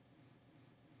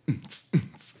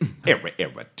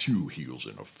Era, two heels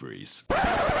in a face.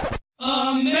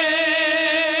 American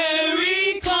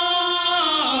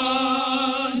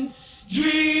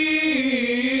dream.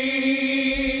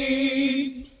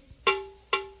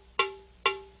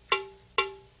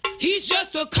 He's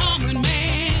just a common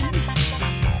man,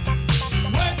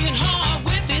 working hard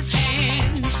with his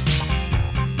hands.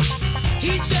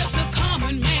 He's just a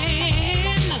common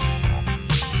man,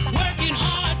 working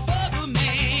hard for the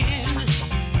man.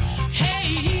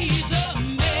 Hey, he's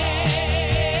American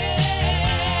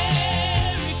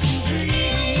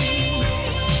dream.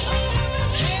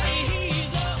 Hey,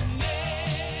 he's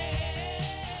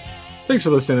Thanks for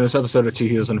listening to this episode of Two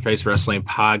Heels in the Face Wrestling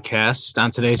Podcast.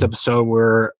 On today's episode,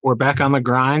 we're back on the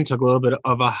grind. Took a little bit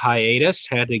of a hiatus.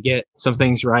 Had to get some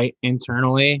things right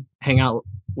internally, hang out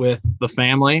with the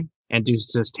family, and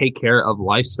just take care of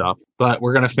life stuff. But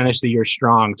we're going to finish the year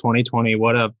strong. 2020,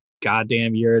 what a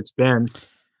goddamn year it's been.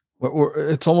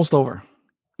 It's almost over.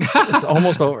 It's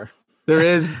almost over.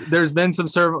 There's been some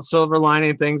silver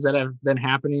lining things that have been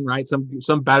happening, right?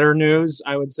 Some better news,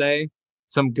 I would say.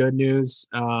 Some good news,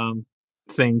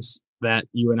 things that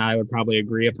you and I would probably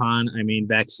agree upon. I mean,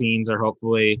 vaccines are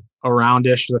hopefully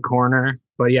around-ish the corner.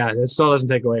 But yeah, it still doesn't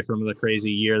take away from the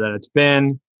crazy year that it's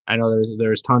been. I know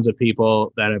there's tons of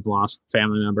people that have lost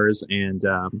family members, and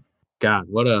God,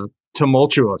 what a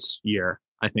tumultuous year,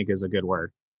 I think is a good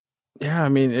word. Yeah, I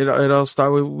mean, it all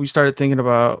started. We started thinking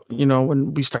about,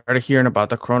 when we started hearing about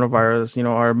the coronavirus,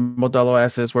 our Modelo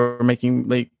asses were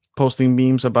making posting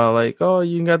memes about oh,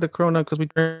 you got the corona because we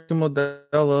drink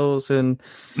Modelos, and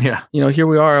yeah, here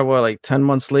we are, 10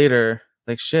 months later,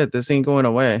 shit, this ain't going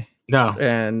away. No.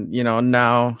 And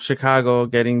now Chicago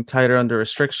getting tighter under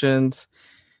restrictions.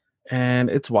 And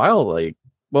it's wild.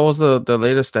 What was the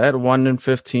latest stat? 1 in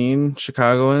 15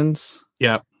 Chicagoans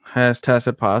has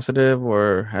tested positive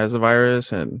or has the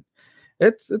virus, and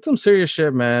it's some serious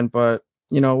shit, man. But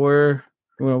we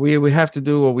have to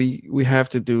do what we have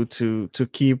to do to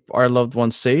keep our loved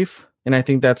ones safe, and I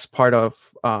think that's part of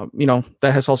that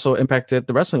has also impacted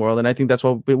the wrestling world, and I think that's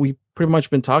what we pretty much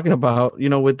been talking about,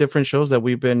 with different shows that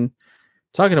we've been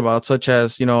talking about, such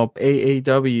as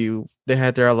AAW. They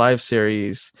had their live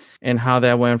series and how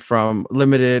that went from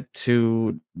limited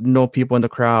to no people in the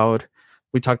crowd.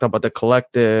 We talked about the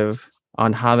Collective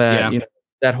on how that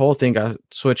that whole thing got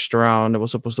switched around. It was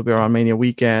supposed to be around Mania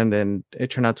weekend, and it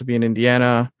turned out to be in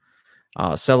Indiana.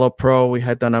 Cello Pro, we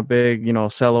had done a big,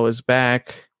 Cello is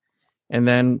back, and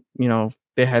then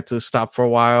they had to stop for a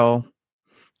while.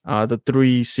 The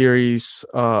 3 series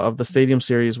of the Stadium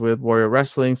Series with Warrior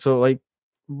Wrestling. So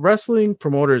wrestling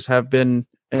promoters have been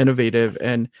innovative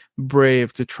and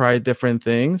brave to try different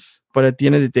things, but at the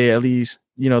end of the day, at least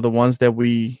the ones that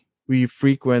we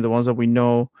frequent, the ones that we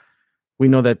know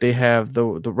that they have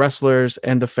the wrestlers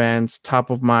and the fans top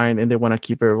of mind, and they want to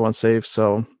keep everyone safe.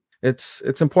 So it's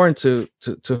important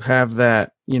to have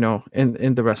that in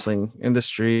the wrestling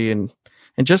industry, and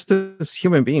just as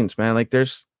human beings, man.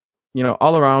 There's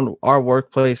all around our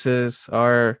workplaces,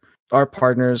 our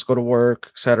partners go to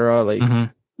work, etc.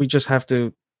 We just have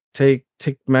to take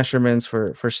measurements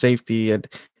for safety, and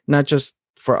not just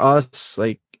for us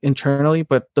internally,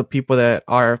 but the people that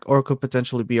are or could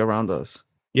potentially be around us.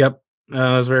 Yep,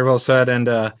 that was very well said. And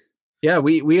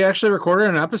we actually recorded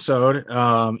an episode.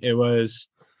 It was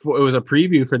a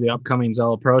preview for the upcoming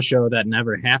Zella Pro show that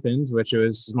never happened, which it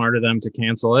was smart of them to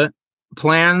cancel it.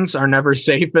 Plans are never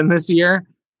safe in this year.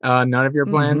 None of your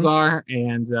plans are,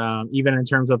 and even in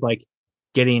terms of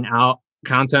getting out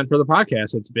content for the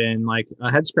podcast, it's been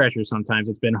a head scratcher. Sometimes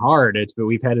it's been hard. But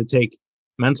we've had to take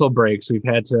mental breaks. We've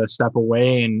had to step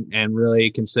away and really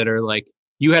consider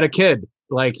you had a kid,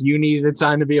 you needed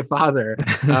time to be a father.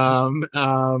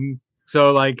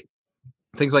 So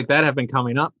things like that have been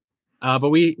coming up.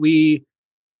 But we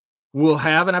will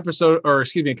have an episode, or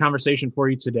a conversation for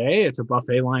you today. It's a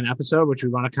buffet line episode, which we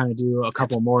want to kind of do a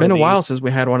couple more. It's been a while since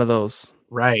we had one of those.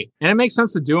 Right. And it makes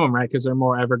sense to do them, right? Because they're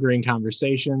more evergreen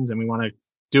conversations, and we want to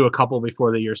do a couple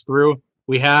before the year's through.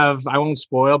 We have, I won't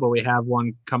spoil, but we have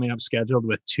one coming up scheduled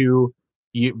with 2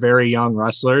 very young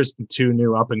wrestlers, 2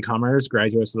 new up-and-comers,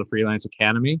 graduates of the Freelance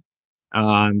Academy.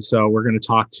 So we're going to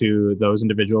talk to those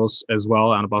individuals as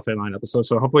well on a buffet line episode.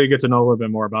 So hopefully you get to know a little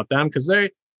bit more about them, because they're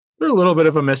a little bit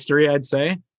of a mystery, I'd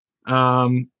say.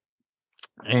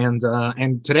 And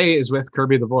today is with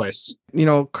Kirby the Voice.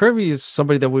 Kirby is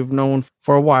somebody that we've known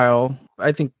for a while.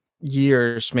 I think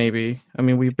years, maybe. I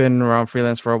mean, we've been around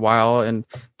freelance for a while, and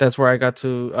that's where I got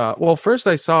to. First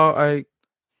I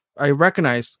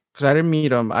recognized, because I didn't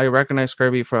meet him. I recognized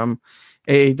Kirby from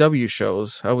AAW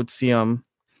shows. I would see him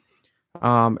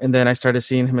And then I started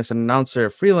seeing him as an announcer,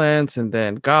 freelance, and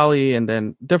then Golly, and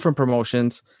then different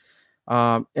promotions.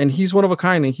 And he's one of a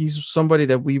kind, and he's somebody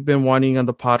that we've been wanting on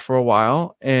the pod for a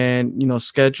while, and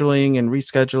scheduling and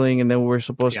rescheduling, and then we were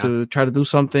supposed to try to do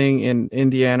something in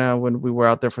Indiana when we were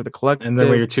out there for the collective, and then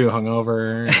we were too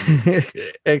hungover.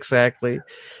 Exactly.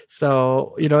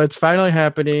 So it's finally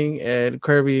happening, and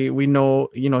Kirby, we know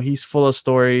he's full of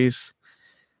stories.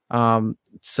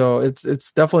 So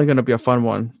it's definitely going to be a fun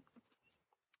one.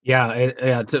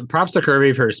 Yeah. Props to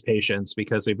Kirby for his patience,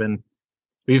 because we've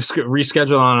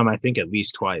rescheduled on him, I think, at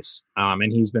least twice.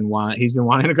 And he's been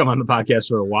wanting to come on the podcast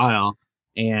for a while.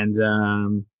 And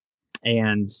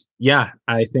yeah,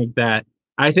 I think that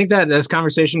this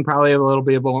conversation probably a little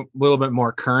bit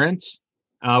more current.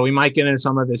 We might get into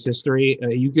some of his history.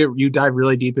 You dive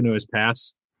really deep into his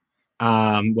past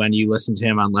when you listen to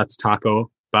him on Let's Talk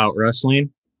About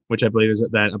Wrestling, which I believe is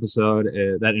that episode.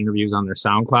 That interview is on their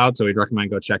SoundCloud, so we'd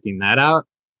recommend go checking that out.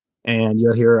 And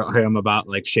you'll hear him about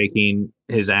like shaking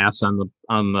his ass at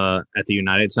the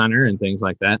United Center and things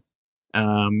like that.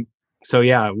 So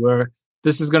yeah,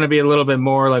 this is going to be a little bit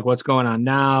more like what's going on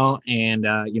now, and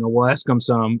we'll ask him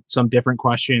some different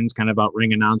questions, kind of about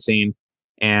ring announcing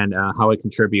and how it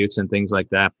contributes and things like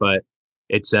that. But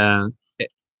it's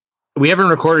we haven't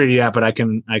recorded it yet, but I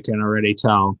can already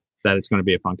tell that it's going to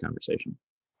be a fun conversation.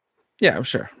 Yeah, I'm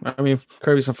sure. I mean,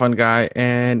 Kirby's a fun guy,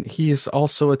 and he's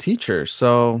also a teacher.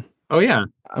 So, oh yeah,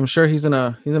 I'm sure he's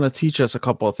gonna teach us a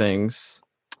couple of things.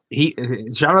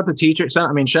 Shout out to teachers.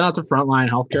 Shout out to frontline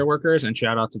healthcare workers, and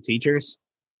shout out to teachers.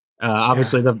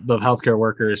 Obviously, the healthcare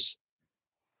workers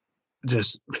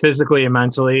just physically and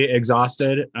mentally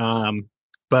exhausted.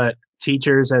 But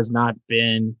teachers has not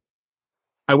been.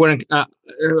 I wouldn't.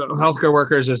 Healthcare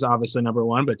workers is obviously number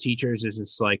one, but teachers is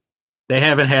just like. They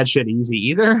haven't had shit easy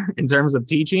either in terms of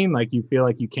teaching. Like you feel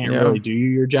like you can't really do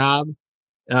your job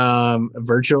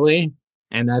virtually,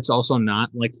 and that's also not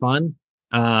like fun.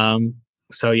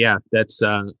 So yeah, that's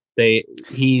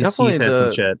he's had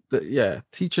some shit.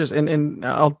 Teachers, and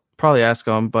I'll probably ask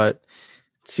him, but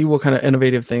see what kind of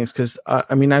innovative things, because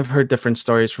I've heard different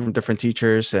stories from different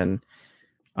teachers and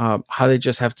how they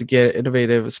just have to get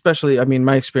innovative. Especially,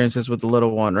 my experiences with the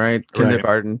little one, right,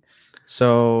 kindergarten. Right.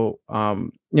 So,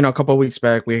 a couple of weeks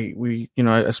back, we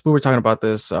as we were talking about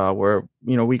this, where,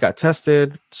 we got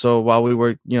tested. So while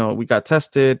we got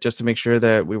tested just to make sure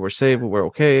that we were safe, we were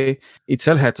okay.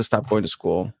 Itzel had to stop going to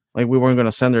school. Like we weren't going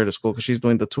to send her to school because she's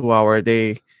doing the 2 hour a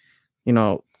day,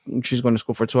 she's going to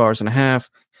school for 2 hours and a half.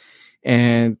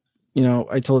 And,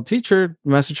 I told the teacher,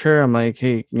 message her. I'm like,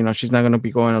 hey, she's not going to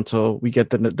be going until we get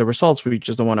the results. We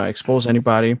just don't want to expose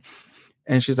anybody.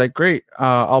 And she's like, great,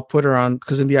 I'll put her on,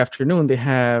 because in the afternoon they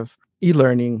have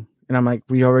e-learning. And I'm like,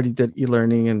 we already did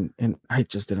e-learning, and I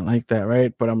just didn't like that,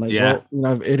 right? But I'm like,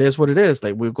 well, it is what it is.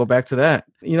 Like, we'll go back to that,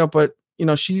 but,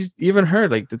 she's even her,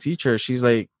 like the teacher, she's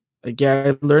like,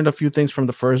 yeah, I learned a few things from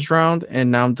the first round,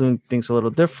 and now I'm doing things a little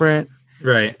different.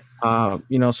 Right.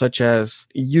 Such as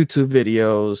YouTube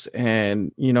videos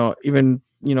and, even,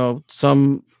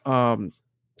 some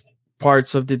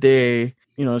parts of the day,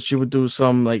 she would do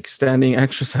some like standing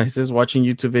exercises, watching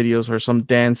YouTube videos or some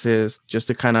dances just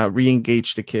to kind of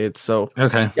re-engage the kids. So,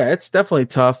 yeah, it's definitely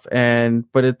tough.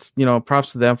 But it's,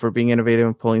 props to them for being innovative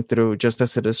and pulling through. Just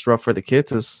as it is rough for the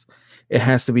kids, it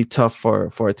has to be tough for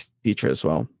a teacher as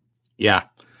well. Yeah,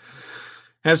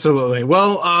 absolutely.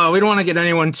 Well, we don't want to get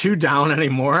anyone too down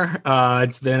anymore.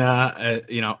 It's been,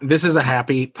 this is a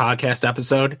happy podcast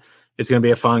episode. It's going to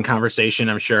be a fun conversation,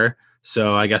 I'm sure.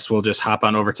 So I guess we'll just hop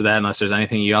on over to that, unless there's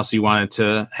anything else you had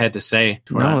to say.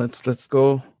 No, let's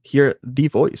go hear the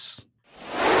voice.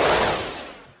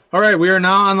 All right, we are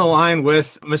now on the line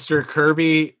with Mr.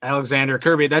 Kirby Alexander.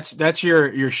 Kirby, that's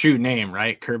your shoot name,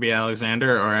 right? Kirby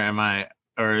Alexander,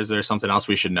 or is there something else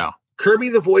we should know? Kirby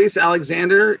the Voice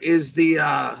Alexander is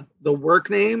the work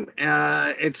name.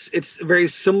 It's very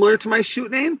similar to my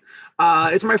shoot name.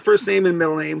 It's my first name and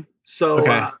middle name,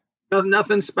 so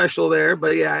nothing special there.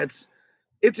 But yeah,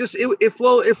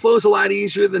 it flows a lot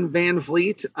easier than Van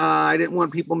Vliet. I didn't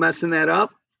want people messing that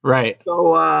up. Right.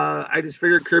 So I just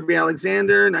figured Kirby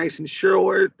Alexander, nice and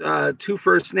short, two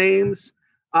first names,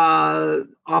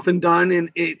 often done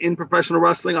in professional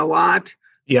wrestling a lot.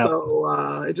 Yeah.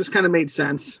 So it just kind of made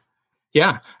sense.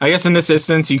 Yeah. I guess in this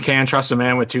instance, you can trust a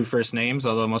man with two first names,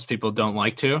 although most people don't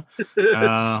like to.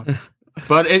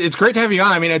 But it's great to have you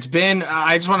on. It's been,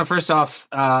 I just want to first off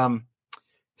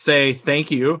say thank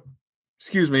you.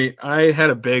 Excuse me. I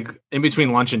had a big in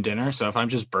between lunch and dinner. So if I'm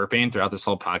just burping throughout this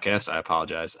whole podcast, I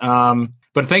apologize.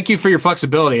 But thank you for your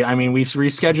flexibility. We've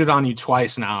rescheduled on you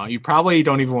twice now. You probably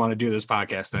don't even want to do this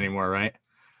podcast anymore, right?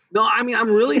 No, I mean, I'm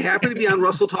really happy to be on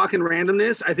Russell Talk and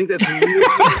Randomness. I think that's really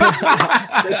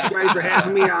that you guys are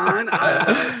having me on.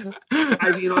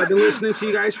 I've been listening to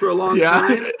you guys for a long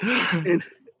time, and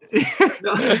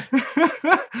I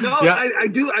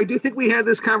do think we had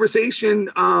this conversation.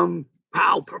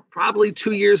 Probably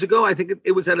 2 years ago. I think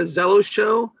it was at a Zello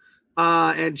show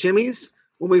at Jimmy's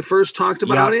when we first talked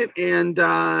about it. And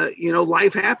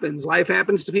life happens. Life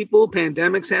happens to people.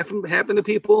 Pandemics happen to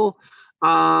people.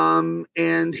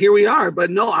 And here we are.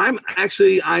 But no, I'm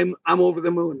over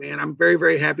the moon, man. I'm very,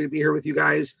 very happy to be here with you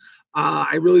guys.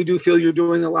 I really do feel you're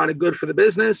doing a lot of good for the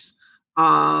business.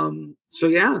 So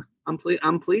yeah,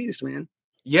 I'm pleased, man.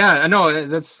 Yeah, I know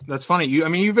that's funny.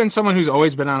 You've been someone who's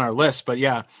always been on our list, but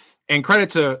yeah, and credit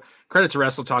to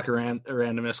Wrestle Talk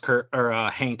Randomness, Kurt, or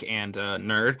Hank and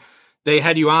Nerd. They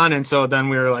had you on, and so then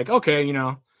we were like, okay,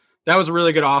 that was a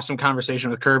really good, awesome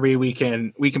conversation with Kirby. We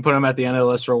can put him at the end of the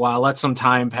list for a while, let some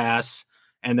time pass,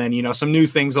 and then some new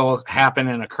things will happen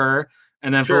and occur.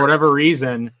 And then for whatever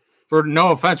reason, for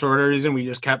whatever reason, we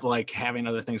just kept like having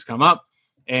other things come up.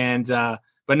 And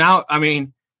but now,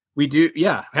 we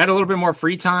had a little bit more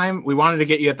free time. We wanted to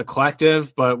get you at the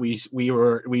Collective, but we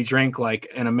drank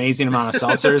like an amazing amount of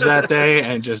seltzers that day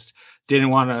and just didn't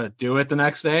want to do it the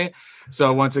next day.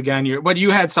 So once again,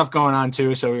 you had stuff going on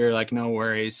too. So we were like, no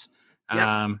worries.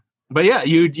 Yep. But yeah,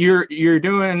 you've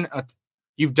done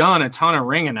a ton of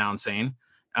ring announcing.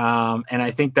 And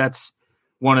I think that's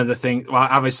one of the things, well,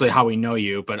 obviously how we know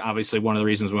you, but obviously one of the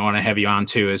reasons we want to have you on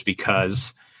too is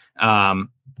because,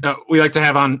 we like to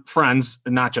have on friends,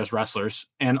 not just wrestlers,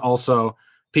 and also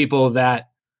people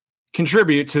that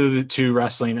contribute to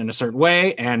wrestling in a certain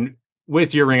way. And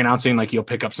with your ring announcing, like you'll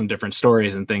pick up some different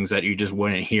stories and things that you just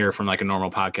wouldn't hear from like a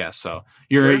normal podcast. So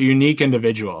you're a unique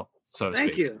individual, so to speak.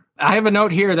 Thank you. I have a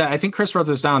note here that I think Chris wrote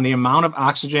this down. The amount of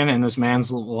oxygen in this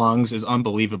man's lungs is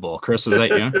unbelievable. Chris, was that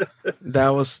you? That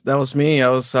was me. I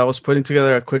was putting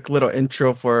together a quick little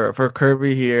intro for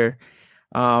Kirby here.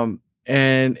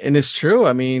 And it's true.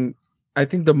 I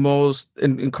think the most,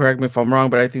 and correct me if I'm wrong,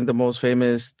 but I think the most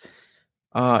famous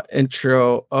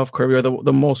intro of Kirby, or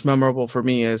the most memorable for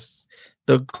me, is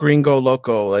the Gringo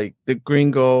Loco, like the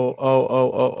Gringo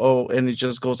and it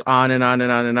just goes on and on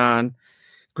and on and on.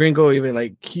 Gringo even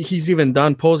like he's even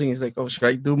done posing. He's like, oh, should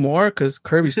I do more? Because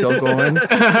Kirby's still going.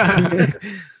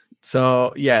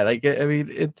 So yeah, like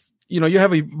it's you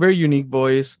have a very unique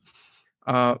voice,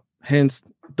 hence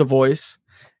the voice.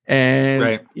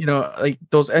 And like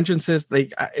those entrances,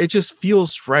 like it just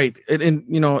feels right. And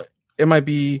it might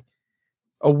be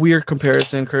a weird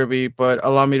comparison, Kirby, but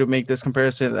allow me to make this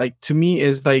comparison. Like to me,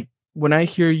 is like when I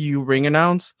hear you ring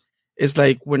announce, is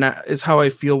like is how I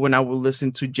feel when I will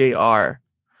listen to JR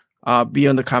be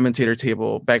on the commentator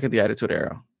table back in the Attitude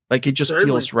Era. Like it just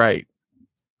feels right.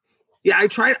 Yeah, I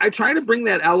try to bring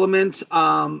that element.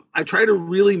 I try to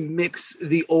really mix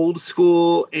the old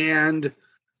school and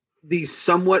the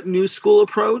somewhat new school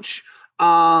approach.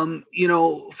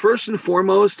 First and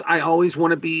foremost, I always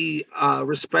want to be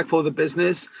respectful of the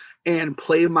business and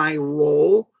play my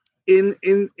role in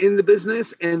the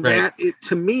business. And that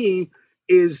to me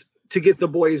is to get the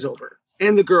boys over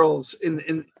and the girls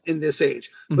in this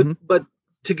age, but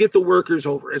to get the workers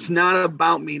over. It's not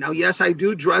about me. Now, yes, I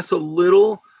do dress a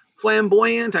little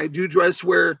flamboyant. I dress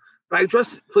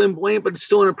flamboyant, but it's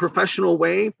still in a professional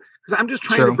way. Because I'm just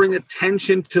trying to bring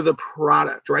attention to the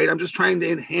product, right? I'm just trying to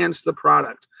enhance the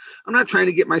product. I'm not trying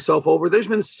to get myself over. There's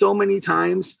been so many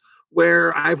times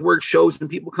where I've worked shows and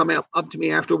people come up to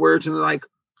me afterwards and they're like,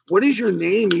 what is your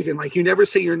name even? Like, you never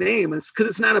say your name. It's because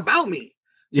it's not about me.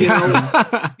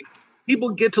 Yeah.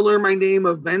 People get to learn my name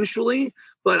eventually,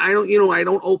 but I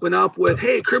don't open up with,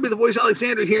 hey, Kirby the Voice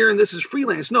Alexander here, and this is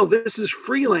freelance. No, this is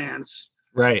freelance.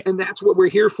 Right. And that's what we're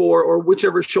here for, or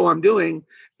whichever show I'm doing.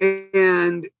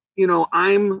 And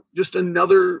I'm just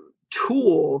another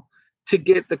tool to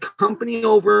get the company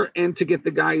over and to get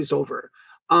the guys over.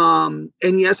 And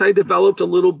yes, I developed a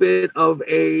little bit of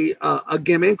a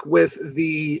gimmick with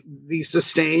the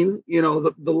sustain,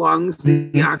 the lungs,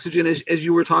 the oxygen, as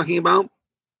you were talking about.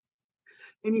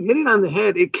 And you hit it on the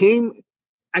head.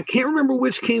 I can't remember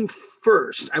which came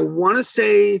first. I want to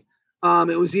say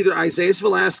it was either Isaias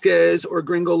Velasquez or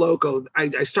Gringo Loco.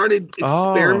 I started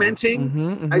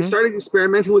experimenting. I started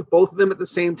experimenting with both of them at the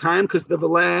same time because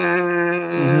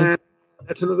the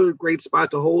that's another great spot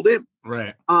to hold it.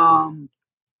 Right.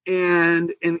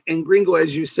 And Gringo,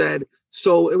 as you said.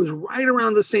 So it was right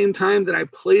around the same time that I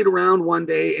played around one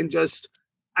day and just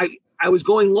I was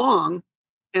going long,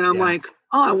 and I'm like,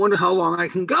 oh, I wonder how long I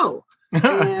can go.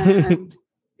 And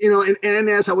and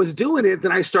as I was doing it,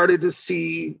 then I started to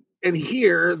see and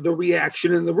hear the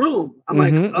reaction in the room. I'm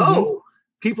like,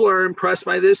 people are impressed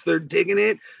by this. They're digging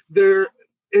it.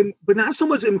 But not so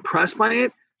much impressed by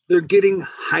it. They're getting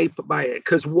hype by it.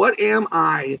 Because what am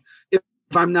I if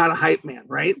I'm not a hype man,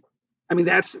 right? I mean,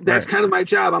 that's right. Kind of my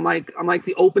job. I'm like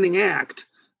the opening act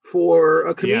for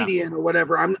a comedian or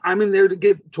whatever. I'm in there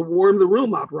to warm the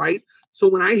room up, right? So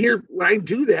when I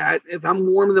do that, if I'm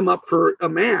warming them up for a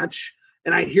match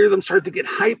and I hear them start to get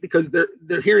hyped because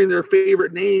they're hearing their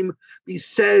favorite name be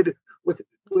said with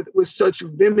such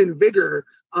vim and vigor,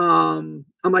 I'm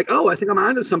like, oh, I think I'm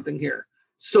onto something here.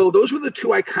 So those were the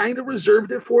two I kind of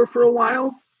reserved it for a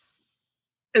while.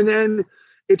 And then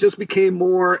it just became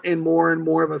more and more and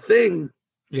more of a thing.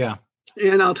 Yeah.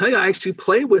 And I'll tell you, I actually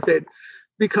play with it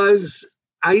because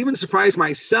I even surprised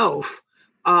myself.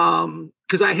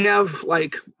 Because I have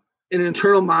like an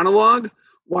internal monologue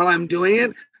while I'm doing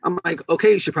it. I'm like,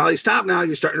 okay, you should probably stop now.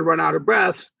 You're starting to run out of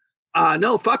breath.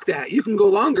 No, fuck that. You can go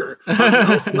longer.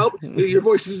 Nope.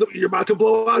 You're about to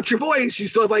blow out your voice. You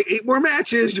still have like 8 more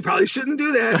matches. You probably shouldn't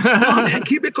do that. Oh, man,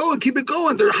 keep it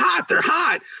going. They're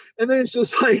hot. And then it's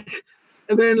just like,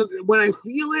 and then when I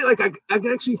feel it, like I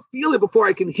can actually feel it before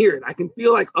I can hear it. I can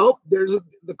feel like, oh,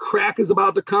 the crack is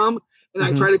about to come. And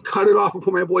I try to cut it off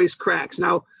before my voice cracks.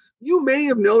 Now, you may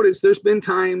have noticed there's been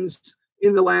times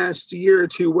in the last year or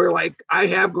two where like I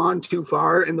have gone too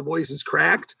far and the voice is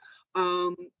cracked.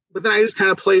 But then I just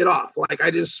kind of play it off. Like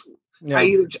I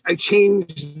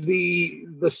change the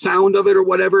sound of it or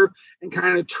whatever and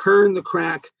kind of turn the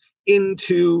crack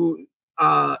into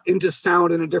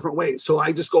sound in a different way. So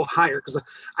I just go higher because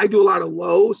I do a lot of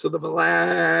low. So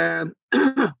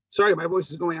sorry, my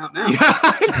voice is going out now.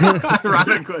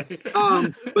 Ironically.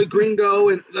 But gringo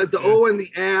and the O and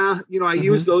the I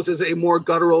use those as a more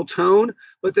guttural tone.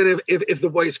 But then if the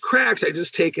voice cracks, I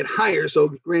just take it higher. So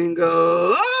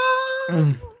gringo.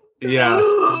 Yeah.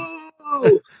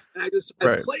 And I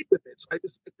played with it. So I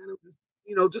kind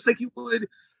of, just like you would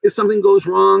if something goes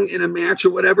wrong in a match or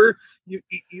whatever, you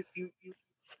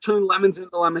turn lemons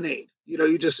into lemonade.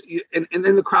 And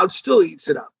then the crowd still eats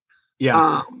it up.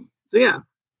 Yeah. So yeah.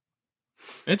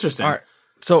 Interesting. All right.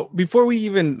 So before we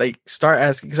even start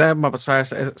asking, because I'm about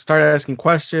to start asking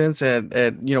questions,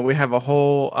 and we have a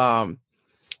whole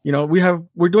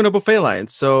we're doing a buffet line.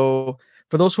 So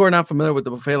for those who are not familiar with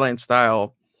the buffet line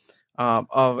style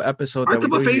of episode, aren't the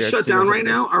buffets shut down right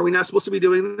now? Are we not supposed to be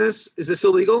doing this? Is this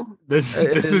illegal? This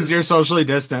is your socially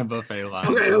distant buffet line.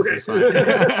 Okay.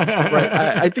 Right.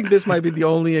 I think this might be the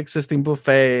only existing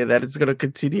buffet that is going to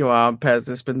continue on past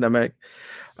this pandemic.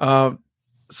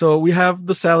 So we have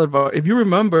the salad bar. If you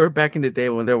remember back in the day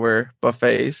when there were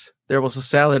buffets, there was a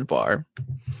salad bar.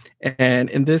 And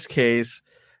in this case,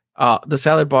 the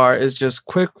salad bar is just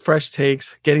quick, fresh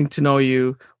takes, getting to know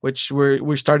you, which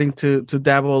we're starting to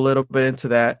dabble a little bit into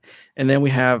that. And then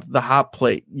we have the hot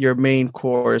plate, your main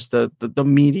course, the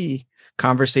meaty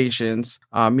conversations,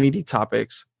 meaty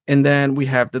topics. And then we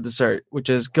have the dessert, which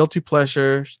is guilty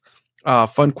pleasures,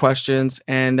 fun questions,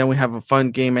 and then we have a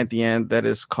fun game at the end that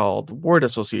is called word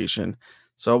association.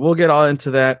 So we'll get all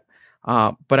into that,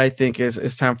 but I think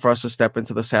it's time for us to step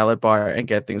into the salad bar and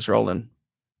get things rolling.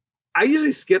 I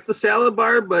usually skip the salad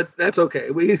bar, but that's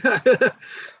okay.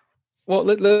 Well,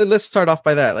 let's start off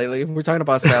by that. Like if we're talking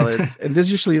about salads, and this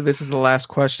is the last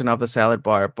question of the salad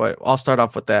bar, but I'll start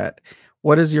off with that.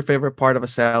 What is your favorite part of a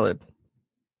salad?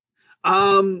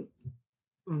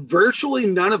 Virtually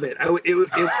none of it. It would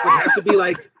have to be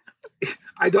like,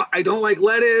 I don't like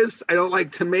lettuce. I don't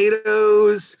like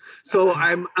tomatoes. So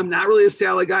I'm not really a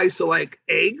salad guy. So like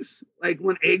eggs, like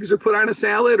when eggs are put on a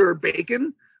salad, or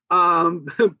bacon,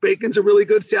 bacon's a really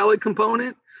good salad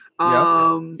component.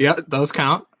 Yep, those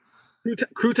count.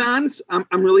 Croutons. I'm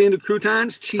really into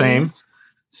croutons. Cheese. Same.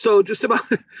 So just about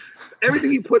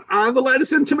everything you put on the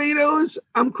lettuce and tomatoes,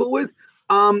 I'm cool with.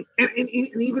 And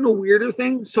even a weirder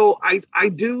thing. So I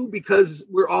do, because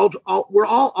we're all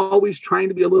always trying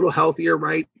to be a little healthier,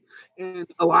 right? And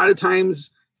a lot of times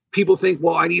people think,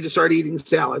 well, I need to start eating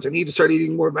salads. I need to start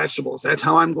eating more vegetables. That's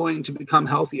how I'm going to become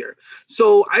healthier.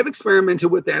 So I've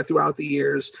experimented with that throughout the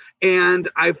years. And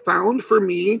I found for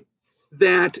me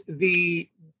that the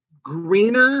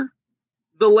greener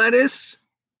the lettuce,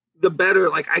 the better.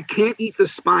 Like I can't eat the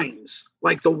spines,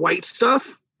 like the white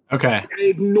stuff. Okay. I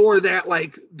ignore that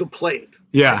like the plague.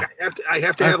 Yeah. Like I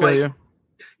have to have like, you.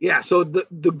 Yeah. So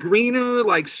the greener,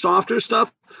 like softer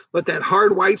stuff, but that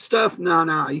hard white stuff,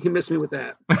 no, you can miss me with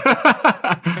that.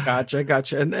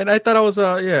 Gotcha. And I thought I was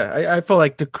I felt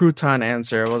like the crouton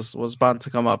answer was bound to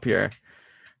come up here.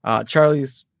 Charlie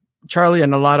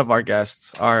and a lot of our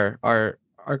guests are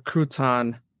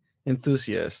crouton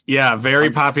enthusiasts. Yeah, very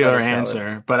popular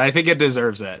answer, but I think it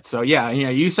deserves it. So yeah,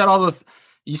 you said all the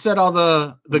You said all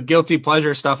the guilty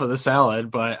pleasure stuff of the salad,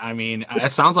 but I mean,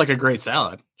 it sounds like a great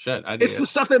salad. Shit, it's the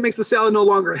stuff that makes the salad no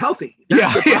longer healthy.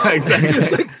 That's exactly.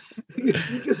 It's like,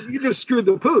 you just screwed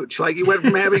the pooch. Like you went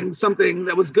from having something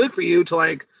that was good for you to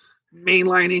like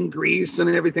mainlining grease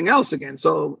and everything else again.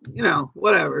 So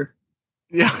whatever.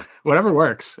 Yeah, whatever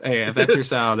works. Hey, if that's your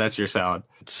salad, that's your salad.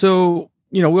 So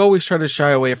we always try to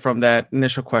shy away from that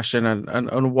initial question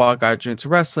on what got you into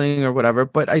wrestling or whatever.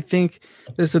 But I think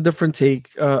there's a different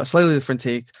take, a slightly different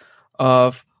take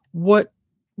of what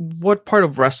part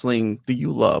of wrestling do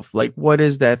you love? Like, what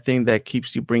is that thing that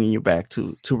keeps you bringing you back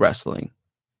to wrestling?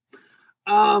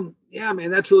 Yeah,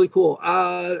 man, that's really cool.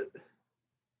 A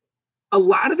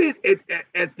lot of it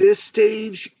at this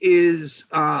stage is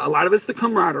a lot of it's the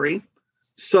camaraderie.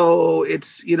 So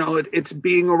it's it's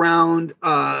being around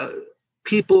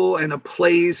people and a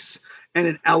place and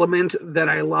an element that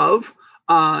I love,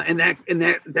 and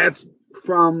that's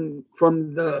from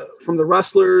the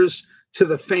wrestlers to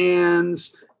the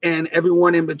fans and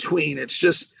everyone in between.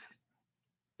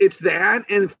 It's that,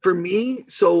 and for me,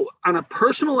 so on a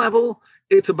personal level,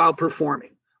 it's about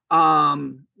performing.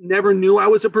 Never knew I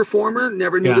was a performer.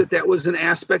 Never knew that was an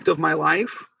aspect of my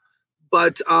life,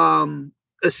 but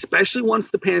especially once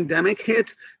the pandemic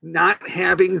hit, not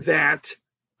having that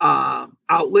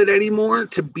outlet anymore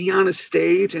to be on a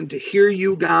stage and to hear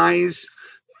you guys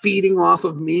feeding off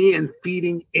of me and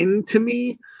feeding into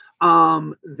me.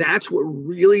 That's what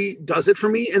really does it for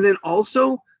me. And then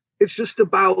also it's just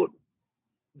about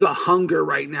the hunger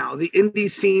right now, the indie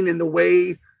scene and the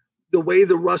way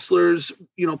the wrestlers,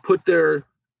 put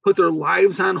their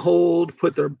lives on hold,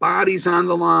 put their bodies on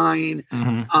the line.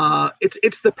 Mm-hmm.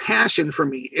 It's the passion for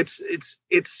me. It's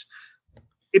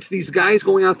these guys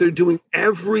going out there doing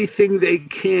everything they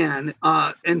can,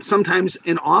 and sometimes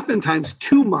and oftentimes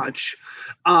too much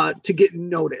to get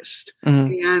noticed.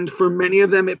 Mm-hmm. And for many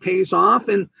of them, it pays off,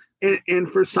 and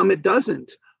for some, it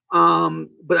doesn't.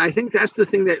 But I think that's the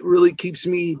thing that really keeps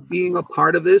me being a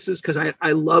part of this, is because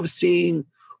I love seeing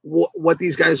what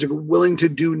these guys are willing to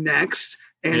do next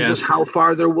and just how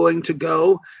far they're willing to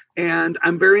go. And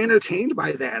I'm very entertained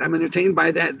by that. I'm entertained by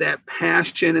that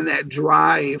passion and that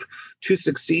drive to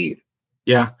succeed.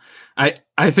 Yeah.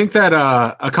 I think that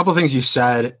a couple of things you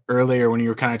said earlier when you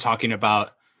were kind of talking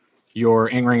about your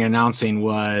in-ring announcing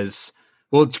was,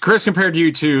 well, Chris compared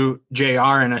you to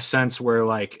JR in a sense where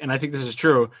and I think this is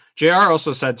true. JR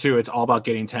also said too, it's all about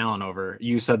getting talent over.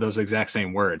 You said those exact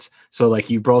same words. So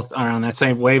you both are on that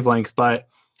same wavelength, but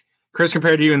Chris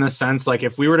compared to you in the sense,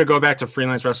 if we were to go back to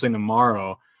freelance wrestling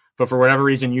tomorrow, but for whatever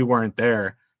reason you weren't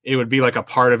there, it would be like a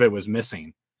part of it was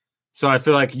missing. So I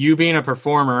feel like you being a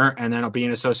performer and then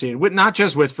being associated with not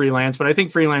just with freelance, but I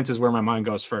think freelance is where my mind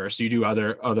goes first. You do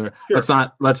other.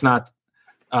 Sure. Let's not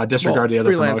disregard the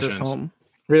other promotions. Home.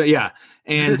 Really, yeah,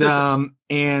 and I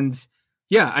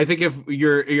think if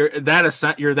you're that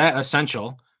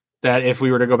essential that if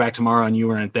we were to go back tomorrow and you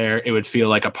weren't there, it would feel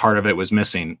like a part of it was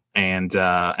missing, and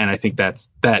I think that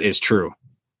is true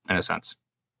in a sense.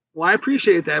 Well, I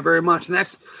appreciate that very much. And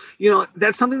that's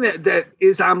something that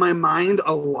is on my mind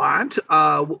a lot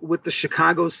with the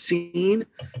Chicago scene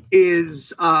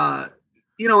is, and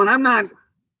I'm not,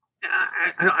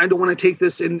 I don't want to take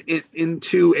this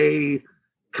into a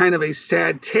kind of a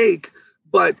sad take,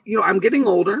 but, I'm getting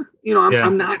older,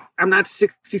 I'm not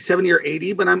 60, 70 or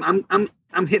 80, but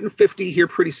I'm hitting 50 here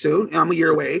pretty soon. I'm a year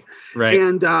away. Right.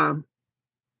 And,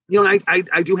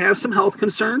 I do have some health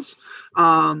concerns.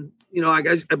 I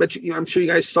bet you, I'm sure you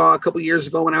guys saw a couple of years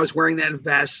ago when I was wearing that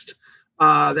vest,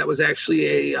 that was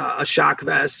actually a shock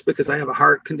vest because I have a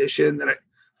heart condition that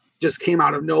just came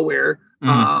out of nowhere.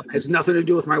 Has nothing to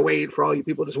do with my weight. For all you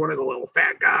people just want to go, little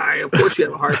fat guy. Of course you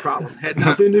have a heart problem. Had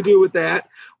nothing to do with that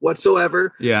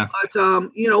whatsoever. Yeah. But,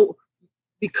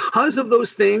 because of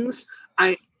those things,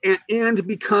 and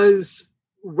because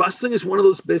wrestling is one of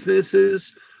those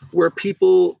businesses where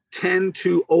people tend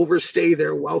to overstay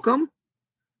their welcome.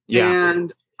 Yeah.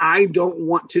 And I don't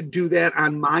want to do that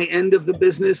on my end of the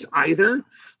business either.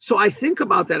 So I think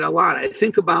about that a lot. I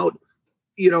think about,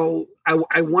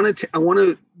 I want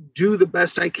to do the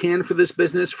best I can for this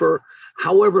business for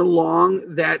however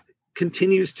long that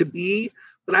continues to be.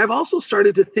 But I've also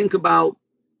started to think about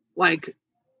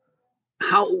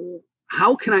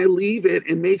how can I leave it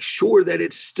and make sure that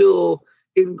it's still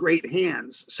in great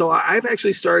hands. So I've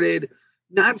actually started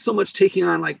not so much taking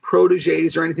on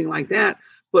proteges or anything like that,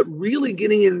 but really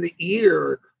getting in the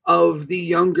ear of the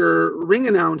younger ring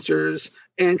announcers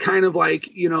and kind of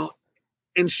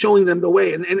and showing them the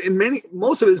way. And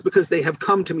most of it is because they have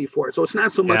come to me for it. So it's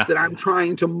not so much that I'm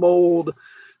trying to mold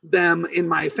them in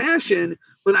my fashion,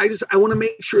 but I want to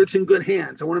make sure it's in good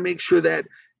hands. I want to make sure that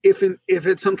if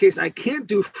in some case I can't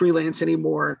do freelance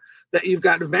anymore, that you've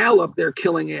got Val up there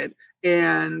killing it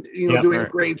and doing a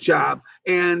great job.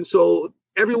 And so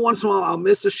every once in a while I'll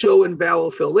miss a show and Val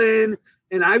will fill in.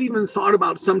 And I've even thought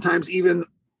about sometimes even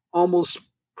almost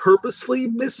purposefully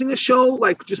missing a show,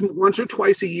 like just once or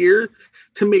twice a year,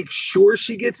 to make sure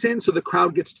she gets in, so the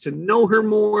crowd gets to know her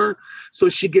more, so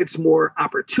she gets more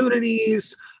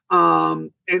opportunities,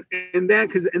 and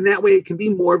that way it can be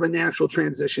more of a natural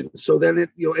transition. So then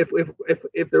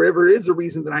if there ever is a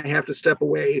reason that I have to step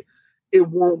away, it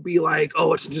won't be like,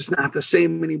 oh, it's just not the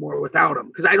same anymore without him,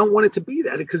 because I don't want it to be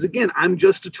that. Because again, I'm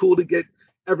just a tool to get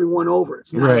everyone over.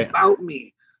 It's not about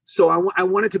me. So I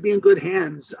want it to be in good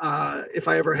hands if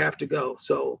I ever have to go.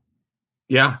 So,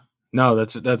 yeah, no,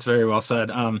 that's very well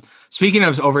said. Speaking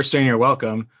of overstaying your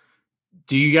welcome,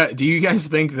 do you guys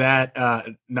think that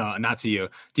no, not to you.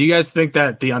 Do you guys think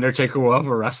that the Undertaker will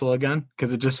ever wrestle again?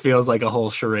 Because it just feels like a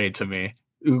whole charade to me.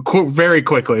 Very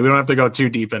quickly, we don't have to go too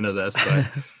deep into this, but.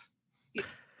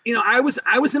 I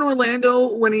was in Orlando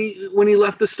when he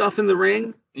left the stuff in the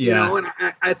ring. Yeah, and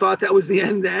I thought that was the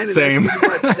end then. And same.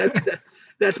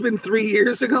 That's been 3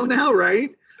 years ago now,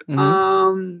 right?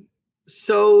 Mm-hmm.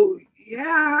 So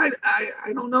yeah,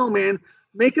 I don't know, man.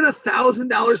 Making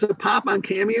 $1,000 a pop on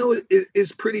Cameo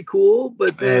is pretty cool,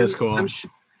 but then it is cool.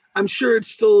 I'm sure it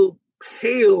still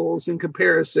pales in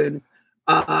comparison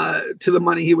to the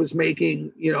money he was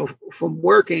making, from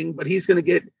working. But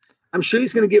I'm sure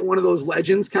he's going to get one of those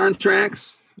Legends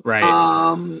contracts,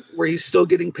 right? Where he's still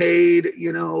getting paid,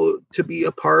 to be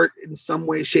a part in some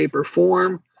way, shape, or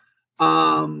form.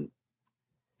 Yeah,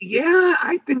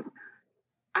 I think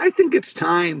it's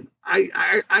time.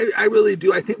 I really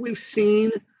do. I think we've seen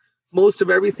most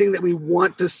of everything that we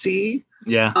want to see.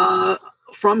 Yeah.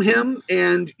 From him,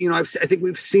 and I think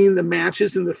we've seen the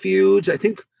matches and the feuds. I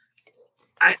think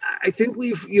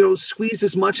we've squeezed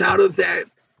as much out of that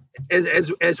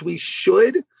as we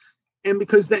should. And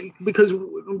because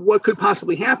what could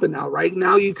possibly happen now, right?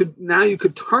 Now you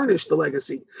could tarnish the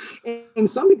legacy, and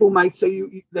some people might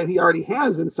say that he already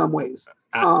has in some ways.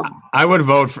 I would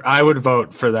vote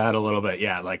for that a little bit.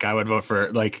 Yeah, like I would vote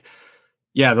for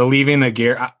the leaving the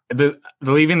gear, the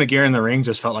leaving the gear in the ring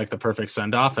just felt like the perfect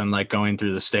send off, and like going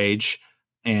through the stage,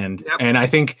 and I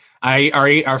think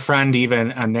our friend even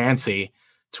Nancy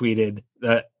tweeted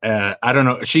that I don't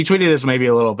know, she tweeted this maybe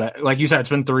a little bit, like you said, it's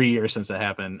been 3 years since it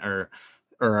happened, or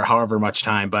however much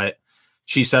time, but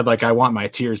she said, like, I want my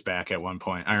tears back at one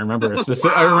point. I remember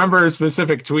a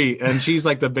specific tweet, and she's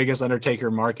like the biggest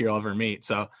Undertaker mark you'll ever meet.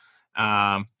 So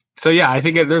yeah, I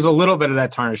think there's a little bit of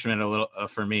that tarnishment, a little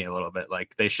for me, a little bit.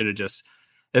 Like they should have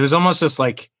it was almost just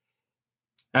like,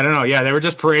 I don't know. Yeah, they were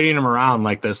just parading him around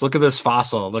like this. Look at this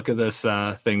fossil. Look at this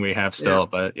thing we have still. Yeah.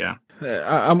 But yeah.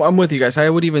 I'm with you guys. I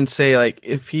would even say, like,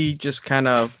 if he just kind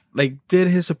of like did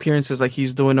his appearances like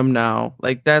he's doing them now,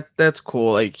 like that's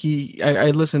cool. Like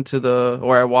I listened to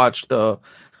I watched the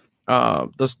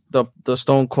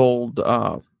Stone Cold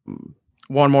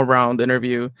One More Round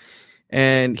interview,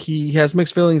 and he has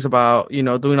mixed feelings about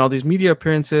doing all these media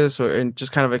appearances and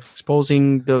just kind of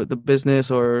exposing the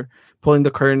business or pulling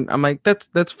the curtain. I'm like,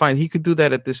 that's fine. He could do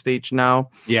that at this stage now.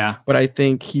 Yeah. But I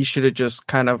think he should have just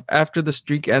kind of, after the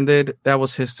streak ended, that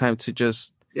was his time to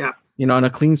just, on a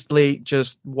clean slate,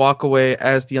 just walk away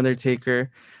as the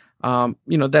Undertaker.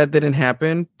 That didn't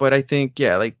happen. But I think,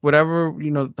 like whatever,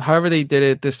 however they did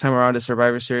it this time around at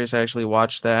Survivor Series, I actually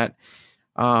watched that.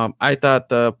 I thought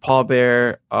the Paul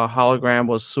Bear hologram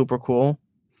was super cool.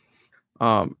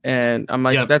 And I'm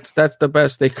like, that's the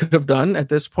best they could have done at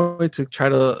this point to try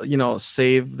to,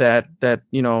 save that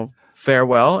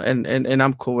farewell. And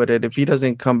I'm cool with it. If he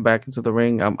doesn't come back into the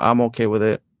ring, I'm okay with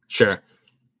it. Sure.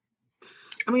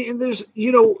 I mean, and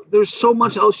there's so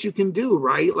much else you can do,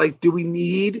 right? Like, do we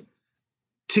need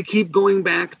to keep going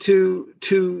back to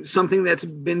something that's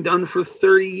been done for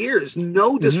 30 years?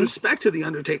 No disrespect to the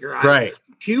Undertaker. Right.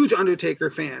 Huge Undertaker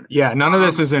fan. Yeah, none of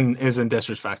this is in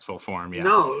disrespectful form. Yeah.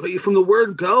 No, but from the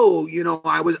word go,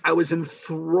 I was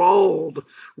enthralled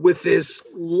with this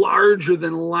larger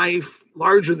than life,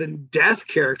 larger than death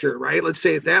character, right? Let's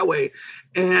say it that way.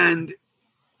 And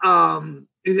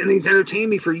he's entertained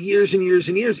me for years and years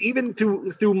and years, even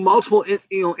through multiple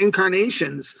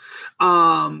incarnations.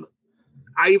 I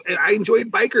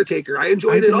enjoyed Biker Taker. I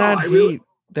enjoyed it all. I really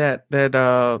that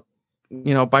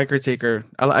Biker Taker.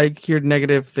 I hear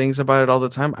negative things about it all the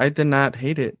time. I did not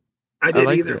hate it. I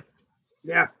didn't either. It.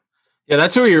 Yeah. Yeah,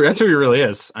 that's who he really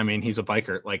is. I mean, he's a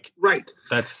biker. Like, right.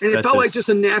 It felt like just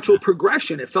a natural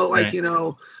progression. It felt like,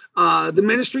 the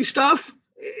Ministry stuff.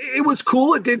 it was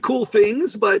cool. It did cool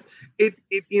things, but it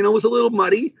was a little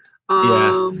muddy.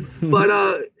 But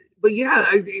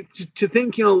yeah, to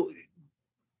think,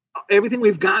 everything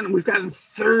we've gotten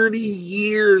 30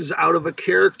 years out of a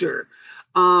character.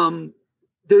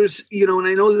 There's, and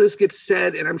I know this gets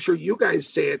said, and I'm sure you guys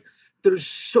say it, there's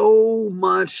so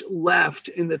much left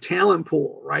in the talent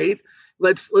pool, right?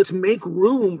 Let's make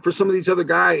room for some of these other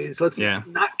guys. Let's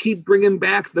not keep bringing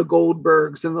back the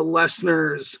Goldbergs and the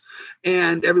Lesners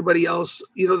and everybody else.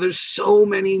 There's so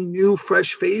many new,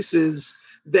 fresh faces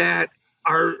that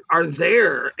are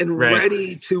there and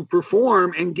ready to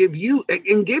perform and give you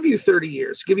 30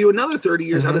 years, give you another 30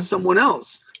 years out of someone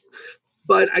else.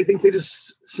 But I think they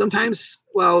just sometimes,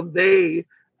 they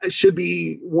should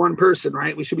be one person,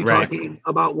 right? We should be talking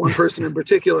about one person in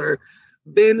particular.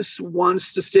 Vince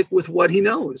wants to stick with what he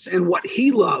knows and what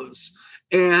he loves.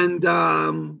 And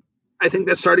I think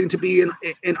that's starting to be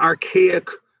an archaic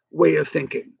way of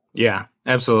thinking. Yeah,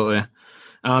 absolutely.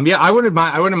 I wouldn't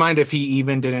mind if he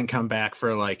even didn't come back for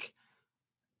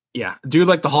do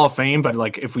the Hall of Fame, but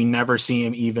if we never see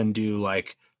him even do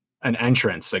an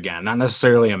entrance again, not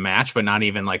necessarily a match, but not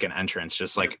even an entrance,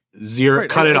 just zero,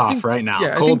 cut it off right now.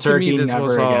 Yeah, cold turkey,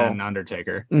 never again,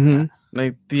 Undertaker. Mm-hmm.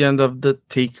 The end of the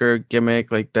Taker gimmick,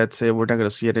 that's it. We're not going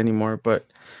to see it anymore. But,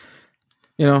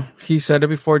 he said it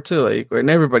before too, and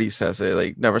everybody says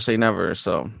it, never say never.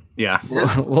 So yeah,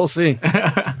 we'll see.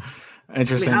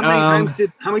 Interesting. How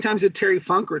many times did Terry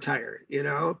Funk retire?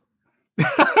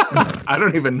 I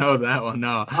don't even know that one.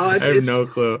 No, I have no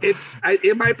clue.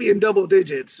 It might be in double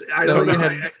digits. I don't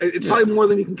know. It's probably more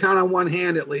than you can count on one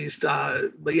hand, at least.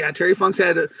 But yeah, Terry Funk's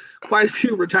had quite a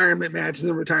few retirement matches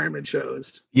and retirement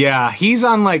shows. Yeah, he's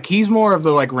on he's more of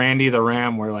the Randy the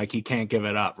Ram, where he can't give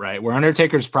it up, right? Where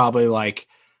Undertaker's probably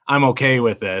I'm okay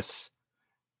with this,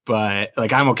 but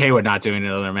I'm okay with not doing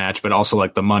another match, but also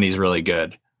the money's really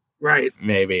good. Right.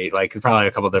 Maybe probably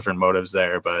a couple different motives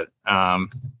there, but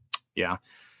yeah.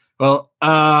 Well,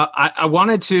 I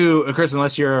wanted to, Chris, I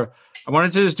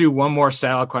wanted to just do one more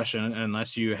style question,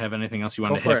 unless you have anything else you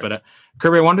want to hit. But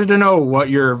Kirby, I wanted to know what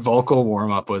your vocal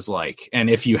warm up was like,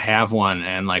 and if you have one,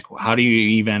 and how do you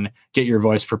even get your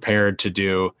voice prepared to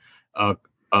do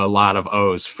a lot of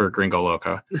O's for Gringo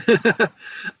Loco?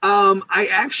 I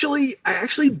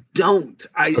actually don't.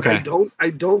 I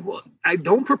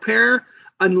don't prepare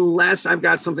unless I've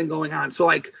got something going on.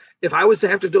 So if I was to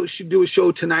have to do a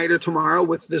show tonight or tomorrow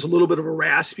with this little bit of a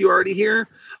rasp you already hear,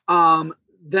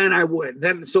 then I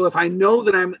would. So if I know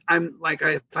that I'm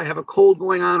if I have a cold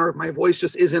going on, or if my voice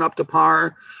just isn't up to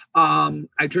par,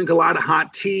 I drink a lot of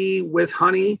hot tea with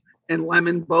honey and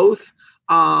lemon both.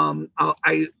 And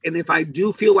if I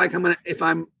do feel like if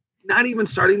I'm not even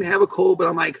starting to have a cold, but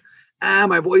I'm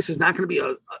my voice is not going to be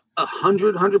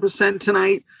 100%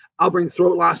 tonight, I'll bring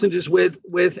throat lozenges with,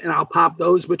 and I'll pop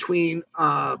those between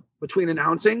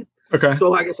announcing. Okay.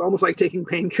 So I guess almost like taking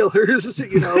painkillers,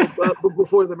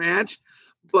 before the match.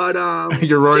 But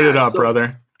you're roided up,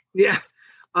 brother. Yeah.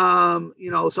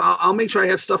 So I'll make sure I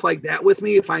have stuff like that with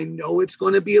me if I know it's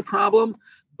going to be a problem.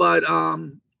 But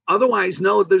otherwise,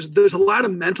 no. There's a lot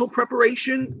of mental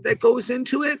preparation that goes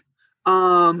into it,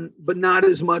 but not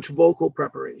as much vocal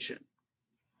preparation.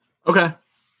 Okay.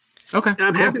 And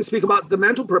I'm happy to speak about the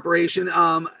mental preparation.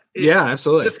 Yeah,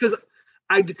 absolutely. Just because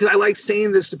I like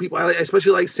saying this to people. I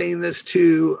especially like saying this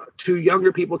to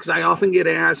younger people, because I often get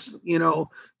asked, do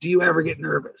you ever get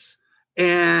nervous?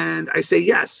 And I say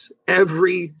yes,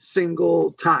 every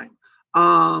single time.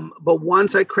 But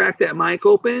once I crack that mic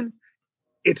open,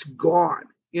 it's gone.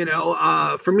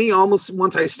 For me, almost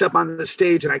once I step onto the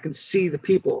stage and I can see the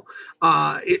people,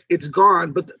 it's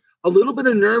gone. But a little bit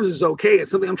of nerves is okay.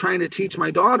 It's something I'm trying to teach my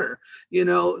daughter.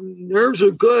 Nerves are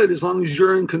good as long as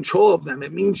you're in control of them.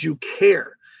 It means you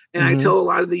care. And I tell a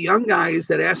lot of the young guys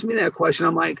that ask me that question,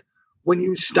 I'm like, when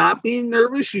you stop being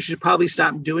nervous, you should probably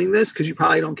stop doing this, because you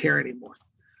probably don't care anymore.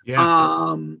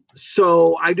 Yeah.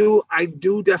 So I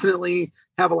do definitely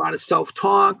have a lot of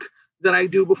self-talk that I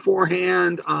do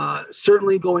beforehand.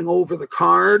 Certainly going over the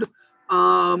card,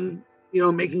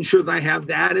 making sure that I have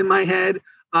that in my head.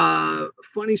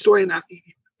 Funny story, and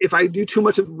if I do too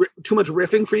much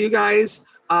riffing for you guys,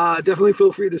 definitely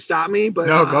feel free to stop me. But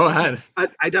no, go ahead.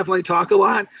 I definitely talk a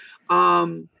lot.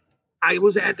 I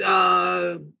was at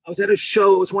a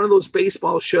show. It was one of those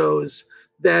baseball shows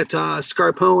that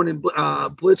Scarpone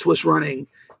and Blitz was running,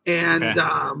 and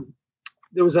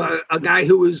there was a guy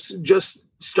who was just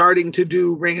starting to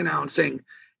do ring announcing,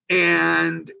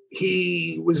 and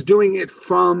he was doing it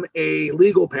from a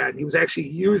legal pad. He was actually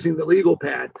using the legal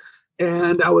pad.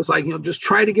 And I was like, just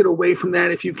try to get away from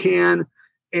that if you can.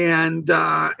 And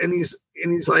he's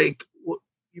like, what,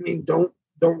 you mean don't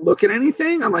don't look at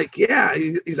anything? I'm like, yeah.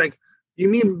 He's like, you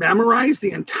mean memorize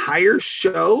the entire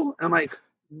show? I'm like,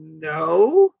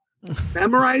 no,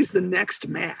 memorize the next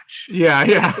match. Yeah.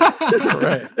 That's all,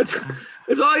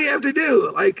 that's all you have to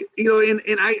do. Like, you know,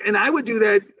 and I would do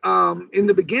that. In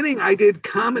the beginning, I did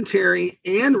commentary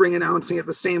and ring announcing at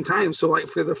the same time. So like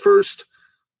for the first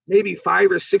maybe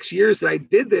 5 or 6 years that I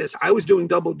did this, I was doing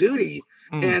double duty.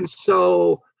 And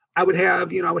so I would have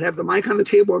the mic on the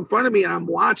table in front of me and I'm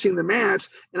watching the match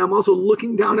and I'm also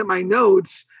looking down at my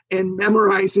notes and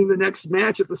memorizing the next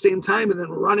match at the same time and then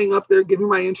running up there, giving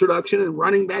my introduction and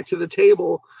running back to the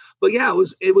table. But yeah,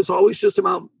 it was always just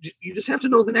about, you just have to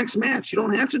know the next match. You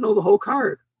don't have to know the whole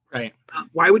card. Right.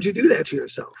 Why would you do that to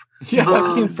yourself? Yeah.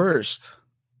 What came first?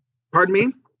 Pardon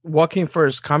me? What came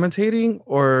first, commentating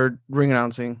or ring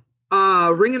announcing?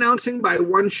 Ring announcing by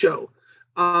one show.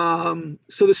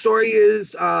 So the story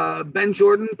is Ben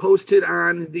Jordan posted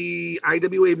on the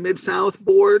IWA Mid-South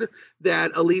board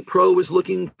that Elite Pro was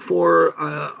looking for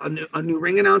a new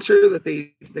ring announcer, that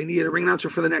they needed a ring announcer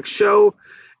for the next show.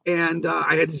 And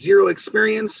I had zero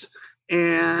experience.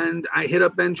 And I hit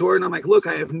up Ben Jordan. I'm like, look,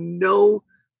 I have no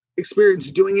experience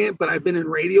doing it, but I've been in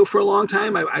radio for a long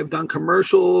time. I've done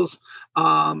commercials.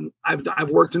 I've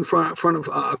worked in front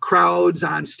of crowds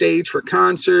on stage for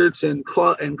concerts and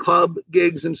club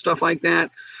gigs and stuff like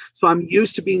that. So I'm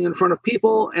used to being in front of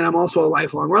people, and I'm also a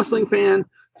lifelong wrestling fan.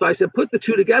 So I said, put the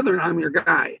two together, and I'm your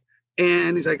guy.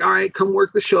 And he's like, all right, come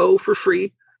work the show for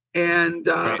free. And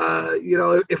you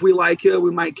know, if we like you,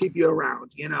 we might keep you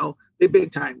around. You know, they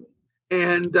big time me.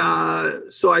 And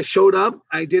so I showed up.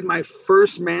 I did my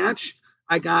first match.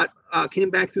 I came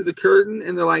back through the curtain,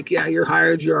 and they're like, yeah, you're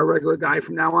hired. You're a regular guy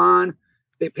from now on.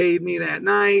 They paid me that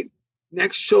night.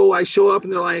 Next show, I show up,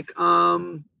 and they're like,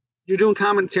 you're doing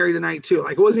commentary tonight too.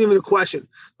 Like, it wasn't even a question.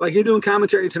 Like, you're doing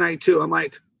commentary tonight too. I'm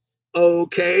like,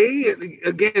 okay.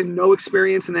 Again, no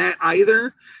experience in that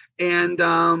either. And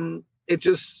I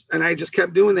just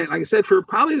kept doing that. Like I said, for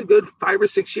probably a good 5 or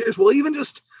 6 years. Well, even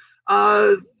just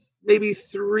maybe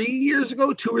 2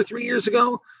 or 3 years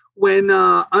ago, when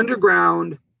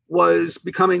Underground was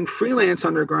becoming freelance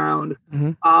Underground,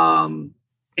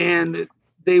 and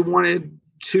they wanted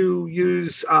to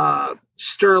use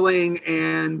Sterling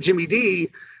and Jimmy D,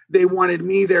 they wanted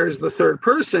me there as the third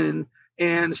person.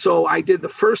 And so I did the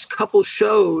first couple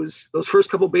shows, those first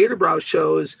couple Beta Brow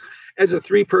shows, as a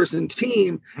 3-person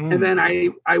team. And then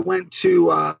I went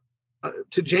to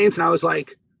James and I was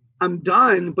like, I'm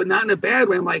done, but not in a bad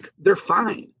way. I'm like, they're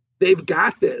fine. They've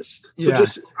got this. So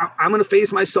I'm going to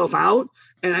phase myself out.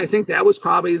 And I think that was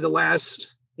probably the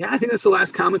last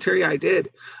commentary I did.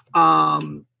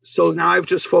 So now I've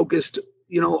just focused,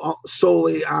 you know,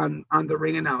 solely on the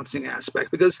ring announcing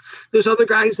aspect, because there's other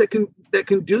guys that can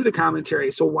do the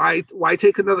commentary. So why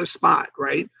take another spot,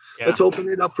 right? Yeah. Let's open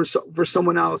it up for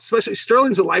someone else. Especially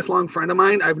Sterling's a lifelong friend of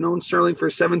mine. I've known Sterling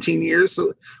for 17 years,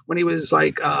 so when he was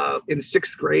like in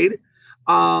 6th grade.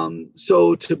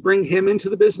 So to bring him into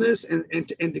the business and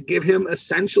to give him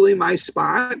essentially my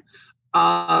spot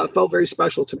felt very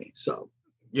special to me. So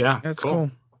yeah, that's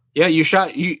cool. Yeah, you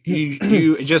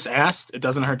just asked. It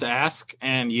doesn't hurt to ask,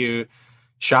 and you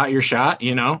shot your shot,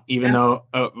 you know, even though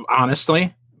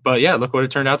honestly, but yeah, look what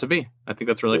it turned out to be. I think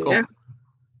that's really cool. Yeah.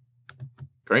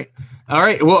 Great. All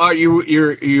right. Well, are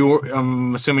you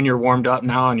I'm assuming you're warmed up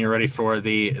now and you're ready for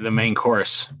the main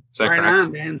course. Is that correct?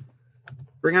 On, man.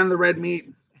 Bring on the red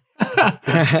meat.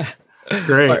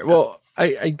 Great. Right, well,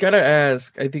 I gotta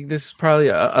ask, I think this is probably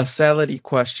a salady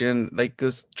question, like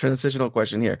this transitional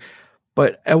question here.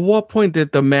 But at what point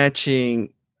did the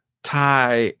matching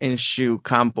tie and shoe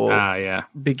combo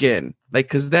begin? Like,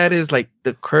 because that is like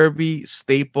the Kirby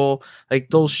staple. Like,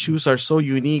 those shoes are so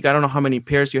unique. I don't know how many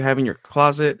pairs you have in your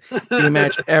closet. They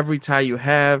match every tie you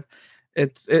have.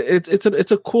 It's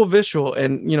a cool visual,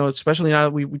 and you know, especially now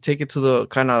that we take it to the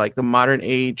kind of like the modern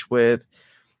age with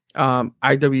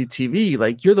IWTV.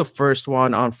 Like, you're the first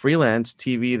one on freelance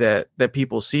TV that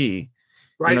people see.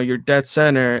 Right. You know, you're dead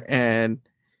center, and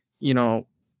you know,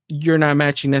 you're not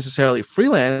matching necessarily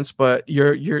freelance, but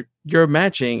you're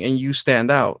matching and you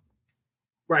stand out.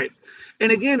 Right.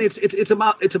 And again, it's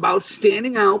about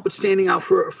standing out, but standing out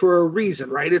for a reason,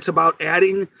 right? It's about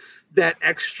adding that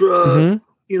extra,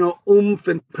 you know, oomph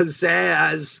and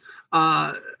pizzazz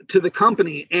to the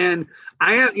company. And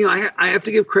I have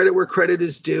to give credit where credit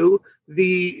is due.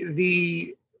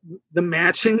 The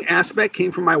matching aspect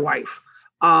came from my wife.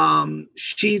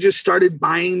 She just started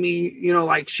buying me, you know,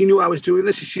 like she knew I was doing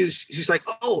this. She's like,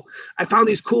 oh, I found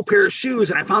these cool pair of shoes,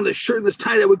 and I found this shirt and this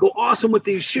tie that would go awesome with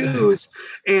these shoes.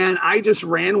 And I just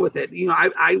ran with it. You know,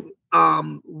 I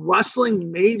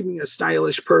wrestling made me a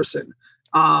stylish person.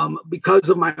 because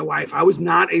of my wife. I was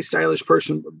not a stylish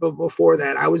person before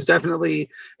that. I was definitely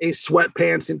a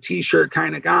sweatpants and t-shirt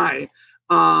kind of guy.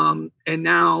 And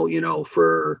now,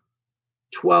 for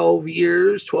 12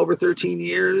 or 13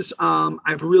 years,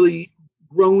 I've really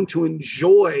grown to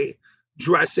enjoy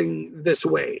dressing this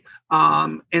way.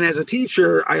 And as a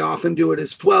teacher, I often do it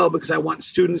as well because I want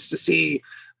students to see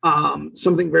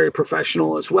something very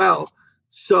professional as well.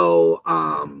 So,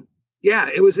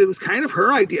 it was kind of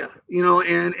her idea,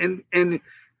 and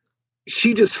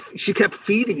she kept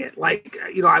feeding it. Like,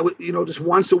 I would, just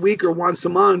once a week or once a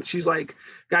month, she's like,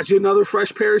 got you another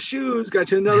fresh pair of shoes, got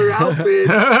you another outfit.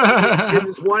 and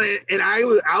just wanted, and I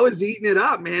was eating it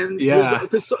up, man. Yeah.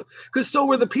 Because so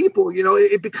were the people,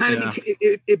 it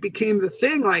became the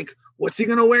thing. Like, what's he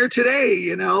going to wear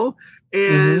today? And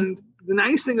the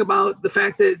nice thing about the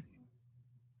fact that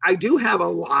I do have a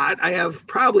lot, I have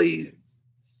probably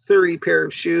 30 pair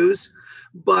of shoes,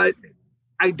 but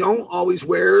I don't always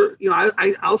wear,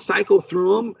 I'll cycle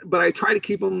through them, but I try to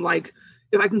keep them like,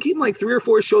 if I can keep them like 3 or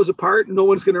 4 shows apart, no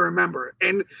one's going to remember.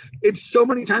 And it's so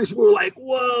many times people are like,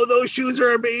 whoa, those shoes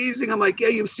are amazing. I'm like, yeah,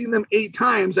 you've seen them 8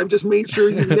 times. I've just made sure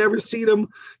you've never seen them,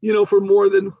 for more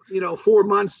than, 4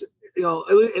 months,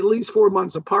 at least 4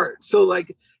 months apart. So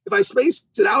like, if I space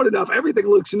it out enough, everything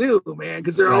looks new, man,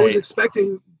 because they're always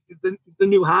expecting the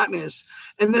new hotness.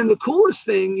 And then the coolest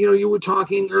thing, you were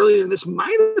talking earlier, and this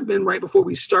might have been right before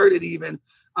we started even,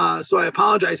 so I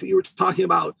apologize, but you were talking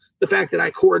about the fact that I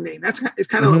coordinate. It's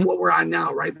kind of what we're on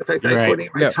now, right? The fact that I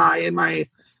coordinate my tie and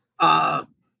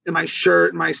my shirt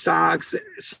and my socks,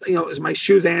 my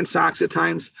shoes and socks at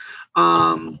times.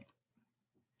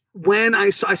 When I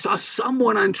saw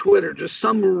someone on Twitter, just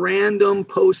some random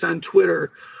post on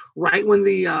Twitter, right when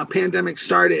the pandemic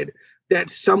started, that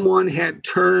someone had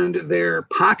turned their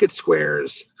pocket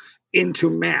squares into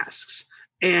masks.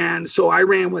 And so I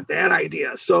ran with that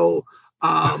idea. So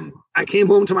I came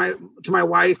home to my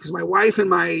wife, because my wife and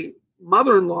my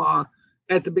mother-in-law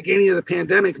at the beginning of the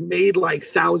pandemic made like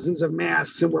thousands of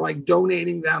masks and were like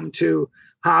donating them to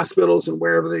hospitals and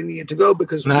wherever they needed to go,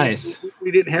 because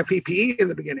we didn't have PPE in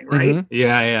the beginning, right? Mm-hmm.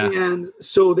 Yeah. And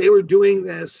so they were doing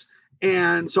this.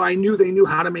 And so I knew they knew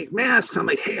how to make masks. I'm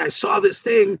like, hey, I saw this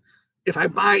thing. If I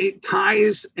buy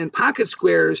ties and pocket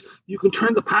squares, you can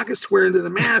turn the pocket square into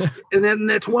the mask. And then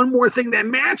that's one more thing that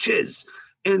matches.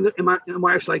 And my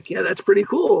wife's like, yeah, that's pretty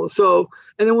cool. So,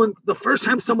 and then when the first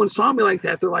time someone saw me like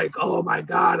that, they're like, oh my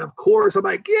God, of course. I'm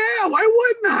like, yeah, why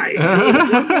wouldn't I?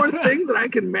 One more thing that I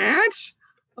can match.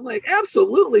 I'm like,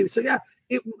 absolutely. So yeah,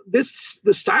 the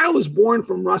style was born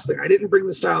from wrestling. I didn't bring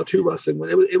the style to wrestling, but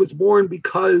it was born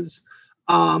because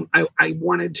I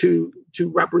wanted to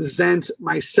represent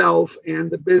myself and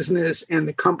the business and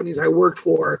the companies I worked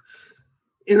for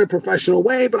in a professional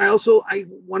way, but I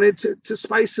wanted to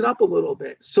spice it up a little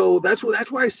bit. So that's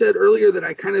why I said earlier that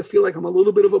I kind of feel like I'm a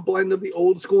little bit of a blend of the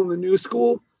old school and the new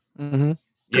school. Mm-hmm.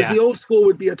 Because the old school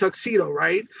would be a tuxedo,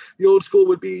 right? The old school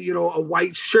would be, a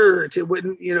white shirt. It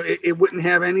wouldn't, it wouldn't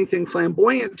have anything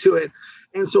flamboyant to it.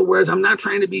 And so, whereas I'm not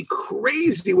trying to be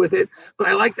crazy with it, but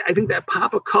I think that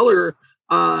pop of color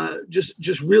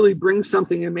just really brings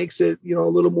something and makes it, a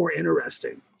little more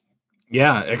interesting.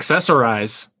 Yeah,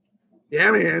 accessorize.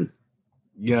 Yeah, man.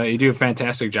 Yeah, you do a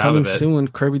fantastic job Coming of it. soon,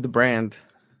 Kirby the brand.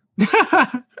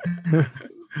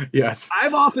 Yes.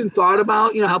 I've often thought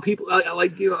about, how people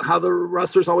how the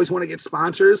wrestlers always want to get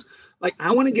sponsors. Like,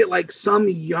 I want to get like some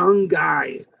young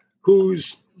guy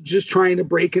who's just trying to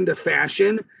break into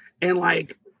fashion and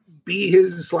like be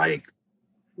his like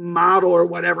model or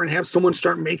whatever, and have someone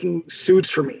start making suits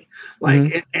for me,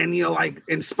 like, and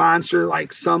and sponsor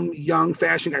like some young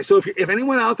fashion guy. So if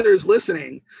anyone out there is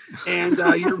listening and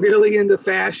you're really into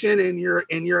fashion and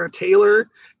you're a tailor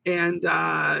and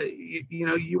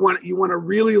you want a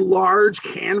really large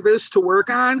canvas to work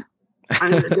on,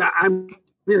 I'm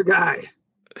your guy.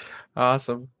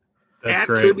 Awesome. That's At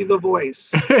great. Kirby the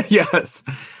Voice. Yes.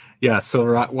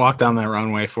 So walk down that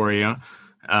runway for you.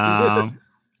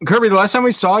 Kirby, the last time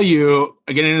we saw you,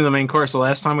 getting into the main course, the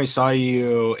last time we saw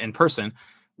you in person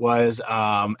was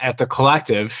at the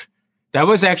Collective. That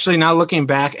was actually, not looking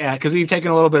back at, because we've taken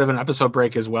a little bit of an episode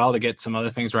break as well to get some other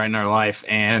things right in our life.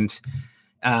 And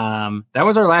that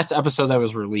was our last episode that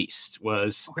was released,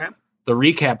 was the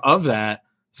recap of that.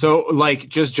 So like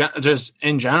just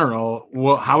in general,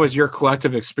 how was your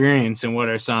Collective experience, and what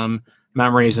are some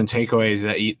memories and takeaways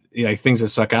that you things that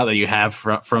stuck out that you have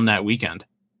from that weekend?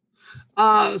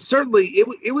 Certainly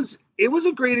it was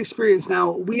a great experience.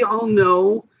 Now, we all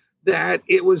know that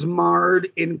it was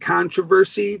marred in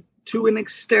controversy to an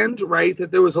extent, right?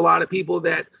 That there was a lot of people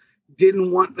that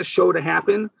didn't want the show to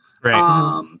happen.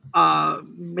 Right.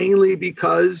 Mainly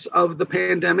because of the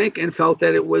pandemic, and felt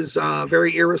that it was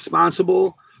very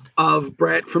irresponsible of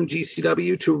Brett from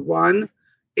GCW to run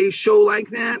a show like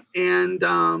that. And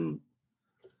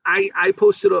I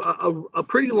posted a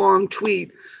pretty long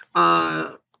tweet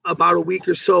about a week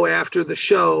or so after the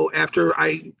show, after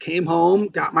I came home,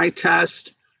 got my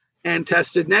test, and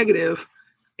tested negative.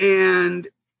 And,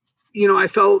 I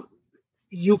felt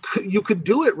you could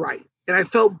do it right. And I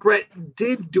felt Brett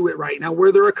did do it right. Now,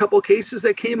 were there a couple cases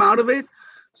that came out of it?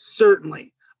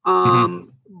 Certainly.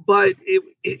 But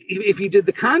if you did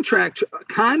the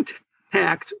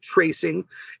contact tracing,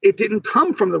 it didn't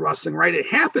come from the wrestling, right? It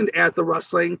happened at the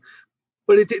wrestling,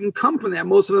 but it didn't come from that.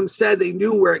 Most of them said they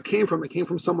knew where it came from. It came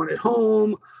from someone at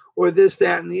home or this,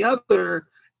 that, and the other.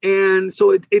 And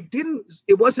so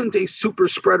it wasn't a super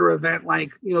spreader event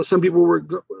like, some people were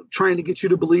trying to get you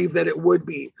to believe that it would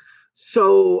be.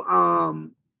 So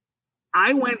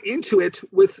I went into it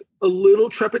with a little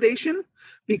trepidation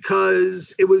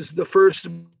because it was the first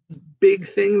big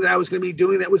thing that I was going to be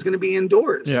doing that was going to be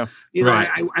indoors. Yeah. Right.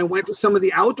 I went to some of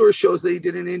the outdoor shows that he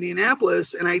did in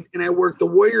Indianapolis, and I worked the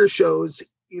Warrior shows,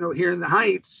 here in the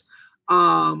Heights,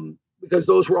 because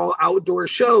those were all outdoor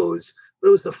shows. But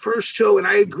it was the first show, and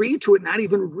I agreed to it, not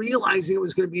even realizing it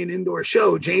was going to be an indoor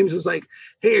show. James was like,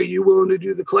 "Hey, are you willing to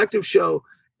do the collective show?"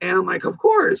 And I'm like, "Of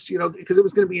course," because it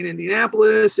was going to be in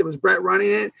Indianapolis. It was Brett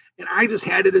running it, and I just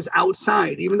had it as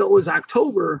outside, even though it was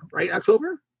October, right?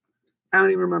 October? I don't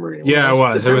even remember anymore. Yeah, it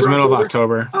was. It was middle of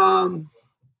October.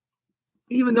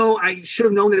 Even though I should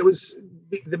have known that it was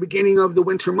the beginning of the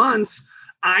winter months,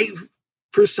 I,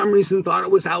 for some reason, thought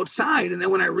it was outside. And then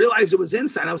when I realized it was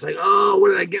inside, I was like, "Oh, what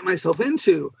did I get myself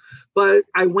into?" But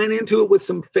I went into it with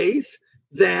some faith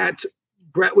that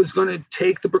Brett was going to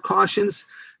take the precautions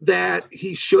that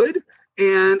he should.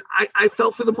 And I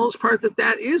felt for the most part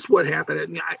that is what happened. I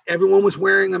mean, everyone was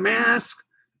wearing a mask.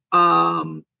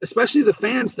 Especially the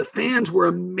fans. The fans were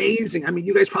amazing. I mean,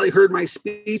 you guys probably heard my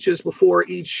speeches before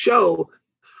each show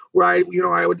where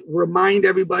I would remind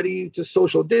everybody to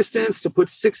social distance, to put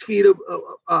 6 feet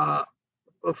of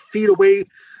feet away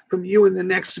from you in the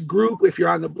next group if you're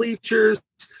on the bleachers,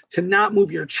 to not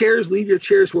move your chairs, leave your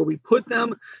chairs where we put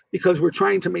them, because we're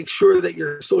trying to make sure that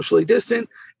you're socially distant.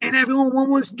 And everyone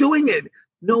was doing it.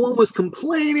 No one was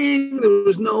complaining. There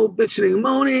was no bitching and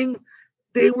moaning.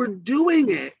 They were doing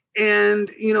it. And,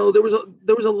 there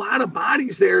was a lot of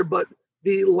bodies there, but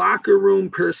the locker room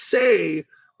per se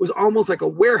was almost like a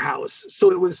warehouse.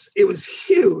 So it was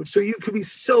huge. So you could be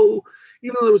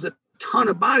even though there was a ton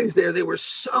of bodies there, they were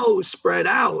so spread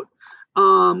out.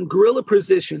 Gorilla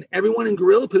position, everyone in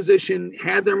gorilla position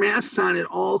had their masks on at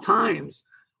all times.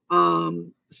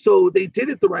 So they did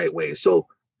it the right way. So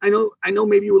I know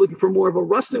maybe you were looking for more of a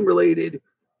wrestling related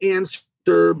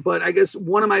answer, but I guess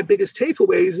one of my biggest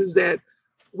takeaways is that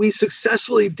we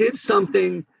successfully did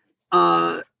something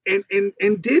and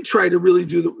did try to really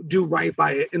do right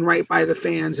by it, and right by the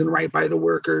fans, and right by the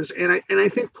workers. And I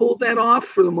think pulled that off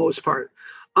for the most part.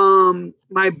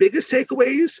 My biggest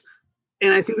takeaways,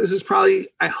 and I think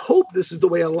I hope this is the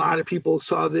way a lot of people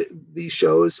saw these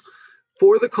shows,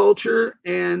 For the Culture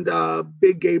and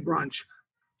Big Gay Brunch.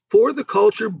 For the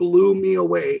Culture blew me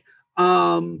away.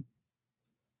 To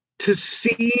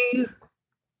see,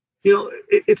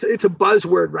 it's a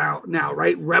buzzword now,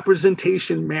 right?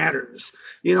 Representation matters.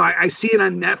 I see it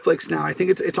on Netflix now. I think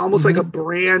it's almost like a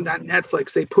brand on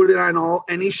Netflix. They put it on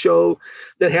any show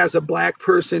that has a Black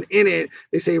person in it.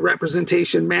 They say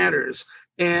representation matters.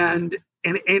 And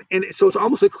so it's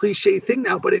almost a cliche thing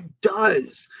now, but it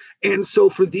does. And so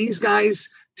for these guys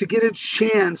to get a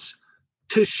chance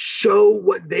to show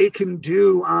what they can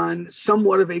do on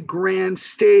somewhat of a grand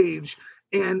stage,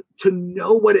 and to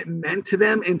know what it meant to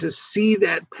them, and to see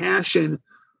that passion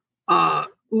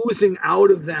oozing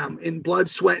out of them in blood,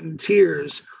 sweat, and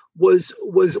tears was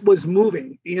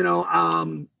moving.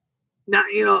 I'm an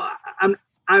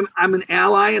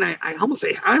ally, and I almost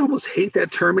hate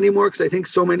that term anymore, because I think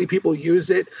so many people use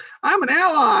it. I'm an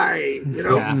ally.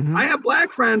 I have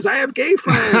Black friends. I have gay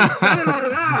friends.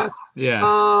 Yeah.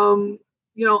 I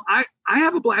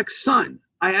have a Black son.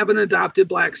 I have an adopted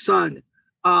Black son.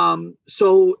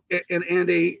 So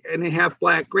a half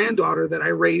Black granddaughter that I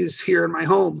raise here in my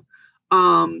home.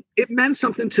 It meant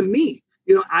something to me.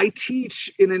 I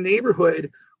teach in a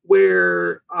neighborhood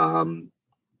where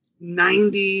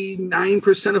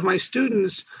 99% of my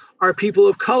students are people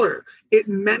of color. It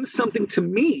meant something to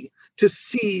me to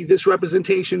see this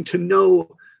representation, to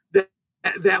know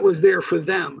that was there for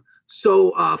them.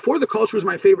 So For the Culture was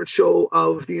my favorite show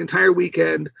of the entire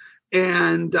weekend.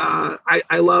 And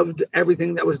I loved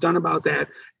everything that was done about that.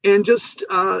 And just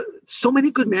so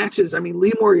many good matches. I mean,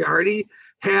 Lee Moriarty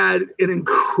had an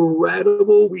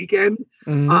incredible weekend.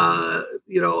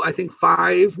 I think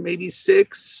 5, maybe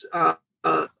 6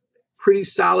 pretty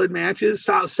solid matches,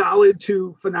 solid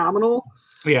to phenomenal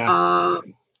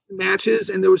matches.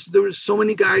 And there was so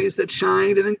many guys that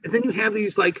shined. And then you have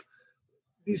these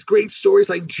great stories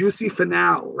like Juicy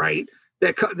Finale, right?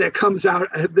 That comes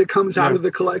out of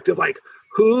the collective. Like,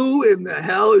 who in the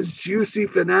hell is Juicy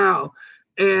Finale?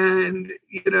 And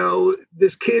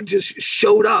this kid just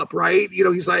showed up, right?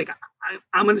 He's like,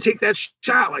 I'm going to take that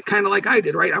shot, like kind of like I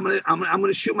did, right? I'm going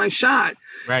to shoot my shot,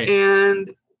 right? And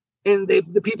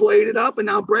the people ate it up, and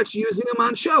now Brett's using him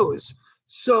on shows.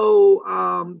 So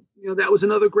that was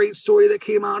another great story that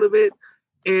came out of it,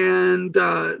 and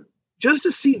just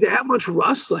to see that much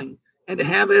wrestling and to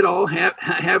have it all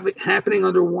have it happening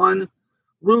under one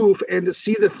roof, and to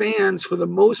see the fans for the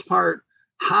most part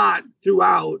hot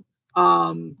throughout.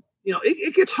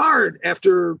 It gets hard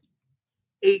after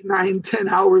 8, 9, 10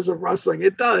 hours of wrestling.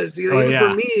 It does, even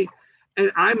for me,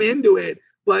 and I'm into it.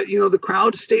 But the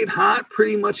crowd stayed hot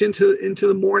pretty much into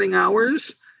the morning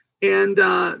hours, and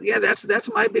that's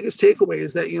my biggest takeaway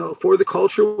is that For the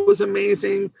Culture was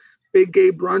amazing, Big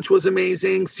Gay Brunch was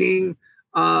amazing. Seeing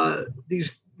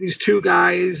these two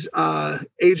guys,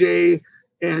 AJ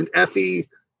and Effie,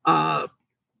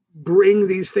 bring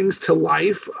these things to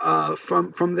life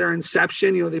from their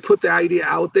inception. They put the idea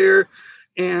out there,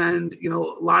 and a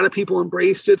lot of people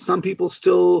embraced it. Some people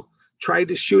still tried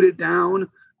to shoot it down,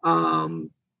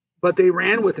 but they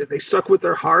ran with it. They stuck with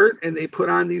their heart, and they put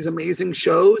on these amazing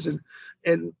shows. And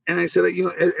I said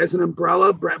that as an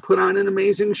umbrella, Brett put on an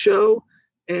amazing show.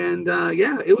 And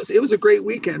it was a great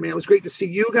weekend, man. It was great to see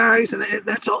you guys, and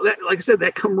that's all. That, like I said,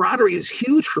 that camaraderie is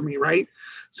huge for me, right?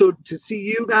 So to see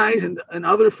you guys and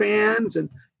other fans and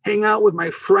hang out with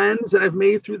my friends that I've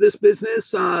made through this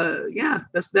business,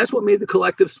 that's what made the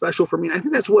collective special for me. And I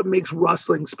think that's what makes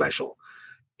wrestling special.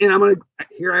 And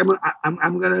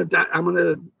I'm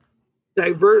gonna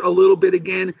divert a little bit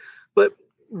again, but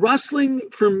wrestling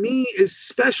for me is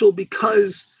special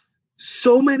because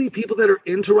so many people that are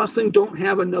into wrestling don't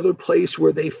have another place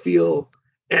where they feel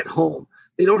at home.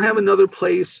 They don't have another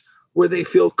place where they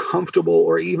feel comfortable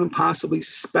or even possibly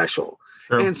special.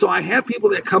 Sure. And so I have people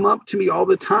that come up to me all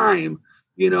the time,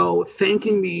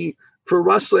 thanking me for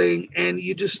wrestling. And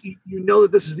you know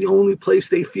that this is the only place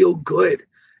they feel good.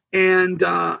 And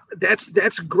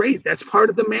that's great. That's part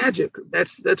of the magic.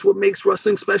 That's what makes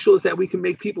wrestling special, is that we can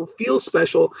make people feel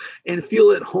special and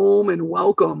feel at home and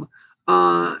welcome.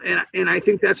 And I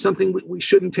think that's something we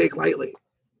shouldn't take lightly.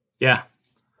 Yeah.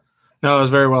 No, it was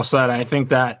very well said. I think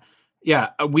that,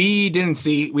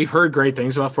 we've heard great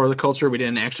things about For the Culture. We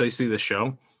didn't actually see the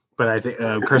show, but I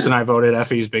think Chris and I voted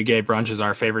Effie's Big Gay Brunch as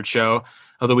our favorite show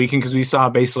of the weekend, because we saw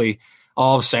basically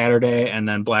all of Saturday and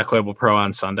then Black Label Pro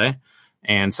on Sunday.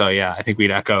 And so, I think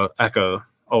we'd echo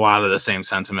a lot of the same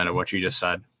sentiment of what you just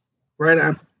said. Right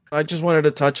on. I just wanted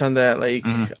to touch on that. Like,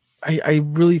 I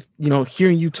really,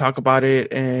 hearing you talk about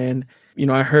it, and,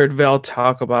 I heard Val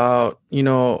talk about,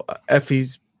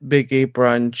 Effie's Big Gay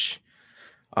Brunch,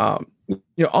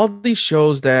 all these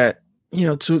shows that,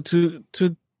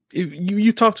 to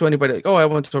you talk to anybody like, oh, I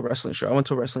went to a wrestling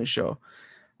show.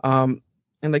 And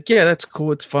like, yeah, that's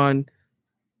cool. It's fun.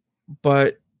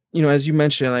 But, as you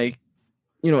mentioned, like,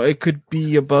 it could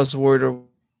be a buzzword or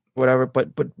whatever, but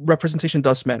representation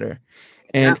does matter.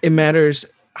 And it matters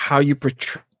how you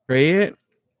portray it.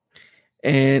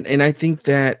 And I think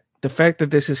that the fact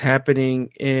that this is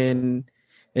happening in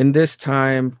this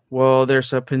time, well,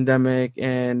 there's a pandemic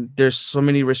and there's so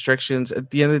many restrictions.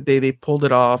 At the end of the day, they pulled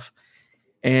it off.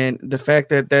 And the fact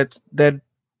that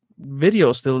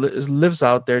video still lives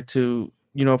out there to,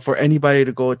 for anybody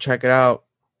to go check it out.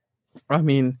 I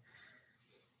mean,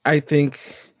 I think,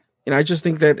 I just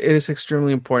think that it is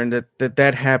extremely important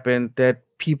that happened, that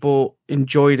people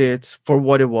enjoyed it for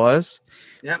what it was,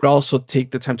 but also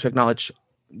take the time to acknowledge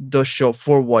the show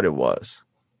for what it was.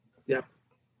 Yeah.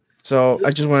 So I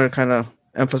just wanted to kind of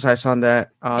emphasize on that.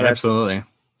 Absolutely.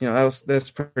 That's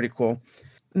pretty cool.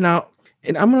 Now,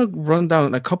 and I'm going to run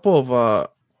down a couple of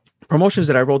promotions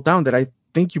that I wrote down that I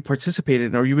think you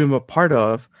participated in or you've been a part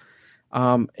of.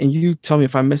 And you tell me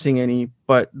if I'm missing any,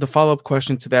 but the follow-up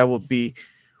question to that would be,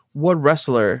 what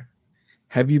wrestler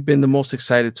have you been the most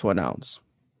excited to announce?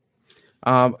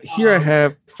 Here I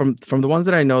have from the ones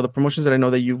that I know, the promotions that I know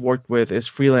that you've worked with is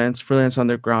Freelance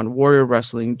Underground, Warrior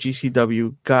Wrestling,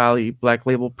 GCW, Gali, Black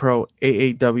Label Pro,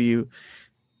 AAW,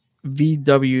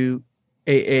 VWAA,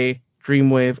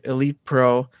 Dreamwave, Elite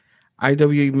Pro,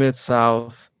 IWE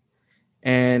Mid-South,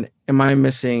 and am I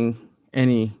missing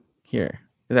any here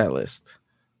in that list?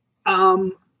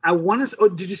 I want to. Oh,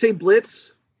 did you say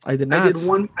Blitz? I did not. I did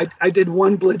one. I did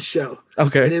one Blitz show.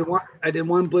 Okay. I did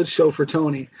one Blitz show for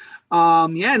Tony.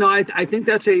 Yeah, no, I think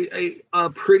that's a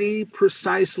pretty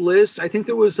precise list. I think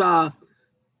there was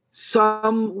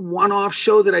some one-off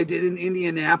show that I did in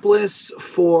Indianapolis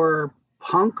for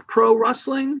Punk Pro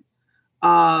Wrestling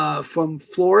from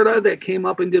Florida that came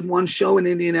up and did one show in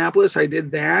Indianapolis. I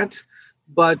did that.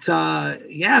 But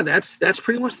yeah, that's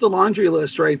pretty much the laundry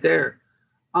list right there.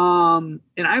 And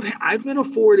I've been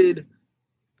afforded.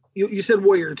 You said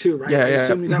Warrior too, right? Yeah,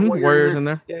 yeah. You got Warriors in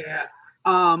there. Yeah.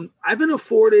 I've been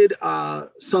afforded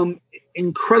some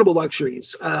incredible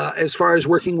luxuries as far as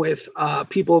working with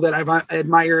people that I've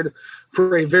admired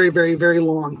for a very, very, very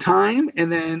long time,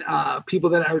 and then people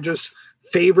that are just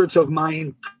favorites of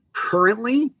mine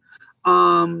currently.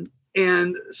 And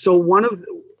so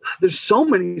there's so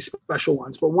many special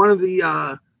ones, but one of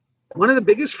the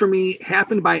biggest for me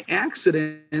happened by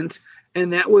accident,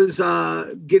 and that was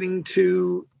getting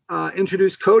to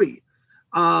introduce Cody.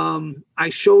 I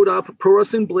showed up. Pro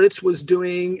Wrestling Blitz was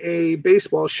doing a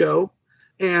baseball show,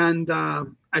 and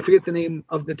I forget the name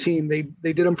of the team. They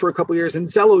did them for a couple years, and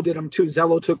Zello did them too.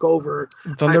 Zello took over.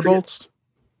 Thunderbolts.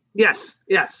 Yes.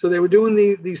 So they were doing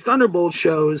these Thunderbolt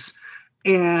shows,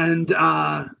 and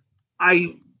I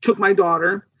took my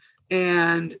daughter,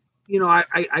 and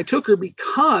I took her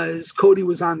because Cody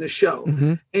was on the show,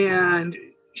 and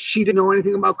she didn't know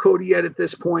anything about Cody yet at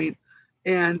this point.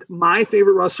 And my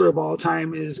favorite wrestler of all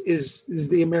time is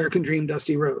the American Dream,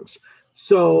 Dusty Rhodes.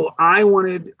 So I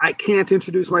can't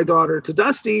introduce my daughter to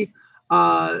Dusty.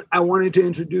 I wanted to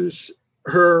introduce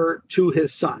her to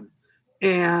his son.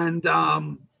 And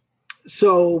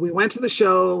so we went to the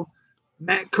show,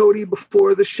 met Cody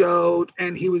before the show,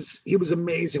 and he was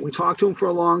amazing. We talked to him for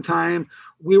a long time.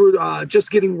 We were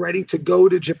just getting ready to go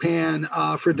to Japan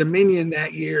for Dominion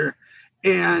that year.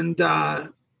 And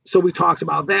so we talked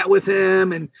about that with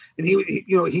him, and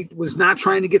he was not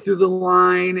trying to get through the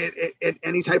line at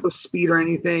any type of speed or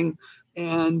anything,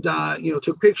 and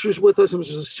took pictures with us and was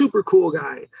just a super cool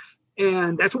guy.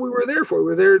 And that's what we were there for. We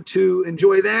were there to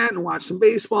enjoy that and watch some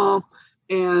baseball.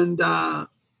 And I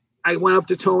went up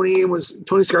to Tony, and was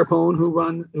Tony Scarpone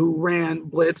who ran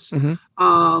Blitz. And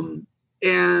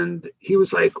he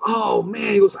was like, "Oh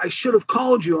man," he goes, "I should have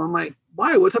called you." I'm like,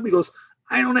 "Why? What's up?" He goes,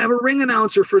 "I don't have a ring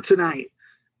announcer for tonight."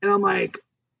 And I'm like,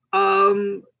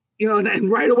 and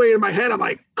right away in my head, I'm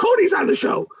like, Cody's on the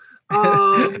show.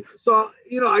 So,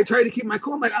 I try to keep my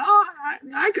cool. I'm like,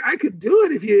 I could do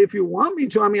it if you want me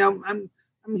to. I mean, I'm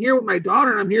here with my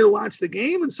daughter, and I'm here to watch the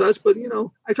game and such. But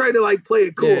I try to like play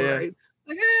it cool, right?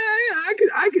 Like,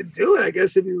 I could do it, I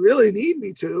guess, if you really need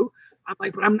me to. I'm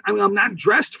like, but I'm not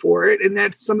dressed for it, and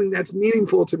that's something that's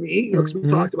meaningful to me. Because we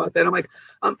talked about that. I'm like,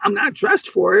 I'm not dressed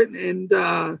for it,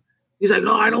 and he's like,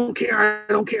 "No, I don't care.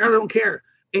 I don't care."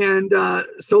 And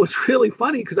so it's really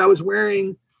funny because I was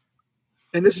wearing,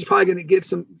 and this is probably going to get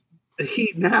some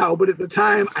heat now, but at the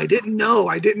time I didn't know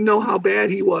how bad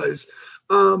he was.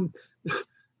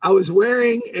 I was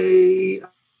wearing a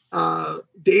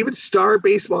David Starr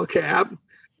baseball cap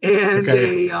and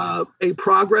a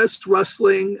Progress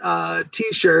Wrestling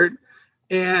T-shirt,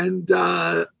 and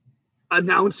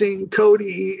announcing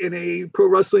Cody in a Pro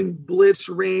Wrestling Blitz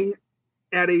ring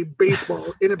at a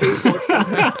baseball stadium.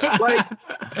 like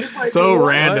so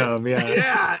random.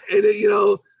 Yeah.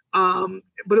 And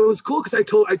but it was cool because I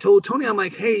told Tony, I'm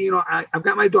like, "Hey, I've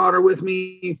got my daughter with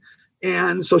me,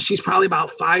 and so she's probably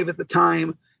about 5 at the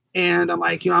time, and I'm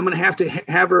like, I'm gonna have to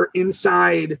have her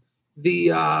inside the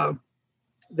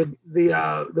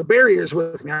barriers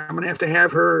with me. I'm gonna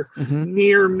have her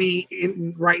near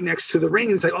me, right next to the ring."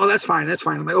 And it's like, "Oh, that's fine.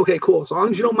 I'm like, "Okay, cool. So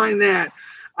long as you don't mind that,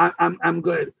 I'm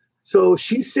good." So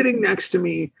she's sitting next to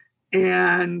me,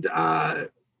 and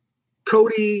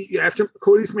Cody, after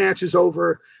Cody's match is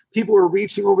over, people are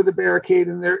reaching over the barricade,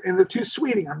 and they're too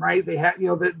sweeting him, right? They had,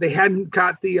 they hadn't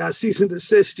got the cease and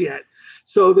desist yet,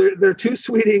 so they're too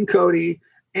sweeting Cody,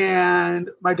 and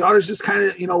my daughter's just kind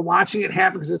of watching it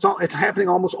happen because it's happening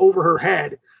almost over her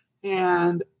head,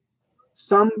 and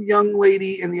some young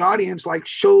lady in the audience like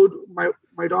showed my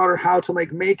daughter how to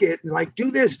make it, and like,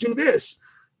 do this.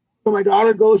 So my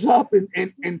daughter goes up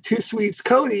and too sweets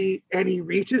Cody, and he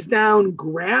reaches down,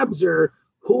 grabs her,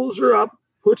 pulls her up,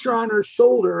 puts her on her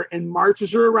shoulder, and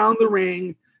marches her around the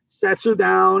ring, sets her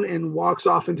down, and walks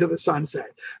off into the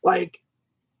sunset. Like,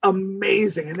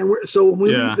 amazing. And then when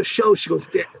we leave the show, she goes,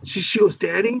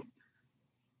 "Daddy,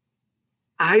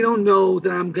 I don't know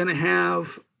that I'm gonna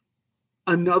have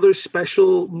another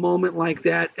special moment like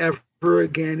that ever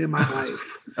again in my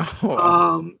life."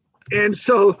 And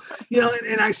so,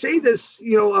 and I say this,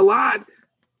 a lot.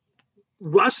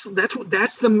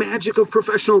 That's the magic of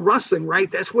professional wrestling,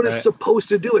 right? That's what it's supposed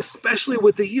to do, especially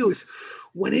with the youth.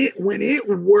 When it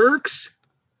works,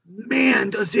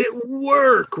 man, does it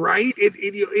work, right?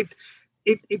 It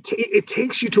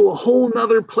takes you to a whole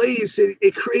nother place.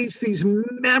 It creates these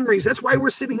memories. That's why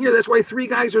we're sitting here. That's why three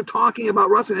guys are talking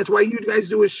about wrestling. That's why you guys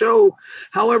do a show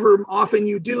however often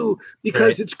you do,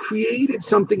 because it's created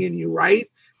something in you, right?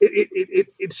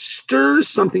 It stirs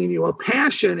something in you, a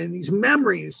passion and these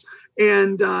memories.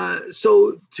 And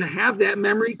so to have that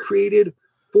memory created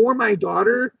for my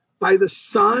daughter by the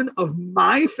son of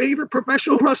my favorite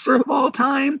professional wrestler of all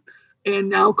time, and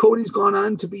now Cody's gone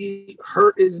on to be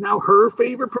her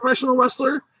favorite professional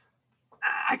wrestler.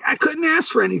 I couldn't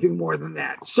ask for anything more than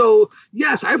that. So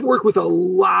yes, I've worked with a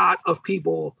lot of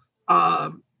people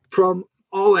from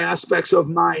all aspects of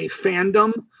my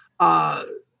fandom.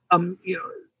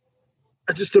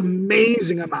 Just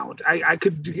amazing amount. I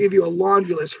could give you a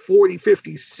laundry list, 40,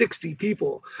 50, 60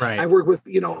 people. Right. I work with,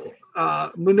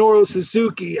 Minoru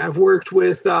Suzuki. I've worked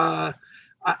with,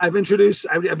 I've introduced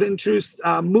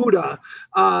Muda,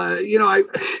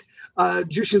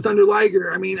 Jushin Thunder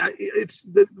Liger. I mean, it's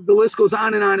the list goes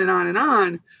on and on and on and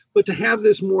on. But to have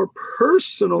this more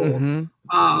personal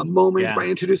moment by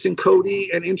introducing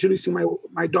Cody and introducing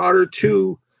my daughter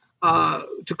to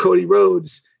Cody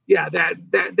Rhodes,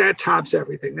 that tops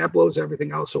everything. That blows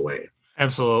everything else away.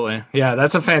 Absolutely, yeah,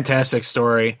 that's a fantastic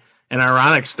story, an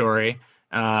ironic story,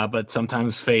 but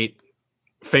sometimes fate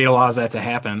allows that to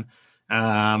happen.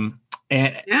 Man,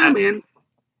 I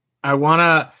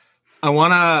wanna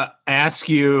ask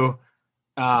you.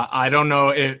 I don't know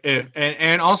if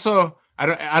and also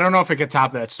I don't know if it could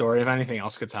top that story. If anything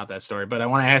else could top that story, but I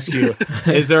want to ask you: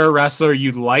 is there a wrestler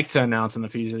you'd like to announce in the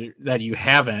future that you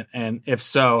haven't? And if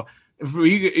so, if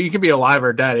you could be alive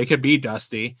or dead. It could be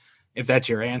Dusty, if that's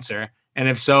your answer. And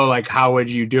if so, like, how would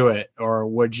you do it? Or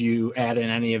would you add in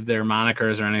any of their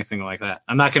monikers or anything like that?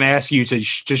 I'm not going to ask you to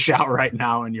shout right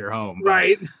now in your home.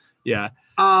 Right. Yeah.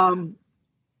 I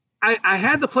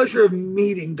had the pleasure of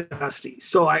meeting Dusty.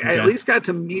 So I at least got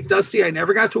to meet Dusty. I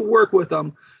never got to work with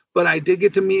him, but I did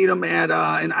get to meet him at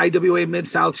an IWA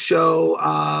Mid-South show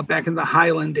back in the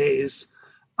Highland days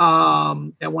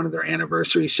at one of their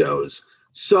anniversary shows.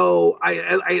 So I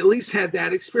at least had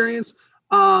that experience.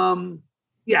 I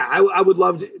would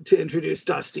love to introduce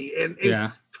Dusty, and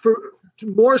for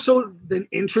more so than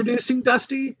introducing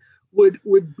Dusty would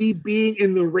be being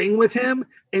in the ring with him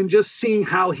and just seeing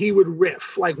how he would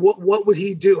riff. Like what would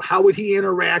he do? How would he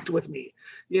interact with me?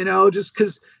 Just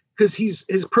because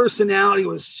his personality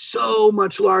was so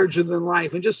much larger than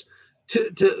life, and just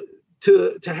to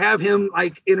have him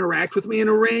like interact with me in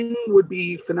a ring would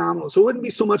be phenomenal. So it wouldn't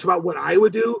be so much about what I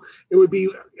would do. It would be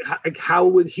like, how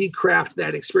would he craft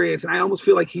that experience? And I almost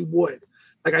feel like he would.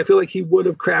 Like, I feel like he would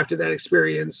have crafted that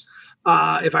experience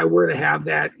if I were to have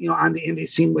that, on the indie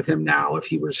scene with him now, if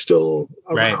he were still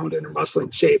around and in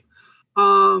wrestling shape.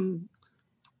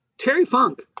 Terry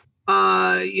Funk, and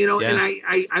I You're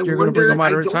wonder, going to bring him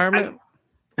out of retirement?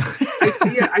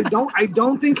 I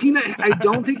don't think he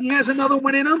has another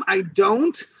one in him. I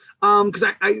don't, because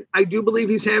I do believe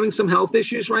he's having some health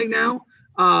issues right now.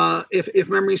 If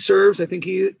memory serves, I think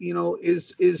he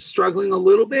is struggling a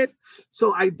little bit.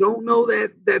 So I don't know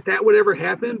that would ever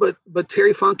happen. But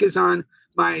Terry Funk is on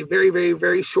my very, very,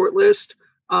 very short list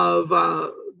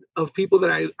of people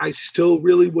that I still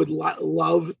really would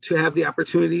love to have the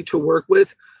opportunity to work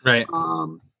with. Right.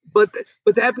 But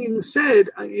that being said,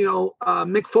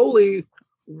 Mick Foley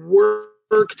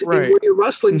worked in Warrior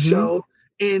Wrestling show,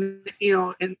 and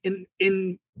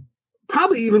in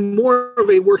probably even more of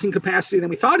a working capacity than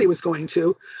we thought he was going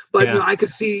to. But I could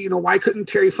see, why couldn't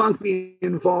Terry Funk be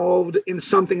involved in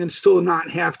something and still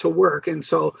not have to work? And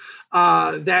so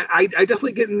that I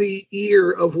definitely get in the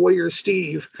ear of Warrior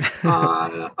Steve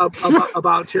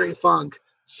about Terry Funk.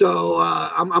 So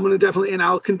I'm going to definitely, and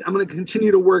I'm going to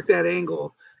continue to work that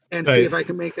angle and see if I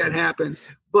can make that happen.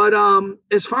 But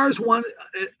as far as one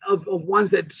of ones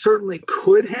that certainly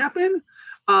could happen,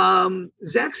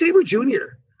 Zack Sabre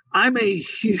Jr. I'm a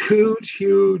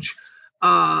huge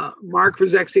mark for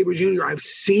Zack Sabre Jr. I've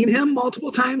seen him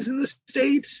multiple times in the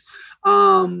States,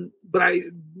 but I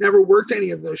never worked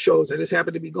any of those shows. I just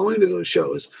happened to be going to those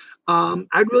shows.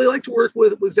 I'd really like to work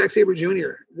with Zack Sabre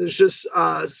Jr. There's just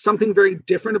something very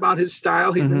different about his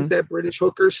style. He brings that British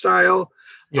hooker style.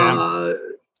 That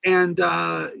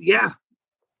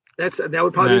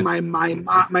would probably be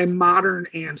my modern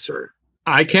answer.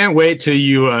 I can't wait till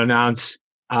you announce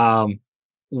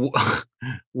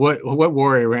what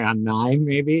Warrior ran on 9,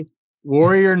 maybe.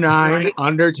 Warrior 9, Right.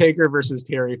 Undertaker versus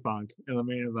Terry Funk in the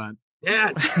main event.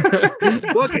 Yeah.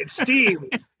 Look at Steve.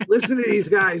 Listen to these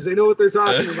guys. They know what they're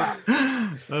talking about.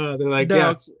 They're like, No.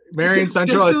 yes, Marion Just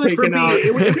Central has do it for taken me. out.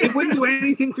 It wouldn't do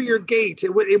anything for your gate.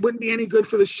 It wouldn't be any good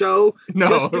for the show. No,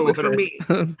 Just do it it for wouldn't. me.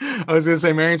 I was gonna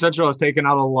say Marion Central has taken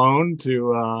out a loan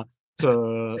to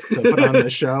put on the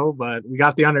show, but we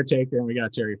got the Undertaker and we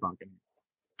got Terry Funk.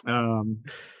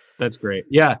 That's great.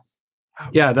 Yeah,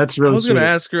 that's really. I was sweet. gonna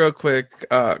ask real quick,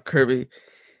 Kirby.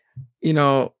 You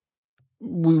know,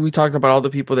 we talked about all the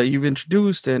people that you've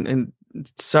introduced and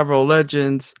several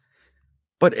legends,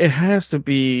 but it has to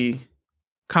be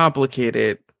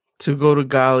complicated to go to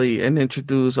Gali and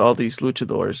introduce all these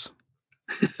luchadors.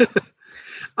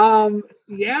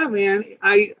 Yeah, man.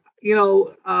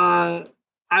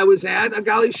 I was at a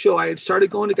Gali show. I had started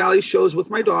going to Gali shows with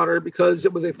my daughter because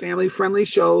it was a family-friendly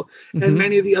show, and Mhm.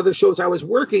 many of the other shows I was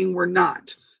working were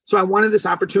not. So I wanted this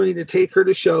opportunity to take her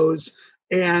to shows,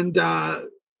 and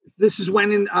this is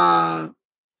when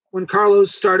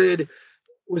Carlos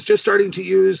was just starting to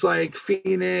use like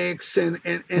Phoenix and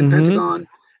Mhm. Pentagon,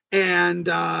 and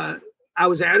I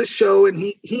was at a show, and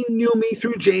he knew me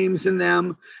through James and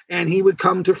them, and he would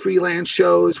come to freelance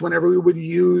shows whenever we would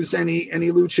use any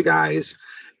lucha guys.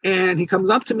 And he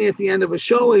comes up to me at the end of a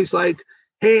show. He's like,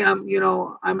 "Hey, I'm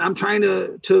trying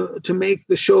to make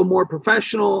the show more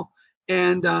professional,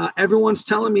 and everyone's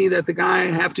telling me that the guy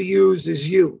I have to use is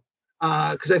you."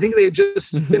 Because I think they had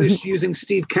just finished using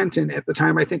Steve Kenton at the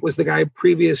time. I think was the guy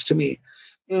previous to me.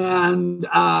 And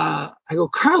I go,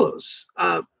 "Carlos,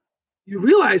 you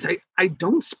realize I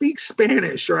don't speak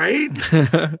Spanish, right?"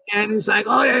 And he's like,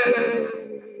 "Oh yeah.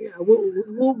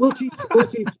 We'll teach.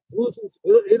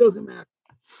 It doesn't matter."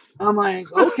 I'm like,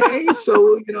 "Okay."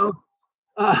 So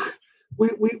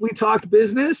we talked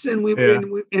business, and we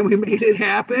made it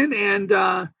happen. And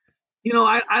I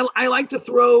like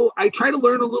to I try to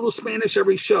learn a little Spanish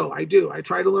every show. I do. I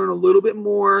try to learn a little bit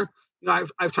more.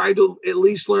 I've tried to at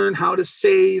least learn how to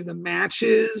say the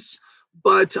matches,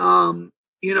 but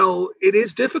it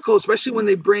is difficult, especially when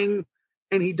they bring,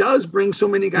 and he does bring so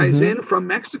many guys in from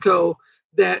Mexico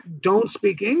that don't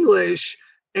speak English.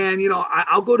 And,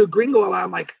 I'll go to Gringo a lot.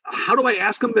 I'm like, how do I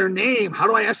ask them their name? How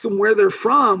do I ask them where they're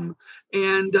from?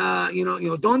 And,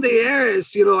 donde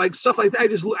eres, like stuff like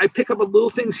that. I pick up little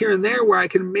things here and there where I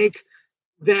can make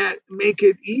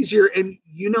it easier. And,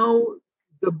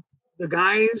 the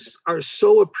guys are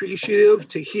so appreciative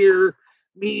to hear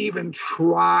me even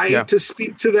try to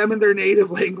speak to them in their native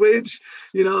language.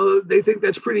 They think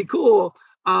that's pretty cool.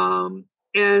 Or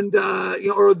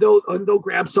they'll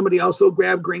grab somebody else. They'll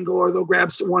grab Gringo, or they'll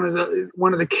grab one of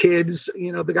the kids,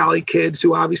 the Gali kids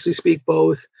who obviously speak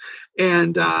both,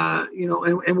 and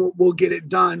we'll get it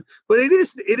done. But it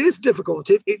is difficult.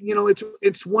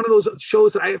 It's one of those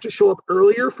shows that I have to show up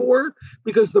earlier for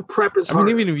because the prep is hard.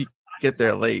 I mean, even if you get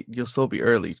there late, you'll still be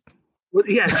early. Well,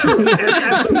 yeah, true.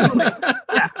 Absolutely.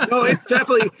 Yeah, no, it's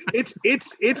definitely it's.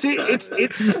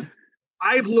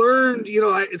 I've learned,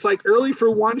 it's like early for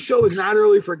one show is not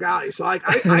early for Gali. So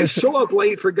I show up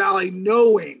late for Gali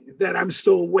knowing that I'm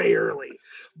still way early,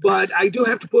 but I do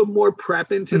have to put more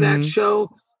prep into that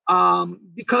show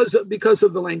because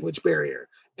of the language barrier,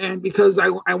 and because I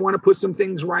want to put some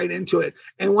things right into it.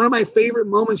 And one of my favorite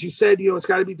moments, you said, it's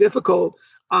got to be difficult.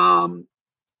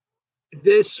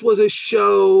 This was a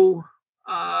show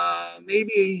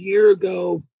maybe a year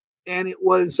ago, and it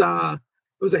was a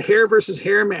hair versus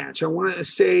hair match. I want to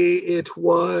say it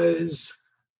was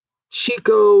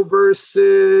Chico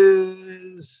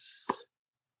versus,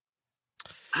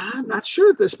 I'm not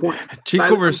sure at this point.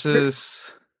 Chico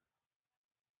versus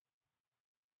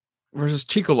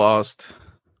Chico lost.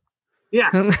 Yeah,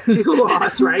 Chico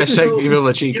lost, right? Viva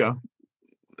La Chico.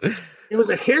 It was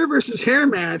a hair versus hair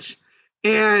match,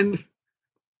 and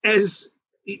as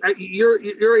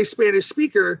you're a Spanish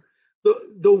speaker,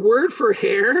 the word for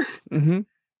hair and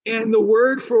the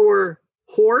word for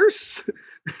horse,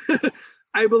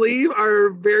 I believe,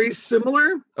 are very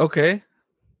similar. Okay.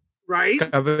 Right?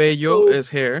 Cabello is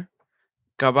hair.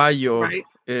 Caballo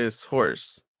is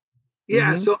horse.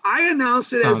 Yeah, so I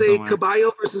announced it as a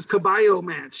Caballo versus Caballo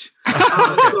match. So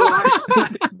I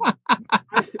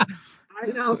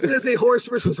announced it as a horse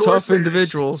versus horse. Tough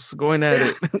individuals going at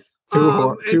it.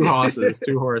 Two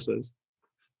horses.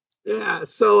 Yeah.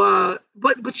 So,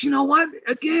 but you know what?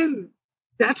 Again,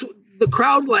 that's the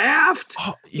crowd laughed.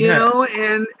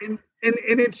 And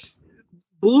it's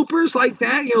bloopers like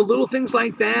that. Little things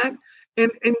like that,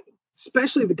 and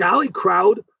especially the Gali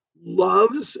crowd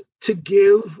loves to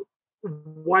give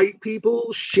white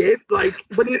people shit, but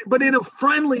in a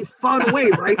friendly, fun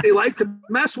way, right? They like to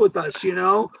mess with us.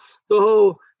 The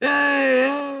whole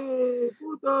hey,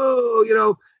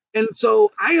 puto, And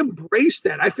so I embraced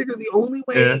that. I figured the only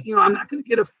way, I'm not going to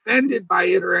get offended by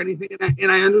it or anything.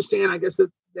 And I understand, I guess,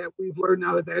 that we've learned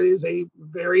now that is a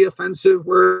very offensive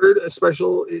word,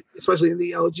 especially in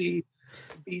the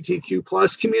LGBTQ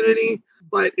plus community.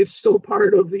 But it's still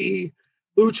part of the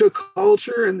lucha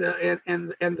culture and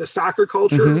the soccer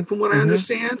culture, from what I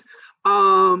understand.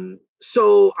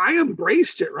 So I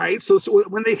embraced it, right? So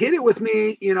when they hit it with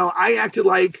me, I acted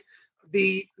like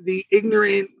the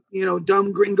ignorant,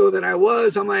 dumb gringo that I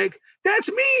was. I'm like, that's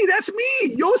me.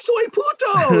 Yo soy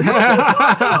puto.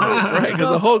 Right, because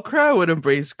the whole crowd would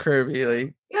embrace Kirby.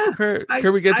 Like, yeah,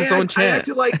 Kirby gets his own chant.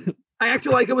 I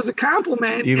acted like it was a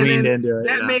compliment. You leaned into it.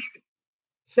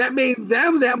 That made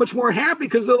them that much more happy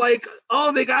because they're like,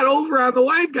 oh, they got over on the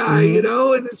white guy,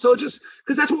 and so just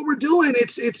because that's what we're doing.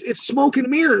 It's smoke and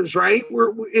mirrors, right?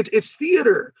 It's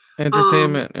theater,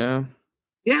 entertainment,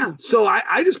 yeah. So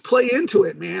I just play into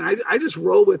it, man. I just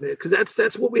roll with it because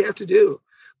that's what we have to do.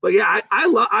 But yeah, I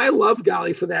love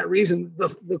Gali for that reason.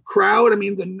 The crowd, I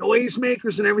mean, the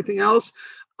noisemakers and everything else.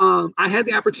 I had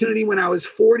the opportunity when I was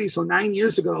 40, so 9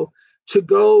 years ago, to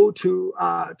go to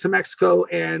Mexico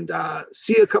and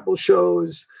see a couple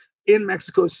shows in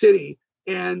Mexico City.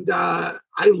 And I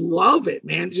love it,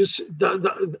 man. Just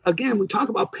again, we talk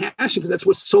about passion because that's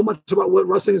what's so much about what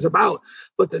wrestling is about.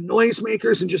 But the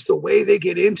noisemakers and just the way they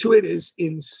get into it is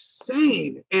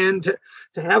insane. And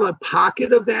to have a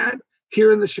pocket of that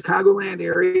here in the Chicagoland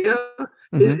area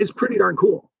is pretty darn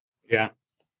cool. Yeah,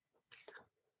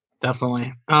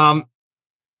 definitely.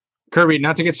 Kirby,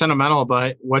 not to get sentimental,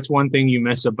 but what's one thing you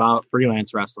miss about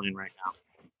freelance wrestling right now?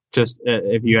 Just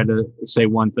if you had to say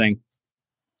one thing.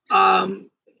 All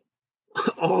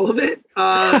of it.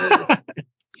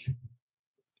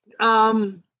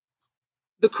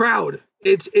 The crowd.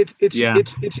 It's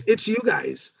you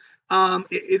guys.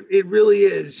 It really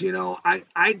is.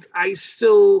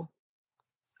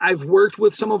 I've worked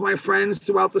with some of my friends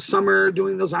throughout the summer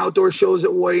doing those outdoor shows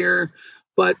at Warrior.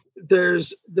 But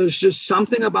there's just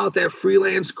something about that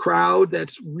freelance crowd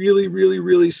that's really, really,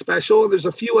 really special. There's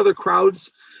a few other crowds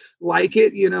like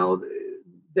it,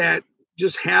 that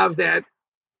just have that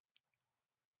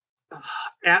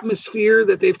atmosphere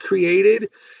that they've created.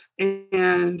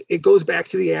 And it goes back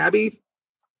to the Abbey.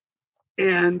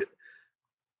 And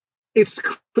it's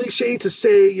cliche to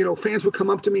say, fans would come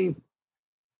up to me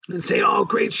and say, oh,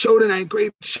 great show tonight,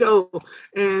 great show.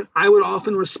 And I would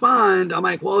often respond, I'm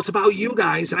like, well, it's about you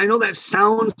guys. And I know that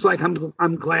sounds like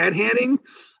I'm glad handing. I'm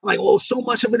like, well, so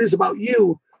much of it is about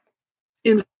you.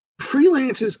 In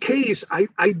Freelance's case, I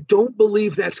don't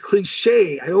believe that's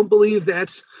cliche. I don't believe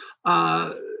that's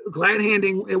glad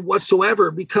handing whatsoever,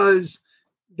 because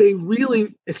they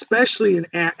really, especially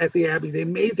at the Abbey, they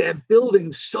made that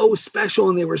building so special,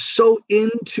 and they were so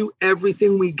into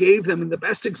everything we gave them. And the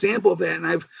best example of that,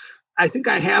 and I think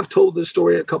I have told this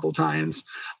story a couple times,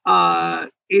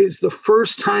 is the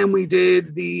first time we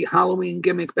did the Halloween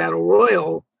gimmick battle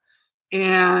royal,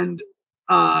 and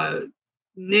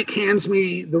Nick hands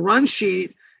me the run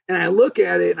sheet, and I look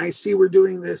at it and I see we're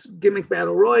doing this gimmick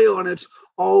battle royal, and it's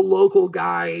all local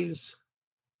guys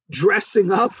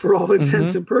dressing up for all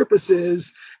intents and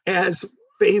purposes as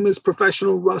famous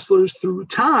professional wrestlers through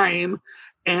time.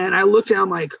 And I looked at it, I'm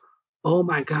like, oh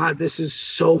my God, this is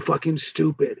so fucking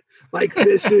stupid. Like,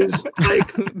 this is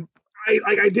like,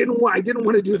 I didn't want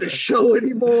to do the show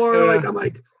anymore. Yeah. Like, I'm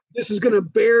like, this is going to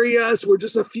bury us. We're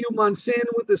just a few months in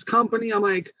with this company. I'm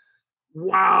like,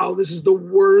 wow, this is the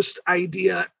worst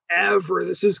idea ever.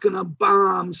 This is going to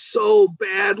bomb so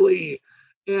badly.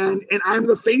 And I'm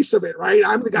the face of it, right?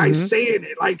 I'm the guy saying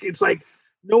it. Like, it's like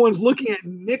no one's looking at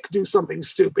Nick do something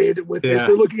stupid with this.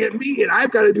 They're looking at me, and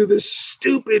I've got to do this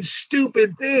stupid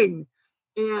thing.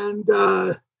 And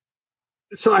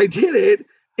so I did it.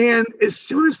 And as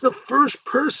soon as the first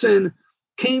person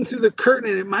came through the curtain,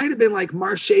 and it might have been like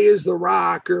Marche is the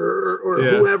Rock or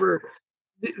whoever,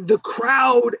 the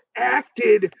crowd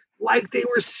acted like they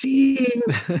were seeing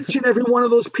each and every one of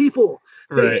those people.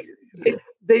 Right.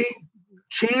 They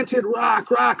chanted rock,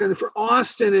 and for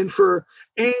Austin, and for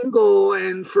Angle,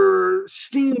 and for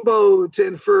Steamboat,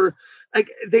 and for, like,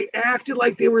 they acted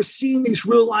like they were seeing these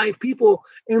real live people.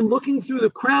 And looking through the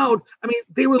crowd, I mean,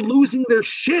 they were losing their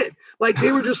shit. Like,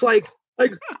 they were just like, oh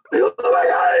my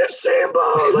God, it's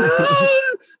Steamboat.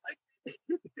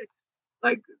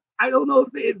 like, I don't know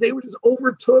if they were just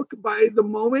overtook by the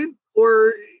moment,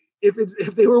 or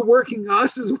if they were working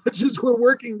us as much as we're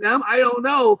working them. I don't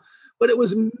know. But it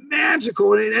was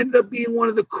magical, and it ended up being one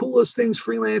of the coolest things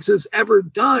Freelance has ever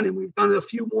done. And we've done a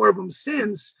few more of them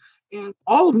since, and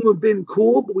all of them have been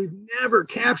cool, but we've never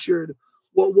captured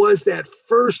what was that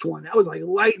first one. That was like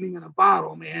lightning in a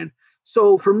bottle, man.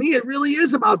 So for me, it really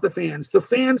is about the fans. The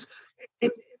fans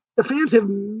have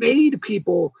made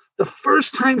people. The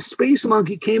first time Space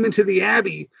Monkey came into the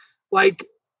Abbey, like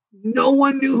no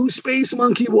one knew who Space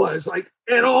Monkey was, like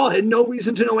at all. Had no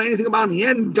reason to know anything about him. He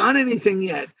hadn't done anything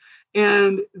yet.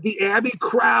 And the Abbey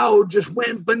crowd just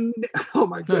went oh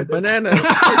my goodness. Bananas.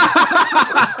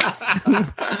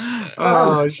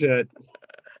 Oh shit.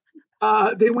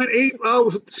 They went eight. It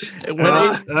went shit,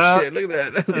 look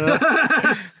at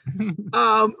that.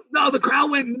 No, the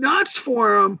crowd went nuts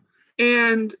for him.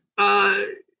 And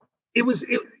again,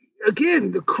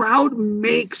 the crowd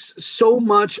makes so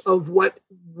much of what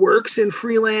works in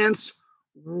freelance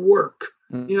work.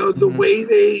 You know, the way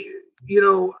they,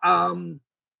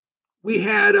 we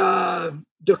had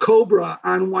DeCobra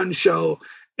on one show,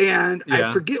 and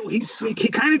I forget, he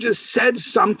kind of just said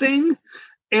something,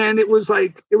 and it was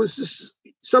just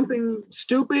something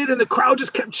stupid, and the crowd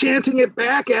just kept chanting it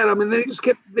back at him, and then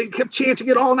they kept chanting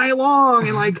it all night long,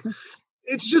 and like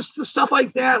it's just the stuff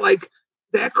like that, like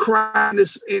that crowd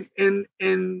is, and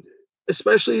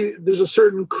especially there's a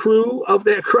certain crew of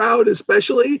that crowd,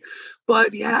 especially,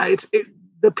 but yeah, it's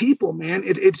the people, man.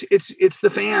 It's the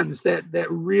fans that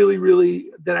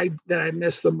really that I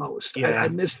miss the most. Yeah. I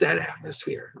miss that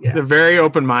atmosphere. Yeah, they're very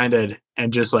open-minded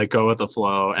and just like go with the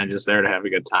flow and just there to have a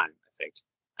good time, I think.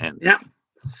 And yeah,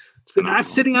 they're not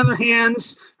sitting on their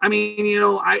hands. I mean,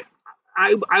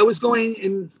 I was going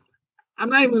in. I'm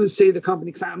not even going to say the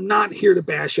company because I'm not here to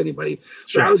bash anybody.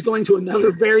 Sure. But I was going to another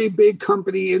very big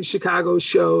company in Chicago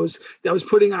shows that was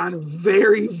putting on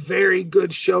very, very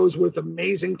good shows with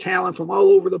amazing talent from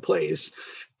all over the place.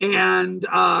 And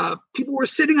people were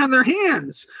sitting on their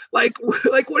hands. Like,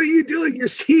 what are you doing? You're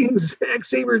seeing Zack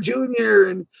Sabre Jr.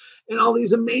 and all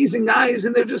these amazing guys.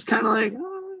 And they're just kind of like,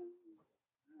 oh,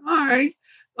 all right.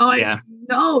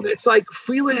 No, it's like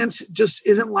freelance just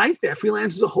isn't like that.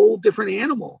 Freelance is a whole different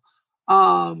animal.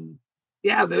 They're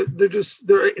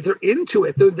into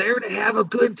it. They're there to have a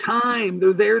good time.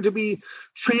 They're there to be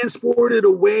transported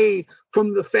away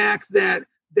from the fact that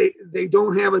they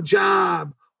don't have a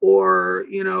job, or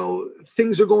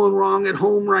things are going wrong at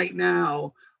home right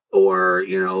now, or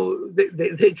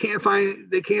they can't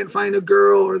find a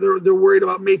girl, or they're worried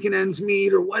about making ends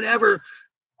meet or whatever.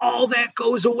 All that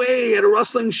goes away at a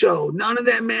wrestling show. None of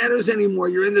that matters anymore.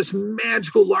 You're in this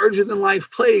magical, larger than life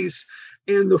place.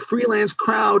 And the freelance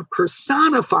crowd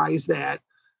personifies that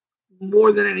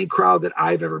more than any crowd that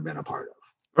I've ever been a part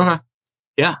of. Okay.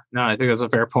 Yeah, no, I think that's a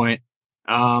fair point.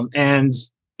 And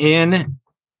in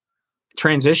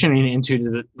transitioning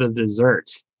into the dessert.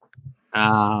 So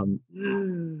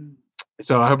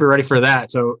I hope you're ready for that.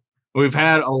 So we've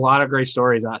had a lot of great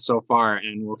stories so far,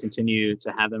 and we'll continue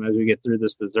to have them as we get through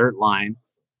this dessert line.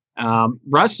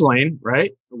 Wrestling,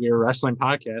 right? We're a wrestling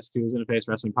podcast, Two is in a Face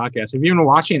Wrestling Podcast. Have you been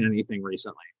watching anything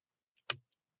recently?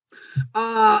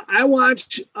 I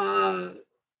watch AEW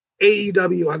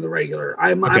on the regular.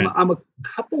 I'm a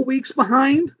couple weeks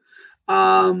behind.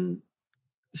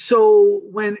 So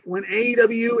when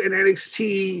AEW and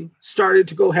NXT started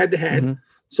to go head to head,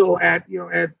 so at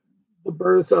the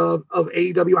birth of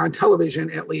AEW on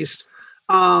television, at least,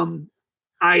 I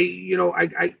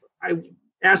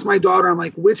asked my daughter, I'm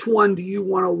like, which one do you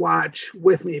want to watch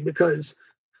with me? Because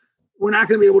we're not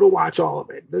going to be able to watch all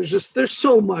of it. There's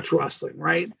so much wrestling,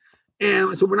 right?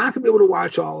 And so we're not going to be able to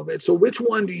watch all of it. So which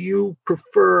one do you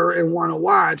prefer and want to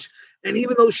watch? And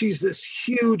even though she's this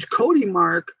huge Cody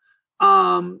mark,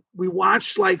 we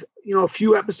watched a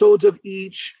few episodes of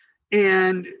each.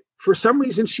 And for some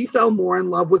reason, she fell more in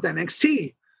love with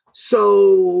NXT.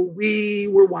 So we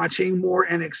were watching more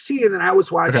NXT, and then I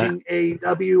was watching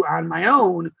AEW on my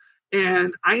own.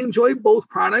 And I enjoyed both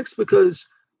products because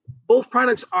both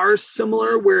products are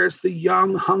similar, where it's the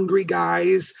young, hungry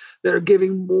guys that are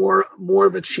giving more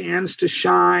of a chance to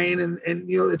shine. And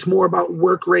it's more about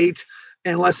work rate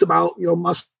and less about,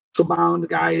 muscle-bound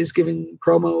guys giving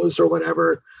promos or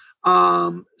whatever.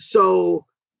 So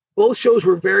both shows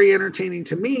were very entertaining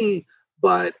to me,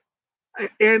 but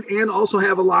and also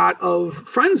have a lot of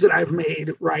friends that I've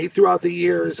made right throughout the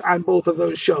years on both of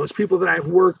those shows, people that I've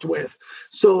worked with.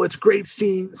 So it's great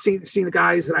seeing the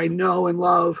guys that I know and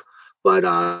love. But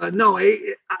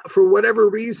for whatever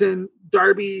reason,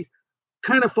 Darby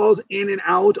kind of falls in and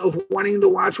out of wanting to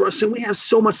watch wrestling. We have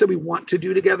so much that we want to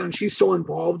do together, and she's so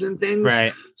involved in things.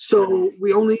 Right. So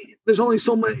there's only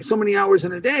so many hours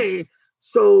in a day.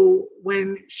 So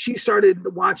when she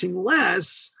started watching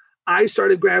less, I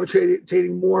started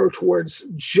gravitating more towards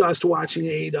just watching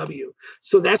AEW.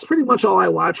 So that's pretty much all I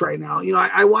watch right now. You know,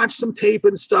 I watch some tape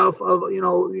and stuff of, you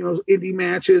know, indie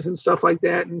matches and stuff like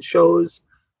that and shows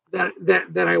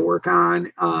that I work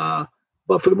on.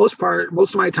 But for the most part,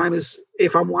 most of my time is,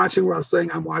 if I'm watching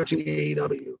wrestling, I'm watching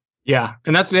AEW. Yeah.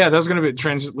 And that's going to be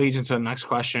leads into the next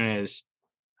question is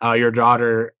your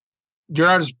daughter's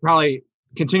probably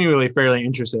continually fairly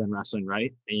interested in wrestling,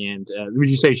 right? And would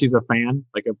you say she's a fan,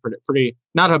 like a pretty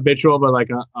not habitual, but like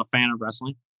a fan of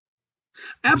wrestling?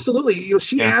 Absolutely. You know,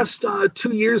 she asked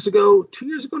 2 years ago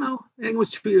now, I think it was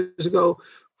 2 years ago,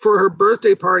 for her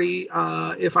birthday party,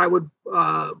 if I would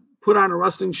put on a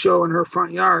wrestling show in her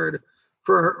front yard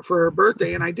for her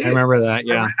birthday, and I did. I remember that.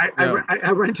 Yeah,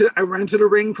 I rented a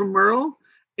ring from Merle,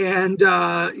 and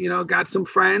got some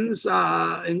friends,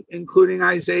 including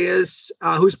Isaiah's,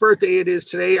 whose birthday it is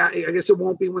today. I guess it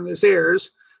won't be when this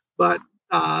airs, but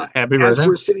happy as birthday.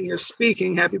 We're sitting here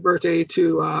speaking, happy birthday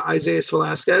to Isaiah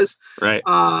Velasquez. Right.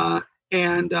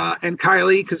 And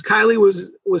Kylie, because Kylie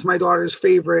was my daughter's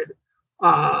favorite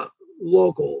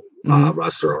local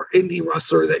wrestler or indie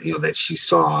wrestler that she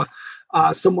saw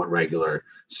somewhat regular.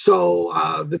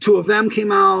 So the two of them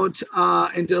came out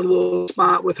and did a little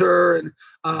spot with her, and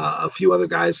a few other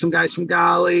guys, some guys from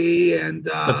Gali, and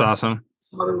that's awesome.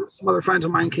 Some other friends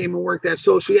of mine came and worked that.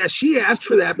 So she asked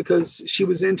for that because she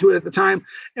was into it at the time,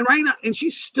 and right now, and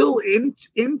she's still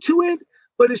into it,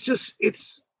 but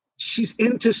she's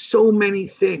into so many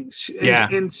things,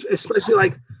 and especially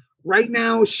like right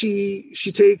now she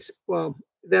takes, well,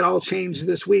 that all changed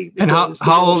this week. And how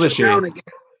old is she?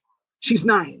 She's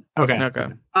 9. Okay.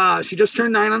 She just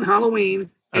turned 9 on Halloween,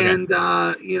 and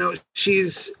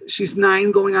she's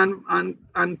 9 going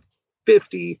on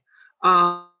 50.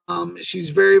 She's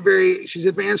very, very, she's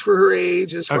advanced for her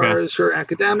age as far as her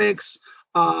academics,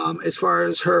 as far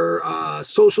as her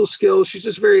social skills. She's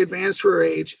just very advanced for her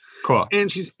age. Cool. And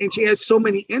she has so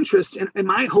many interests. And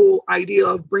my whole idea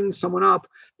of bringing someone up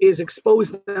is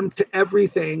expose them to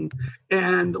everything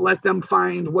and let them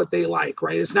find what they like,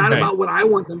 right? It's not about what I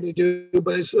want them to do,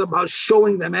 but it's about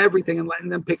showing them everything and letting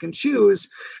them pick and choose.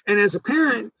 And as a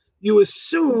parent, you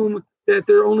assume that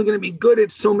they're only going to be good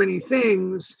at so many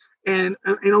things and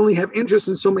only have interest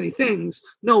in so many things.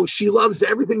 No, she loves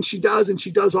everything she does, and she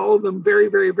does all of them very,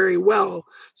 very, very well.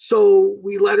 So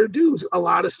we let her do a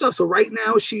lot of stuff. So right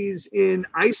now she's in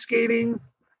ice skating,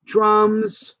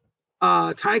 drums,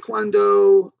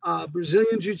 taekwondo,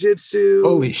 Brazilian jiu-jitsu.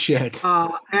 Holy shit.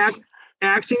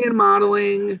 Acting and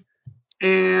modeling,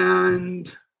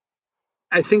 and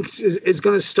I think is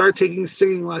going to start taking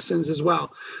singing lessons as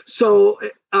well. So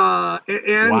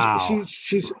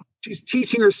she's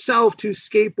teaching herself to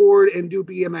skateboard and do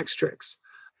BMX tricks.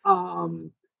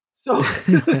 So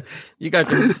you got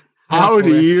to. How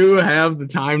do you have the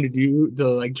time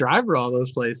to drive her all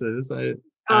those places? I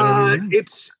don't know.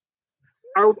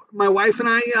 My wife and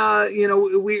I,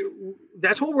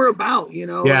 that's what we're about,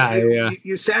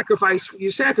 You sacrifice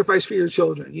for your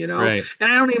children, right.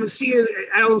 And I don't even see it.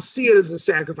 I don't see it as a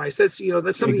sacrifice. That's,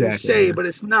 that's something you say, but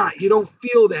it's not, you don't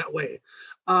feel that way.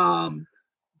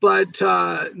 But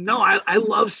no, I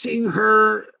love seeing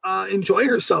her enjoy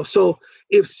herself. So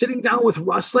if sitting down and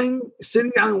watching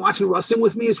wrestling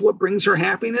with me is what brings her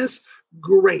happiness,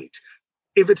 great.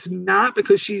 If it's not,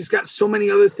 because she's got so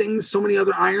many other things, so many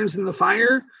other irons in the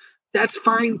fire, that's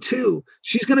fine too.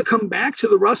 She's going to come back to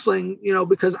the wrestling,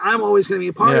 because I'm always going to be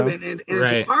a part of it, and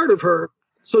it's a part of her.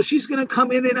 So she's going to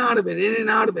come in and out of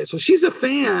it. So she's a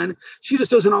fan. She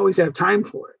just doesn't always have time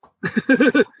for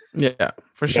it. Yeah,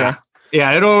 for sure.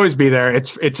 Yeah, it'll always be there.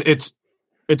 It's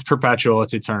perpetual.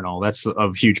 It's eternal. That's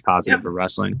a huge positive for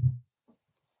wrestling.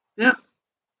 Yeah.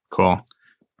 Cool.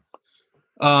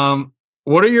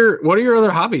 What are your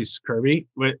other hobbies, Kirby?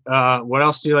 What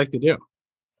else do you like to do?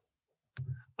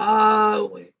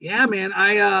 Yeah, man.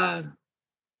 I'm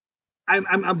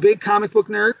a big comic book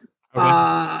nerd.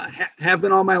 Okay. Have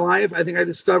been all my life. I think I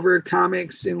discovered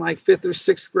comics in like 5th or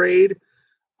 6th grade.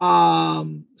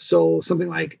 So something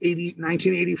like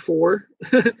 1984.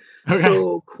 Okay.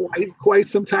 So quite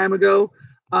some time ago.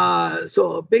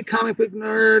 So a big comic book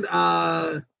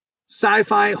nerd,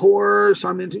 sci-fi, horror. So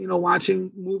I'm into,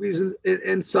 watching movies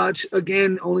and such.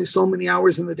 Again, only so many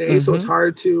hours in the day. So it's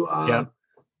hard to,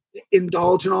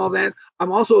 indulge in all that.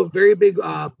 I'm also a very big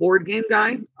board game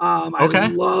guy. I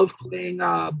love playing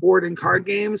board and card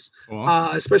games,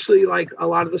 especially like a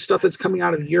lot of the stuff that's coming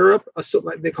out of Europe,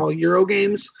 like they call Euro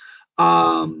games.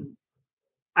 I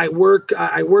work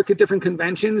at different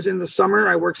conventions in the summer.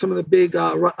 I work some of the big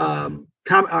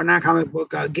not comic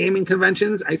book, gaming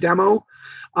conventions. I demo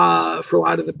for a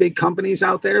lot of the big companies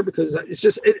out there because it's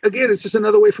just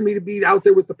another way for me to be out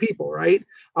there with the people, right?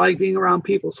 I like being around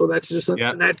people, so that's just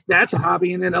that's a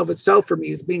hobby in and of itself for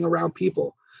me, is being around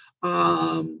people.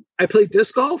 I play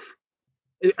disc golf.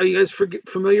 Are you guys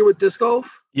familiar with disc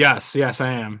golf? Yes,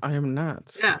 I am. I am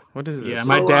not. Yeah. What is this? Yeah,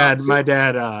 my dad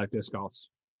disc golfs.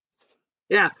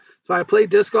 Yeah. So I play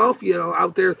disc golf,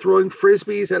 out there throwing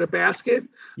frisbees at a basket.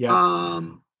 Yeah.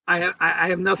 I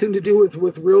have nothing to do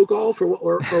with real golf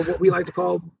or what we like to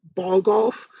call ball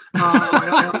golf.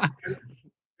 I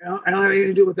don't have anything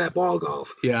to do with that ball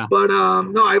golf. Yeah. But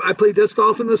no, I play disc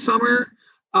golf in the summer.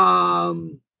 A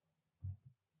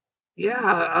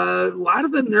lot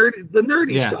of the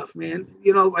nerdy stuff, man.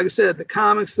 Like I said, the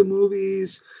comics, the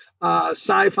movies,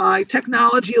 sci-fi,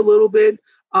 technology a little bit.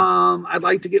 I'd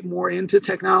like to get more into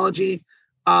technology.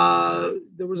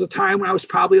 There was a time when I was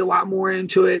probably a lot more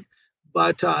into it,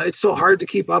 but it's so hard to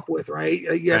keep up with, right?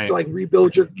 You have to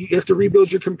rebuild your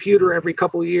computer every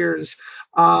couple of years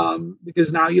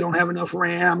because now you don't have enough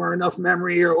RAM or enough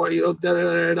memory or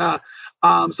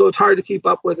so it's hard to keep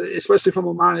up with it, especially from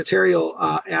a monetary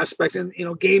aspect. And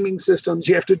gaming systems,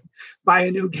 you have to buy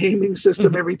a new gaming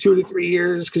system every 2 to 3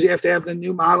 years because you have to have the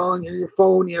new model, and your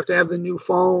phone, you have to have the new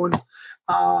phone.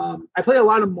 I play a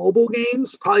lot of mobile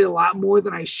games, probably a lot more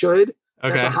than I should.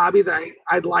 Okay. That's a hobby that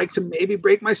I'd like to maybe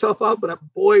break myself up, but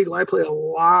boy, do I play a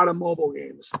lot of mobile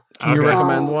games. Can you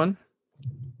recommend one?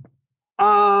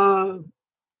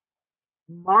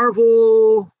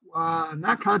 Marvel,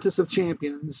 not Contest of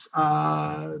Champions.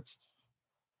 Marvel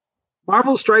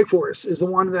Strike Force is the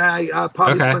one that I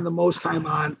probably spend the most time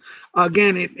on.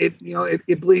 Again,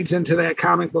 it bleeds into that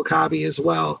comic book hobby as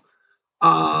well.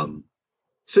 I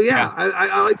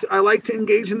like to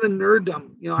engage in the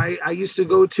nerddom. I used to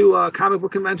go to comic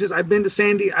book conventions. I've been to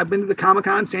the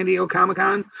Comic-Con, San Diego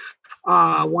Comic-Con,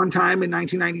 one time in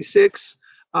 1996.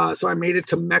 So I made it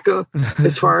to Mecca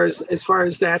as far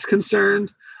as that's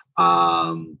concerned.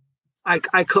 I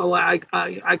collect.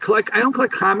 I don't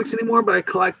collect comics anymore, but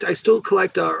I still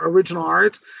collect original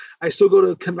art. I still go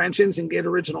to conventions and get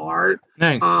original art.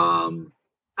 Nice.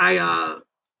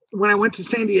 When I went to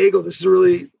San Diego,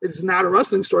 it's not a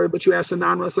wrestling story, but you asked a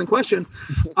non-wrestling question.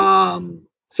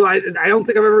 So I don't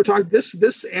think I've ever talked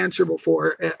this answer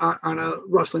before on a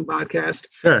wrestling podcast.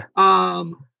 Sure.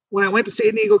 When I went to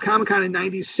San Diego Comic-Con in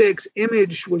 96,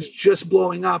 Image was just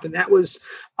blowing up. And that was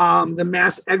the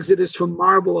mass exodus from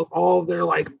Marvel of all of their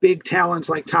big talents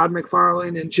like Todd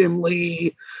McFarlane and Jim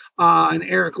Lee and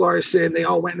Eric Larson. They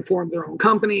all went and formed their own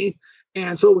company.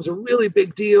 And so it was a really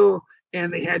big deal.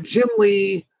 And they had Jim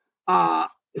Lee,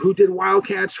 who did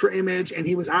Wildcats for Image. And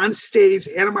he was on stage,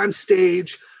 they had him on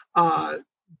stage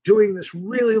doing this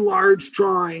really large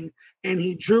drawing. And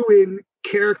he drew in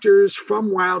characters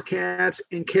from Wildcats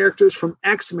and characters from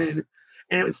X-Men,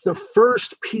 and it's the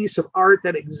first piece of art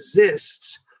that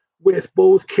exists with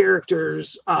both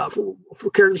characters, for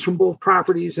characters from both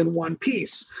properties in one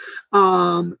piece.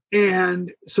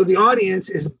 And so the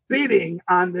audience is bidding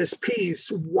on this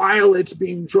piece while it's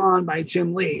being drawn by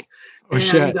Jim Lee.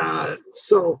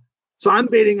 So I'm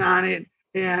bidding on it,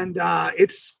 and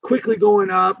it's quickly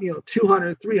going up,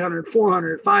 200, 300,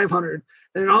 400, 500.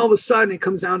 And then all of a sudden it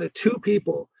comes down to two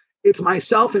people. It's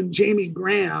myself and Jamie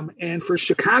Graham. And for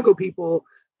Chicago people,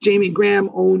 Jamie Graham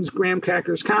owns Graham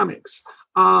Crackers Comics,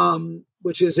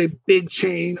 which is a big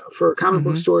chain for comic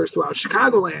book stores throughout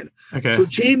Chicagoland. Okay. So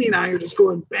Jamie and I are just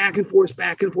going back and forth,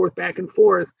 back and forth, back and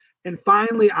forth. And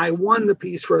finally I won the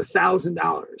piece for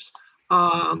 $1,000.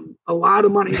 A lot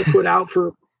of money to put out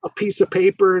for a piece of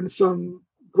paper and some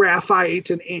graphite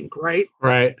and ink, right?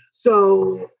 Right.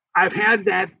 So I've had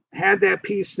that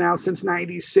piece now since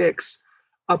 96.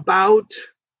 About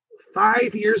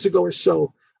 5 years ago or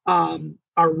so,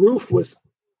 our roof was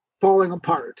falling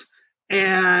apart.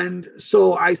 And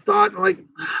so I thought, let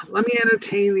me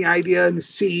entertain the idea and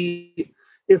see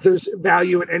if there's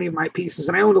value in any of my pieces.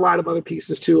 And I owned a lot of other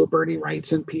pieces too, a Bernie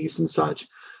Wrightson piece and such.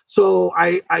 So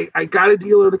I got a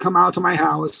dealer to come out to my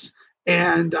house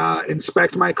and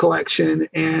inspect my collection.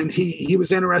 And he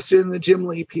was interested in the Jim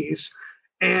Lee piece.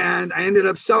 And I ended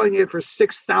up selling it for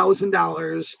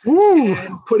 $6,000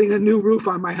 and putting a new roof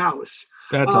on my house.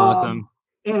 That's awesome.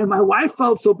 And my wife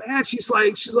felt so bad. She's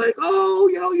like, oh,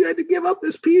 you had to give up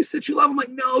this piece that you love. I'm like,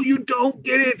 no, you don't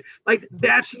get it.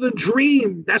 That's the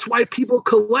dream. That's why people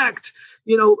collect.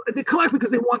 They collect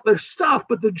because they want their stuff.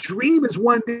 But the dream is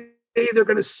one day they're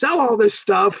going to sell all this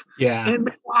stuff and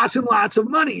make lots and lots of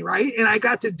money, right? And I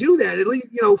got to do that, at least,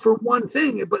 for one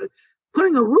thing. But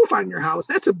putting a roof on your house,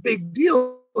 that's a big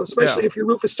deal, especially if your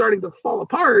roof is starting to fall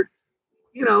apart.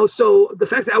 So the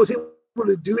fact that I was able able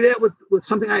to do that with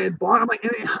something I had bought. I'm like,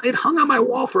 and it hung on my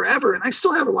wall forever. And I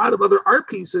still have a lot of other art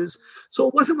pieces. So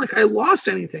it wasn't like I lost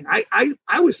anything. I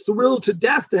was thrilled to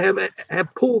death to have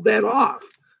pulled that off,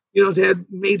 to have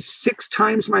made 6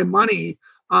 times my money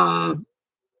on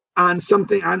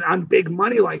something on big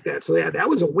money like that. So yeah, that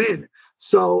was a win.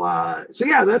 So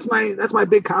yeah, that's my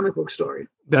big comic book story.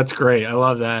 That's great. I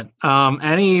love that.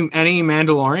 Any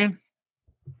Mandalorian?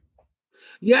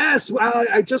 Yes,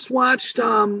 I just watched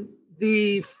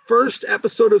the first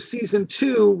episode of season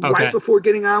 2 right before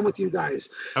getting on with you guys.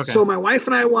 Okay. So my wife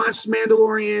and I watched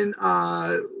Mandalorian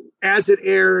as it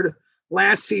aired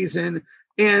last season,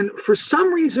 and for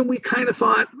some reason we kind of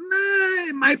thought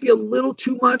it might be a little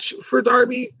too much for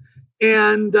Darby,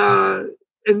 and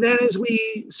then as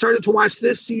we started to watch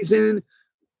this season,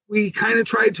 we kind of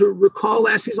tried to recall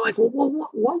last season, like, well,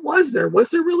 what was there? Was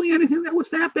there really anything that was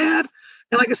that bad?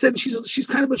 And like I said, she's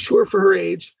kind of mature for her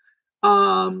age.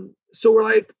 So we're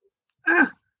like,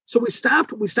 So we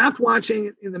stopped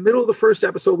watching in the middle of the first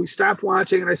episode. We stopped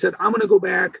watching, and I said, I'm going to go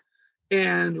back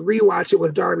and rewatch it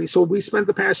with Darby. So we spent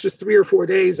the past just 3 or 4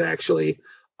 days actually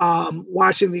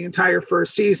watching the entire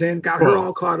first season, got her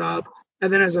all caught up.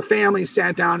 And then as a family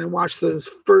sat down and watched the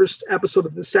first episode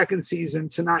of the second season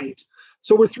tonight.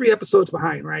 So we're 3 episodes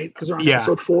behind, right? Because we're on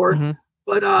episode 4. Mm-hmm.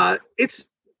 But it's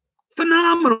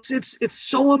phenomenal. It's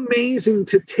so amazing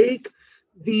to take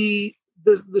the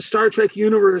Star Trek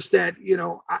universe that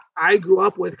I grew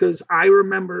up with, because I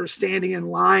remember standing in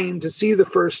line to see the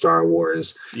first Star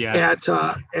Wars at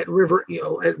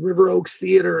River Oaks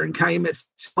Theater in Calumet,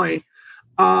 Illinois.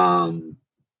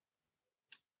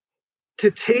 To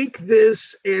take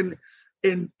this and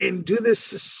do this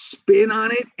spin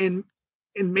on it and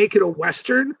make it a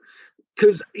Western.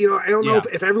 Because, I don't know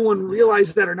if everyone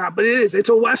realized that or not, but it's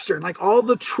a Western. Like, all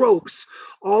the tropes,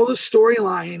 all the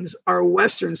storylines are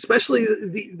Western, especially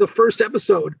the first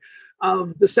episode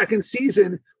of the second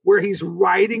season, where he's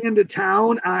riding into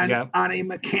town on a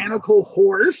mechanical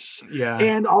horse. Yeah.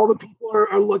 And all the people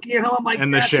are looking at him. I'm like,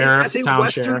 and the sheriff, that's a town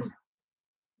Western. Sheriff.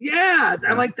 Yeah.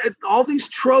 I'm like, all these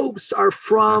tropes are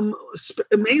from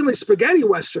mainly spaghetti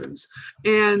Westerns.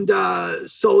 And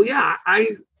so, yeah,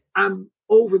 I'm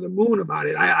over the moon about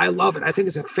it. I love it. I think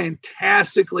it's a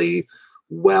fantastically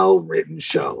well-written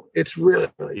show. It's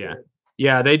really, really good.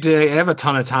 Yeah, they have a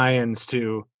ton of tie-ins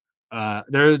to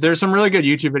there's some really good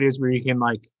YouTube videos where you can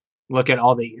like look at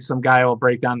some guy will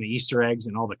break down the Easter eggs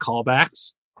and all the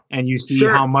callbacks, and you see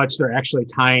how much they're actually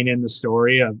tying in the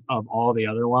story of all the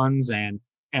other ones and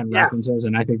references.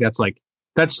 And I think that's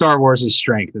Star Wars'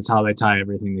 strength. It's how they tie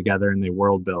everything together and they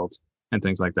world build and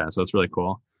things like that. So it's really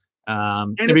cool.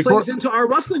 And it plays into our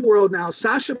wrestling world now.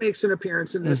 Sasha makes an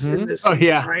appearance in this. In this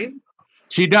season, right?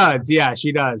 She does. Yeah,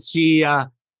 she does. She, it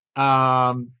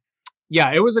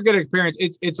was a good experience.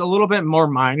 It's a little bit more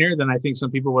minor than I think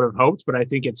some people would have hoped, but I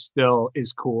think it still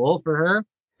is cool for her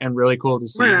and really cool to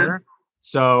see her.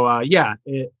 So,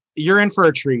 you're in for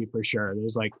a treat for sure.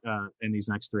 There's in these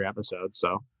next 3 episodes.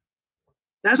 So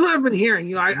that's what I've been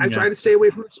hearing. I try to stay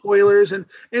away from the spoilers, and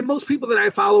most people that I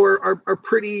follow are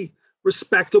pretty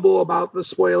respectable about the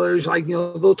spoilers. Like,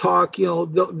 they'll talk,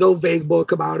 they'll vague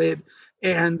book about it,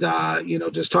 and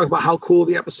just talk about how cool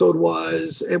the episode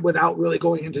was, and without really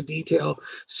going into detail.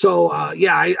 So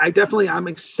I definitely, I'm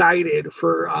excited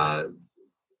for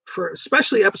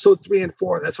especially episode 3 and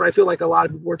 4. That's what I feel like a lot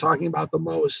of people were talking about the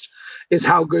most, is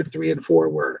how good 3 and 4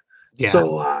 were.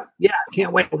 So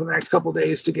can't wait over the next couple of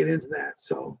days to get into that.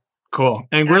 So cool.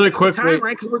 And really quickly,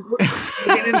 right? Because we're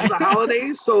getting into the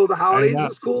holidays, so the holidays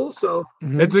is cool. So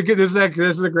it's a good. This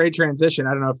is a great transition.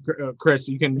 I don't know if Chris,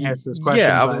 you can ask this question.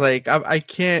 Yeah, I was like, I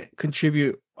can't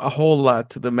contribute a whole lot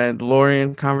to the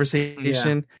Mandalorian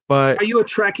conversation, but are you a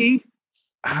Trekkie?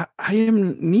 I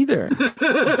am neither.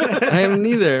 I am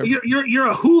neither.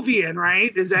 You're a Whovian,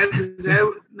 right? Is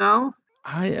that no?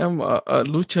 I am a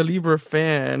Lucha Libre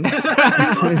fan.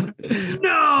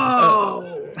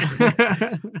 No.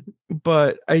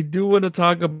 But I do want to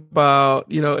talk about,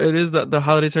 it is the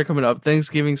holidays are coming up.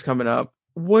 Thanksgiving's coming up.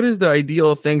 What is the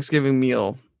ideal Thanksgiving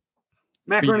meal?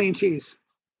 Macaroni and cheese.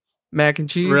 Mac and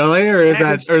cheese? Really? Or is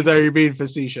that you being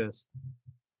facetious?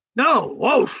 No.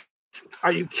 Whoa.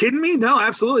 Are you kidding me? No,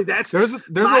 absolutely. There's a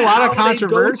lot of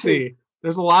controversy.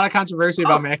 There's a lot of controversy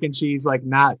about mac and cheese,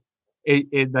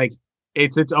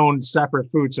 it's its own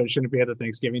separate food, so it shouldn't be at the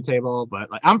Thanksgiving table. But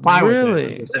I'm fine with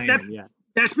it. I'm just saying,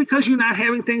 that's because you're not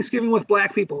having Thanksgiving with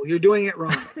Black people. You're doing it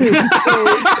wrong.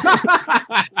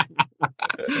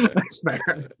 That's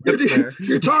fair.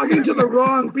 You're talking to the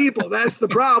wrong people. That's the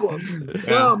problem.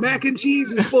 Well, mac and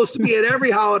cheese is supposed to be at every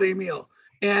holiday meal.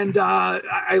 And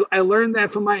I learned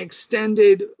that from my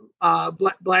extended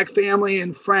black family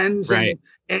and friends Right.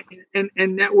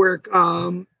 and network.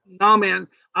 No, man,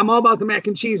 I'm all about the mac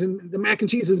and cheese, and the mac and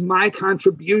cheese is my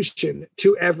contribution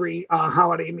to every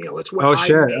holiday meal. It's what I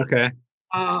shit. make. Okay.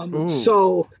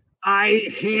 So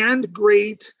I hand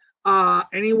grate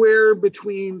anywhere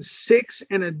between 6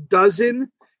 and a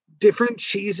dozen different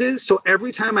cheeses. So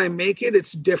every time I make it,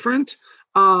 it's different.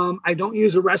 I don't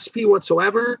use a recipe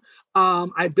whatsoever.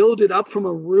 I build it up from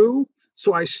a roux.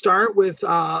 So I start with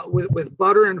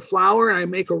butter and flour, and I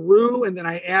make a roux, and then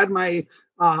I add my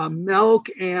milk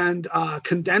and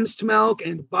condensed milk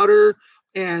and butter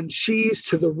and cheese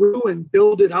to the roux and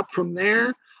build it up from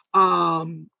there.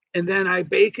 And then I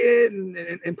bake it and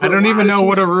put I don't even know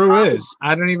what a roux on. is.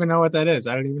 I don't even know what that is.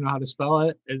 I don't even know how to spell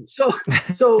it. So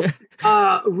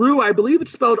roux, I believe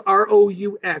it's spelled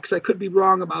Roux. I could be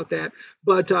wrong about that,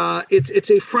 but it's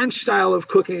a French style of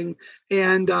cooking,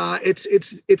 and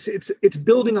it's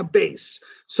building a base.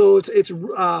 So it's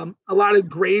a lot of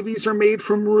gravies are made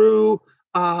from roux.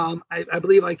 I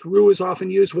believe like roux is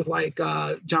often used with like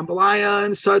jambalaya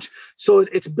and such. So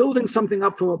it's building something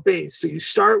up from a base. So you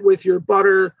start with your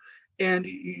butter, and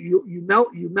you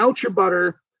melt your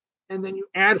butter, and then you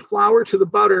add flour to the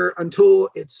butter until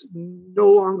it's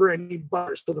no longer any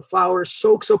butter. So the flour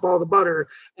soaks up all the butter,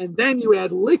 and then you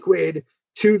add liquid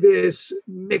to this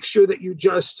mixture that you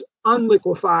just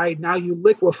unliquefied. Now you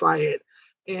liquefy it,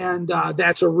 and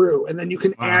that's a roux. And then you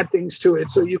can add things to it.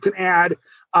 So you can add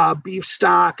beef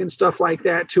stock and stuff like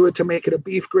that to it to make it a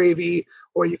beef gravy,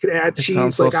 or you could add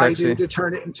cheese like I do to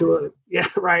turn it into a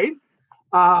right.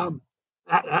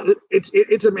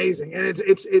 It's amazing, and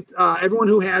it's everyone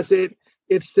who has it,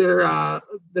 it's their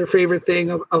favorite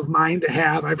thing of mine to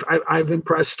have. I've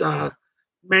impressed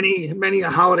many a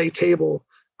holiday table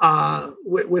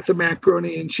with the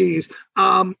macaroni and cheese.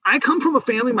 I come from a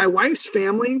family, my wife's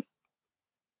family.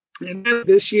 And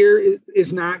this year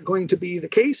is not going to be the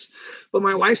case, but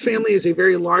my wife's family is a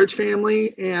very large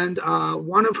family, and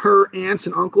one of her aunts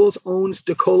and uncles owns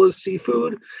DeCola's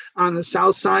Seafood on the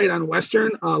south side on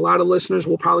Western. A lot of listeners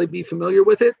will probably be familiar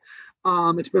with it.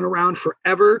 It's been around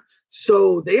forever,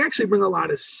 so they actually bring a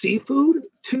lot of seafood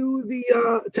to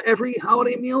to every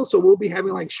holiday meal. So we'll be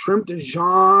having like shrimp de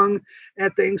Dijon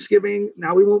at Thanksgiving.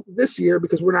 Now we won't this year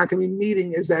because we're not going to be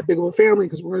meeting as that big of a family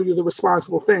because we're going to do the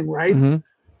responsible thing, right? Mm-hmm.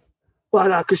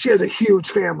 But because she has a huge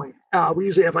family, we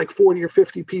usually have like 40 or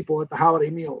 50 people at the holiday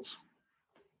meals.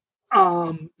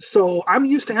 So I'm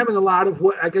used to having a lot of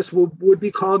what I guess would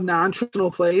be called non-traditional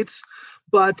plates.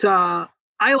 But I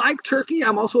like turkey.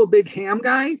 I'm also a big ham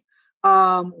guy.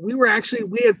 We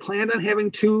had planned on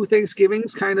having 2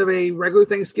 Thanksgivings, kind of a regular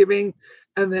Thanksgiving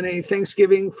and then a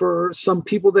Thanksgiving for some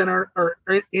people that are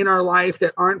in our life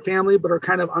that aren't family but are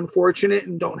kind of unfortunate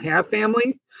and don't have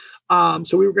family.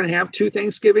 So we were going to have 2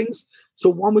 Thanksgivings. So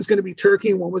one was going to be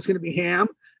turkey and one was going to be ham.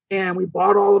 And we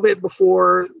bought all of it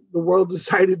before the world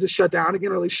decided to shut down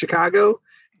again, or at least Chicago.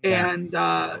 And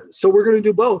so we're going to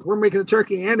do both. We're making a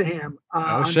turkey and a ham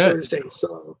on Thursday.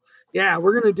 So yeah,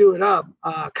 we're going to do it up.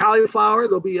 Cauliflower,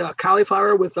 there'll be a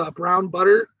cauliflower with brown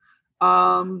butter.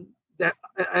 That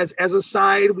as a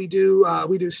side, we do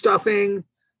stuffing.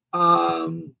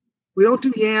 We don't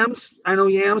do yams. I know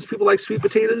yams. People like sweet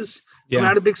potatoes. Yeah. I'm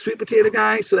not a big sweet potato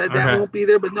guy, so that won't be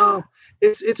there. But no,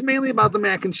 it's mainly about the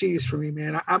mac and cheese for me,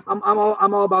 man. I'm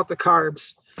all about the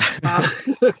carbs.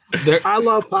 I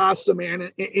love pasta,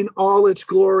 man, in all its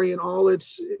glory and all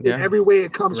its in every way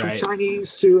it comes from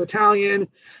Chinese to Italian.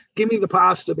 Give me the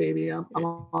pasta, baby. I'm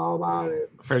all about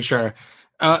it. For sure.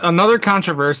 Another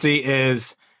controversy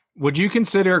is: would you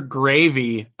consider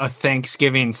gravy a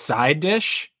Thanksgiving side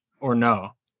dish or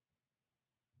no?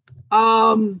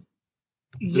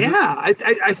 Yeah, I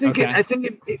think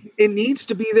it needs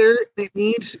to be there. It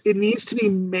needs to be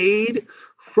made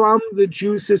from the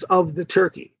juices of the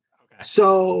turkey. Okay.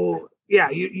 So yeah,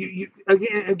 you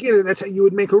again that's how you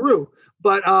would make a roux.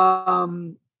 But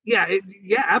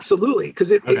absolutely,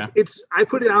 because it's I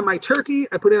put it on my turkey,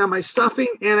 I put it on my stuffing,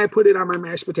 and I put it on my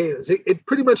mashed potatoes. It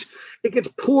pretty much gets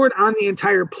poured on the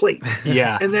entire plate.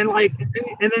 Yeah, and then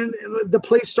the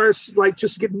plate starts like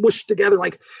just get mushed together.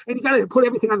 Like, and you got to put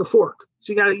everything on the fork.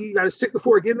 So you got to stick the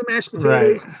fork in the mashed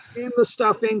potatoes, in the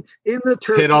stuffing, in the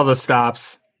turkey. Hit all the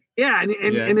stops. Yeah, and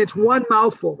it's one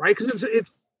mouthful, right? Because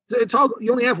it's all,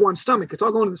 you only have one stomach. It's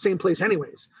all going to the same place,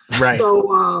 anyways. Right.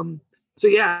 So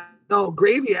yeah. No,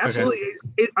 gravy, absolutely.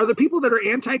 Okay. Are there people that are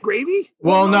anti-gravy?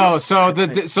 Well, no. So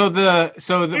Eric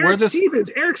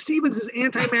Stevens is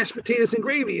anti-mashed potatoes and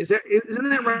gravy. Isn't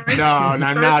that right? No,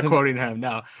 I'm not quoting him.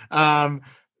 No.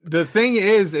 The thing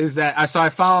is that I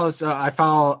follow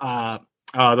the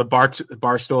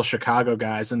Barstool Chicago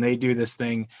guys, and they do this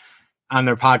thing on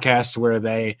their podcast where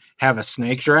they have a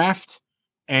snake draft,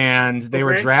 and they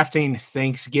were drafting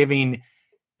Thanksgiving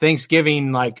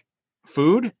like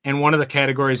food, and one of the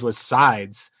categories was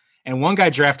sides. And one guy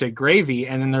drafted gravy,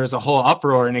 and then there was a whole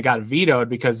uproar, and it got vetoed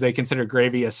because they consider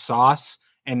gravy a sauce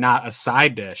and not a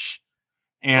side dish.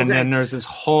 And then there's this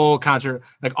whole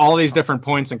like all these different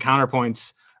points and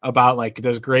counterpoints about like,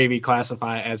 does gravy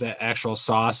classify as an actual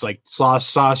sauce, like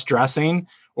sauce dressing,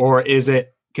 or is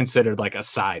it considered like a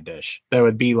side dish? That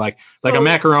would be like a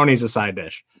macaroni is a side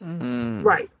dish.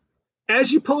 Right. As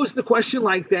you pose the question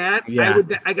like that,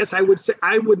 I guess I would say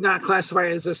I would not classify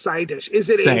it as a side dish. Is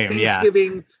it a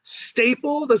Thanksgiving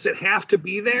staple? Does it have to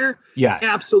be there? Yes,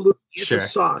 absolutely. It's a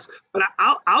sauce, but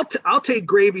I'll take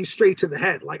gravy straight to the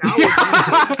head. Like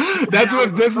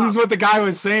this is what the guy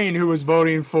was saying who was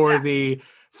voting for the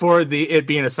it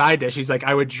being a side dish. He's like,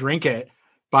 I would drink it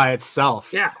by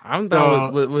itself. Yeah, I'm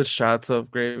down with shots of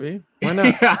gravy. Why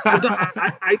not?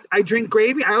 I drink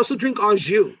gravy. I also drink au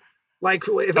jus. Like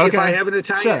if I have an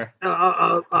Italian,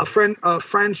 a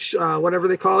French, whatever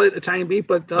they call it, Italian beef,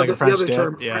 but the other dip,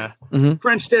 term,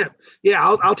 French dip.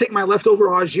 Yeah, I'll take my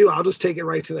leftover au jus. I'll just take it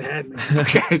right to the head, man.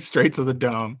 Okay, straight to the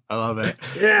dome. I love it.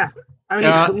 Yeah.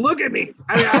 I mean, look at me.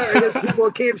 I guess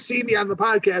people can't see me on the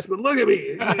podcast, but look at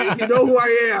me. If you know who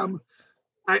I am,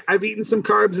 I've eaten some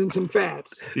carbs and some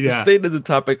fats. Yeah. Staying to the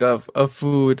topic of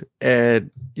food and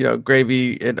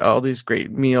gravy and all these great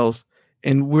meals.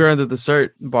 And we're on the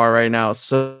dessert bar right now.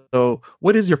 So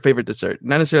what is your favorite dessert?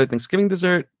 Not necessarily Thanksgiving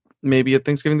dessert, maybe a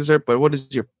Thanksgiving dessert, but what is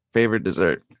your favorite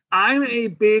dessert? I'm a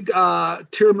big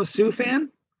tiramisu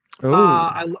fan.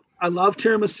 I love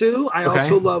tiramisu. I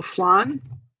also love flan.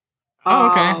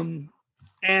 And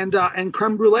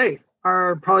creme brulee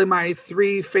are probably my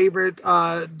three favorite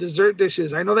dessert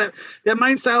dishes. I know that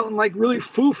might sound like really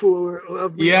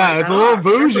foo-foo. Yeah, it's a little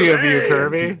bougie of you,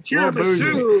 Kirby.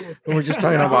 Tiramisu. We're just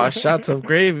talking about shots of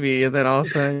gravy, and then all of a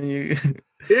sudden you...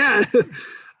 Yeah.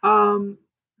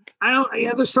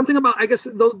 There's something about, I guess,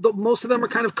 most of them are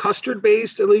kind of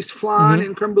custard-based, at least flan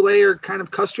and creme brulee are kind of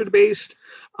custard-based.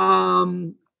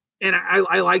 And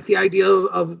I like the idea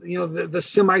of the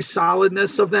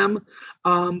semi-solidness of them.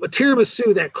 But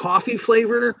tiramisu, that coffee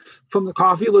flavor from the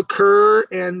coffee liqueur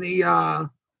and the I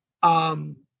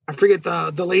forget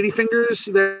the lady fingers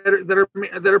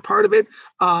that are part of it.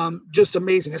 Just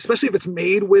amazing, especially if it's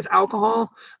made with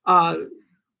alcohol.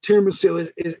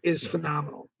 Tiramisu is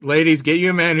phenomenal. Ladies, get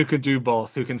you a man who could do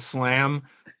both, who can slam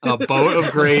a boat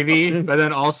of gravy, but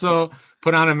then also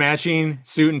put on a matching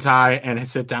suit and tie and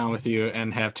sit down with you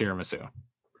and have tiramisu.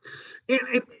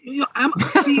 And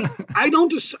I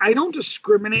don't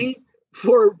discriminate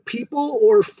for people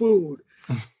or food.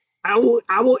 I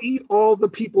will eat all the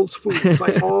people's foods,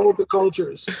 like all the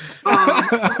cultures. For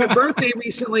my birthday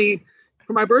recently,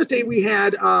 we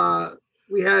had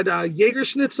Jaeger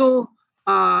Schnitzel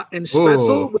and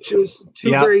Spätzle, which was two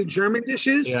very German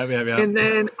dishes. Yeah. And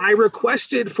then I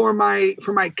requested for my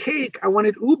cake, I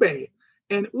wanted ube.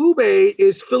 And ube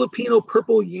is Filipino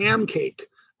purple yam cake.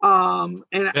 The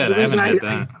reason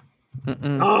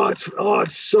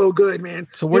it's so good, man.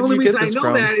 So the only reason I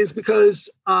know that is because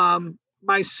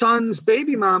my son's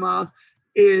baby mama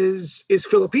is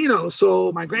Filipino,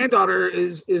 so my granddaughter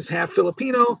is half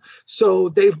Filipino. So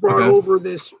they've brought over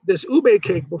this ube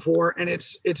cake before, and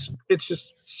it's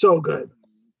just so good.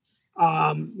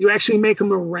 You actually make a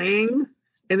meringue.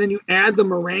 And then you add the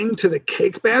meringue to the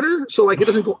cake batter, so like it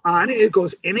doesn't go on it; it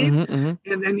goes in it.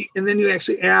 And then you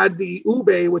actually add the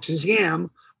ube, which is yam.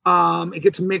 It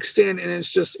gets mixed in, and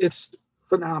it's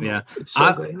phenomenal. Yeah. It's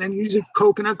so good. And then usually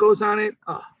coconut goes on it.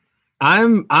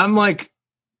 I'm like,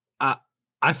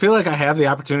 I feel like I have the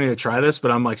opportunity to try this,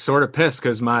 but I'm like sort of pissed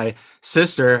because my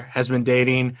sister has been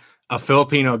dating a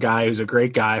Filipino guy who's a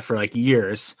great guy for like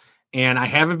years. And I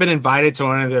haven't been invited to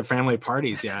one of their family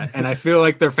parties yet. And I feel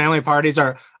like their family parties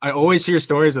I always hear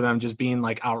stories of them just being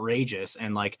like outrageous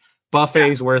and like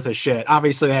buffets worth of shit.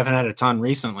 Obviously, I haven't had a ton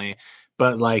recently,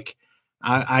 but like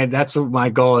I that's my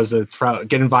goal is to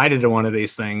get invited to one of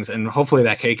these things. And hopefully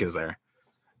that cake is there.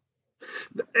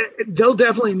 They'll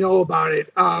definitely know about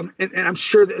it. And I'm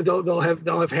sure that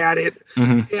they'll have had it.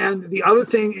 And the other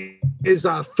thing is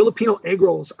Filipino egg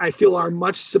rolls, I feel, are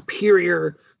much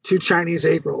superior to Chinese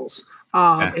egg rolls.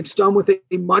 It's done with a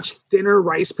much thinner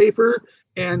rice paper,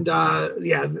 and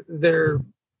they're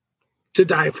to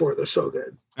die for. They're so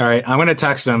good. All right, I'm gonna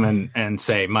text him and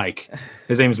say, Mike,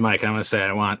 his name's Mike. I'm gonna say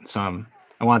I want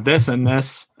this and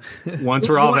this once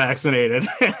we're all vaccinated.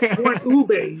 I want ube,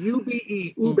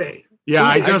 ube, ube. Yeah,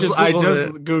 I just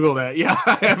Googled it. Yeah,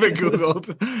 I have it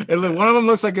Googled. One of them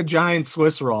looks like a giant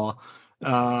Swiss roll.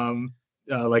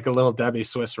 like a little Debbie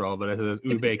Swiss roll, but it's an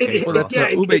ube cake roll. that's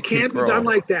a ube it cake can't be roll. done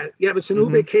like that. Yeah, but it's an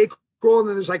Mm-hmm. ube cake roll, and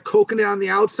then there's like coconut on the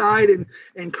outside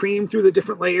and cream through the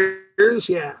different layers.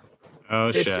 Yeah,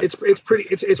 Oh shit!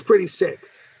 it's pretty sick.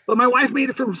 But my wife made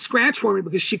it from scratch for me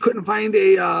because she couldn't find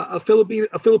a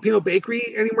Filipino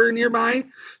bakery anywhere nearby.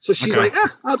 So she's Okay.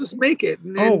 like, I'll just make it.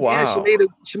 And Oh, yeah, wow.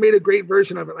 she made a great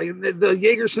version of it. Like the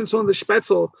Jaeger Schnitzel and the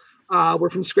Spätzle were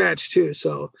from scratch too.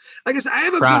 So I guess I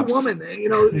have a Props. good woman. You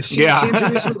know, she Yeah.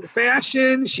 introduced me to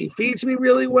fashion. She feeds me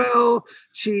really well.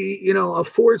 She, you know,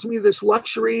 affords me this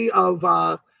luxury of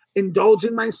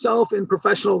indulging myself in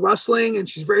professional wrestling, and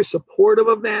she's very supportive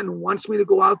of that and wants me to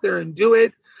go out there and do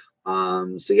it.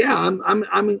 So yeah,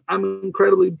 I'm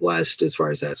incredibly blessed as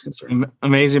far as that's concerned.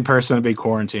 Amazing person to be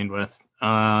quarantined with.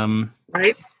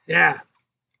 Right? Yeah.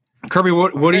 Kirby,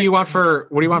 what do you want for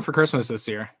Christmas this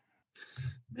year?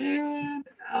 Man,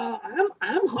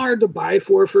 I'm hard to buy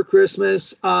for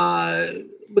Christmas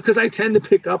because I tend to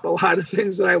pick up a lot of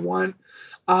things that I want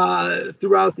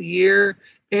throughout the year,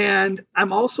 and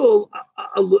I'm also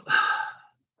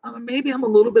maybe I'm a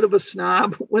little bit of a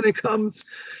snob when it comes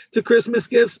to Christmas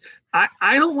gifts.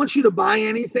 I don't want you to buy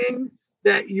anything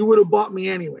that you would have bought me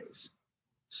anyways.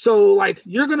 So like,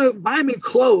 you're going to buy me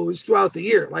clothes throughout the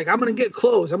year. Like, I'm going to get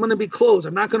clothes. I'm going to be clothes.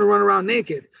 I'm not going to run around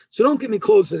naked. So don't give me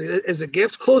clothes as a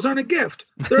gift. Clothes aren't a gift.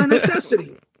 They're a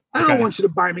necessity. I don't Okay. want you to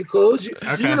buy me clothes. You're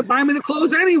Okay. going to buy me the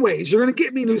clothes anyways. You're going to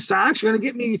get me new socks. You're going to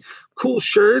get me cool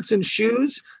shirts and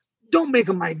shoes. Don't make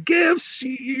them my gifts.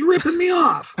 You're ripping me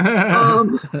off.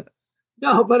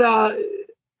 No, but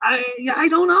I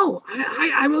don't know.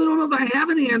 I really don't know that I have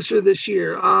an answer this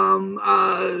year.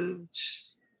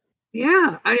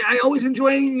 Yeah, I always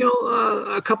enjoy, you know,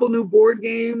 a couple new board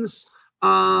games,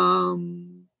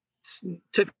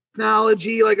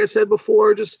 technology, like I said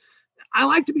before. Just I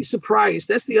like to be surprised.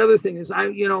 That's the other thing is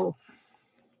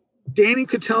Danny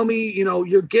could tell me, you know,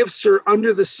 your gifts are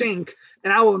under the sink,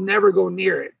 and I will never go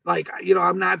near it. Like, you know,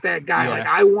 I'm not that guy. Yeah. Like,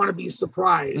 I want to be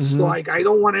surprised. So Mhm. like, I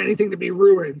don't want anything to be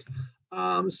ruined.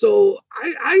 So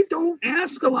I don't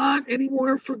ask a lot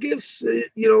anymore for gifts.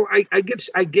 You know, I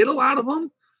get a lot of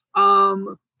them.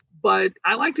 But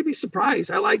I like to be surprised.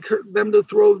 I like them to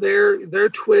throw their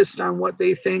twist on what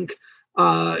they think,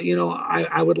 you know,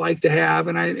 I would like to have.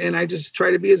 And I just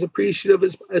try to be as appreciative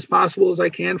as possible as I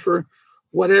can for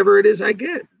whatever it is I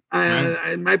get.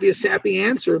 It might be a sappy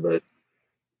answer, but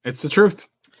It's the truth.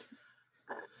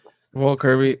 Well,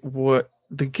 Kirby, what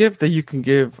the gift that you can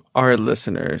give our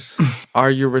listeners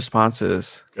are your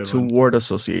responses Good to one. word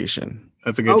association.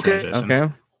 That's a good Okay. transition.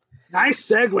 Okay, nice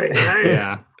segue. Right?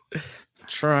 Yeah.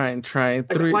 trying. Like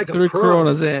a Three pro.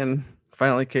 Coronas in,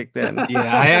 finally kicked in.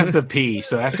 Yeah, I have to pee.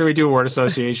 So after we do a word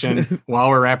association, while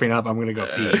we're wrapping up, I'm going to go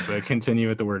pee, but continue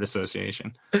with the word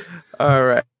association. All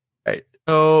right.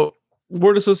 So,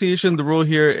 word association, the rule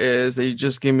here is that you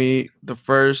just give me the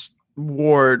first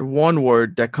word, one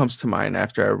word that comes to mind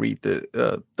after I read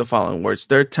the following words.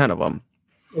 There are 10 of them.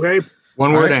 Okay.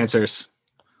 One All word right. answers.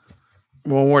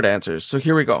 One word answers. So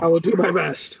here we I go. will do my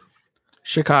best.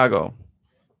 Chicago.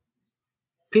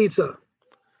 Pizza.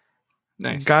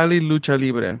 Nice. Gali Lucha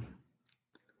Libre.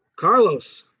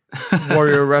 Carlos.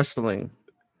 Warrior Wrestling.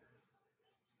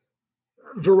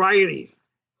 Variety.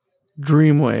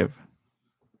 Dreamwave.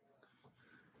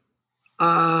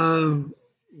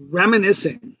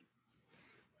 Reminiscing.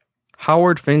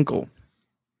 Howard Finkel.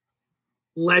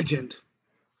 Legend.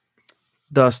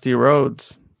 Dusty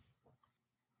Rhodes.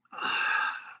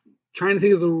 Trying to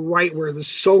think of the right word. There's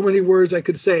so many words I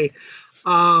could say.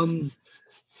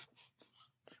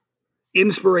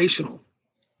 Inspirational.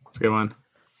 That's a good one.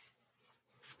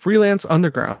 Freelance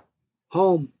Underground.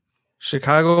 Home.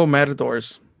 Chicago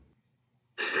Matadors.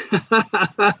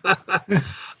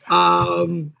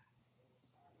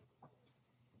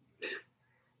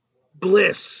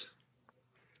 Bliss.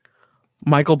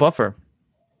 Michael Buffer.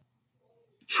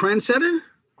 Trendsetter.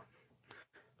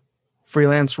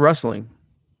 Freelance Wrestling.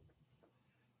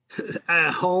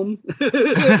 Home.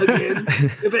 Again.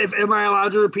 Am I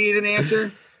allowed to repeat an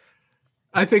answer?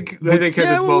 I think because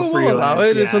it's both we'll allow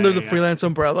freelance. it. It's Yeah, under yeah, the yeah. freelance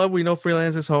umbrella. We know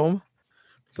freelance is home.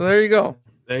 So there you go.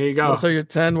 There you go. Those are your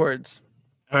 10 words.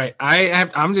 All right,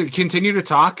 I'm going to continue to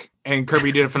talk, and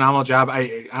Kirby did a phenomenal job.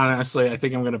 I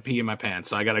think I'm going to pee in my pants,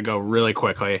 so I got to go really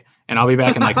quickly, and I'll be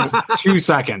back in like 2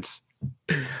 seconds.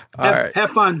 All right.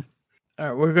 Have fun. All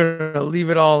right. We're going to leave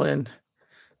it all in.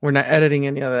 We're not editing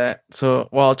any of that. So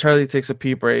while Charlie takes a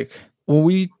pee break, when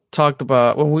we talked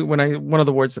about, one of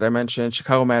the words that I mentioned,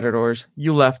 Chicago Matadors,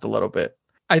 you left a little bit.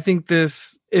 I think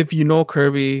this, if you know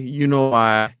Kirby, you know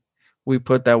why we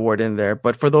put that word in there.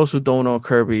 But for those who don't know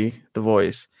Kirby, the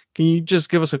voice, Can you just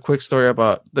give us a quick story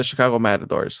about the Chicago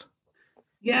Matadors?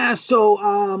 Yeah, so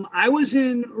I was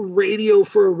in radio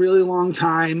for a really long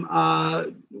time,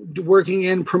 working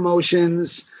in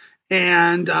promotions,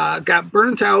 and got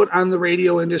burnt out on the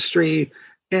radio industry,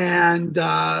 and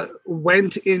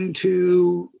went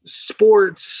into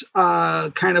sports,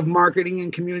 kind of marketing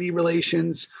and community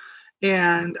relations.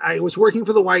 And I was working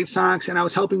for the White Sox, and I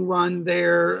was helping run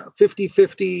their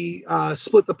 50-50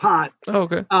 split the pot. Oh,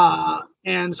 okay.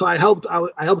 And so I helped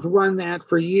run that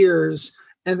for years.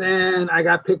 And then I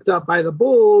got picked up by the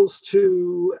Bulls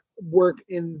to work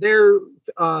in their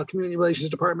community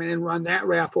relations department and run that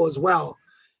raffle as well.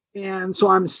 And so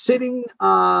I'm sitting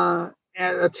at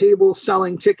a table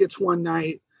selling tickets one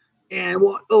night, and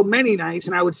many nights,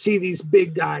 and I would see these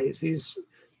big guys, these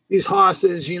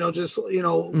hosses, just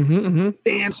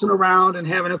dancing around and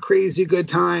having a crazy good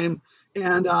time.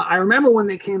 And I remember when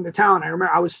they came to town.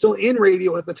 I was still in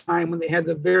radio at the time when they had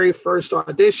the very first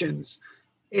auditions.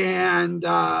 And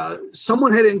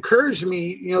someone had encouraged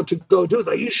me, to go do it.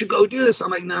 Like, you should go do this.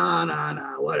 I'm like,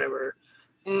 no, whatever.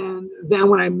 And then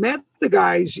when I met the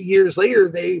guys years later,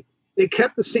 they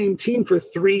kept the same team for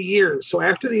 3 years. So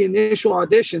after the initial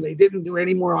audition, they didn't do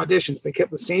any more auditions. They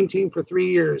kept the same team for 3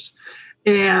 years.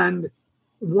 And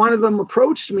one of them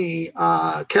approached me,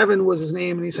 Kevin was his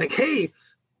name, and he's like, hey,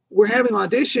 we're having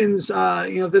auditions,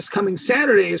 this coming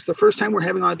Saturday. It's the first time we're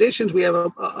having auditions. We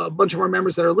have a bunch of our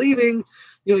members that are leaving.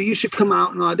 You should come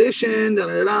out and audition. Da,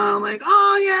 da, da. I'm like,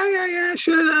 oh, yeah,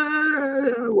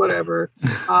 sure, whatever.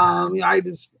 I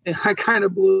kind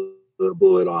of blew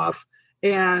it off,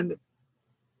 and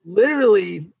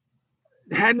literally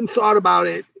hadn't thought about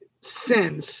it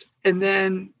since. And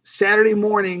then Saturday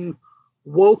morning,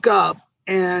 woke up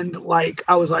and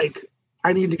I was like,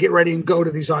 I need to get ready and go to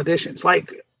these auditions.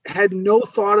 Had no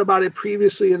thought about it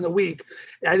previously in the week.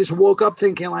 I just woke up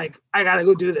thinking I got to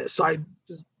go do this. So I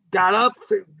just got up,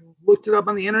 looked it up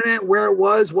on the internet, where it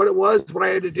was, what I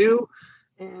had to do,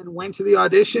 and went to the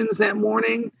auditions that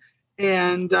morning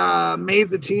and made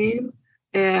the team.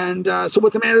 And so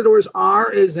what the Matadors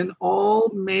are is an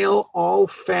all-male,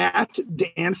 all-fat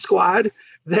dance squad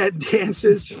that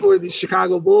dances for the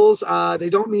Chicago Bulls. They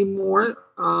don't need more.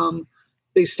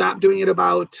 They stopped doing it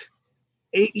about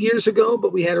 8 years ago,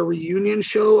 but we had a reunion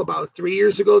show about 3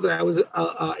 years ago that I was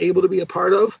able to be a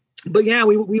part of. But yeah,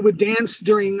 we would dance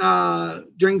during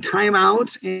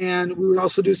timeouts, and we would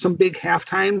also do some big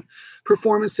halftime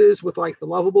performances with the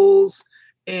Lovables,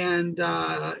 and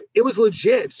it was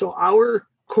legit. So our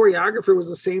choreographer was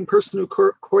the same person who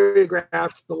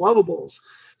choreographed the Lovables.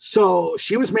 So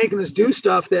she was making us do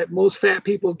stuff that most fat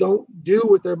people don't do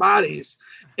with their bodies.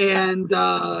 And,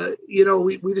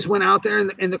 we just went out there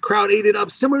and the crowd ate it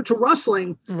up, similar to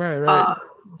wrestling. Right.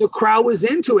 The crowd was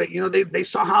into it. They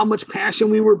saw how much passion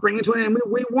we were bringing to it. And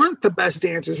we weren't the best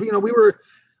dancers. We were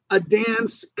a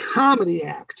dance comedy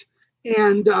act.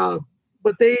 And,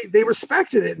 but they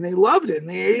respected it and they loved it and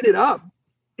they ate it up.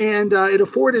 And it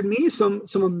afforded me some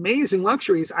amazing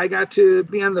luxuries. I got to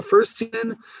be on the first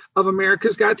season of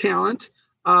America's Got Talent.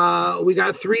 We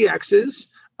got 3 X's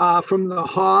from the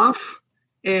Hoff.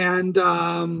 And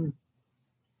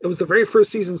it was the very first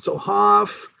season. So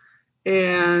Hoff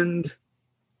and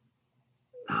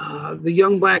the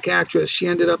young black actress, she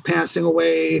ended up passing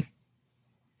away.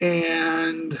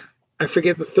 And I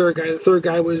forget the third guy. The third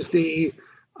guy was the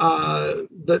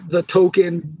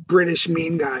token British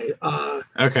mean guy.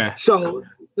 Okay. So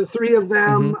the 3 of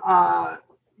them,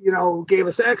 gave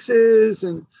us X's,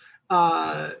 and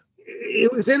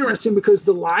it was interesting because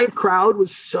the live crowd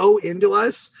was so into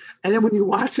us. And then when you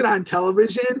watch it on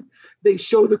television, they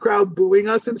show the crowd booing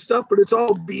us and stuff, but it's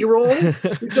all B-roll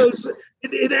because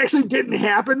it actually didn't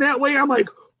happen that way. I'm like,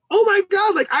 oh my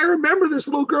God, I remember this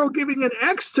little girl giving an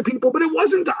X to people, but it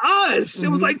wasn't to us. Mm-hmm. It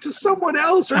was to someone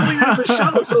else earlier in the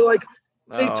show. So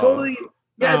they totally,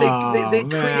 they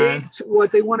create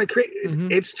what they want to create.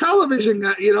 It's television,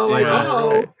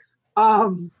 right.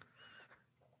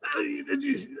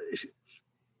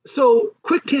 So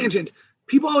quick tangent.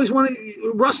 People always want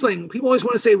to wrestling. People always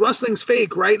want to say wrestling's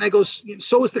fake, right? And I go,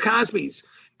 so is the Cosbys.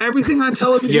 Everything on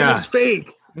television is fake.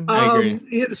 I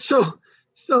agree.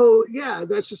 So yeah,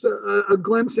 that's just a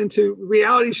glimpse into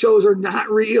reality shows are not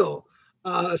real.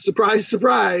 Surprise,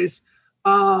 surprise.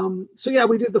 So yeah,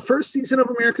 we did the first season of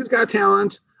America's Got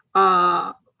Talent.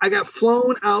 I got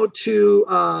flown out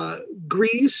to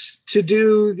Greece to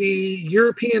do the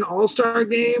European All-Star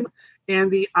Game and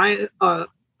the island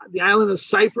of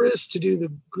Cyprus to do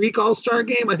the Greek All-Star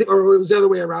Game. I think, or it was the other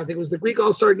way around. I think it was the Greek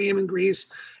All-Star Game in Greece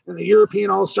and the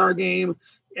European All-Star Game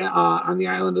on the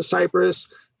island of Cyprus.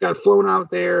 Got flown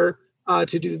out there,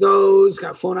 to do those.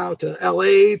 Got flown out to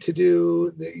LA to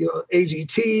do the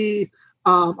AGT,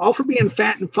 all for being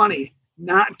fat and funny.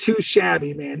 Not too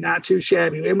shabby, man. Not too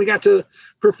shabby. And we got to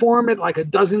perform at like a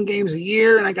dozen games a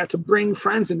year, and I got to bring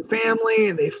friends and family,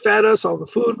 and they fed us. All the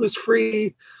food was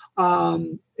free.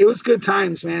 It was good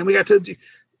times, man. We got to do,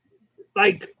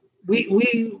 like we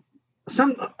would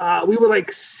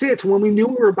like sit when we knew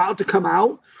we were about to come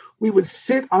out. We would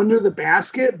sit under the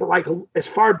basket, but like as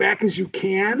far back as you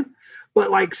can.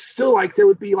 But like still, like there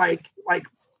would be like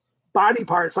body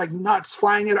parts like nuts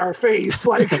flying at our face,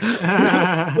 like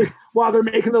while they're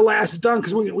making the last dunk,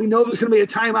 because we know there's going to be a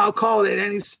timeout called at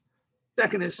any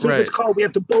second. As soon as it's called, we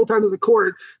have to bolt onto the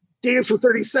court, dance for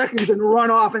 30 seconds, and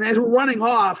run off. And as we're running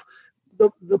off,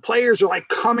 the players are like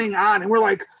coming on, and we're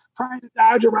like trying to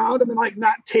dodge around them and like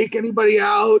not take anybody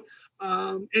out.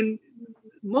 And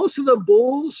most of the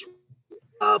Bulls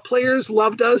players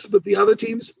loved us, but the other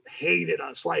teams hated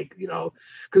us, like,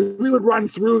 because we would run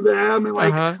through them, and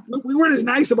like we weren't as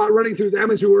nice about running through them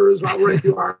as we were about running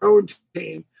through our own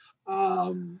team.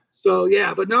 So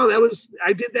yeah, but no,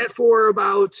 I did that for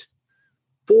about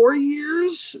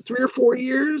 3 or 4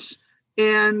 years,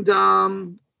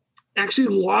 and actually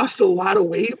lost a lot of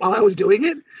weight while I was doing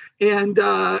it, and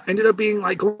ended up being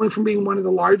like going from being one of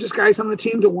the largest guys on the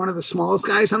team to one of the smallest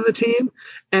guys on the team,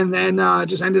 and then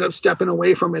just ended up stepping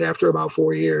away from it after about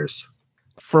 4 years.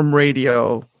 From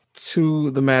radio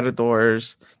to the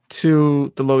Matadors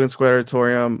to the Logan Square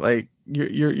Auditorium, like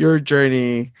your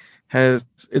journey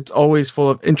it's always full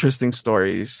of interesting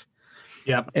stories.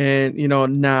 Yep. And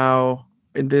now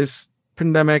in this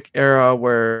pandemic era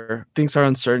where things are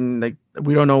uncertain, like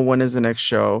we don't know when is the next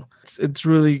show, it's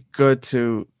really good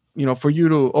to for you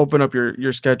to open up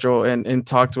your schedule and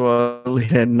talk to us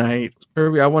late at night.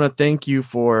 Kirby, I want to thank you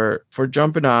for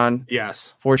jumping on.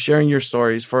 Yes. For sharing your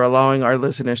stories, for allowing our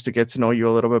listeners to get to know you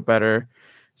a little bit better.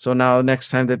 So now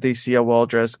next time that they see a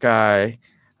well-dressed guy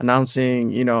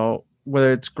announcing,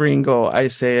 whether it's Gringo,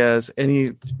 Isaiah's,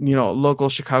 any, local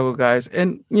Chicago guys,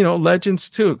 and, legends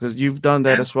too, because you've done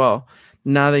that as well.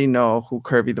 Now they know who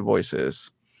Kirby the Voice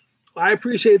is. I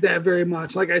appreciate that very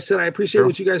much. Like I said, I appreciate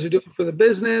what you guys are doing for the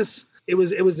business. It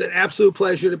was an absolute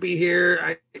pleasure to be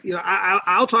here.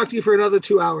 I'll talk to you for another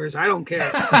 2 hours. I don't care.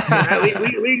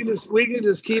 we can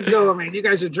just keep going, man. You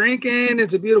guys are drinking.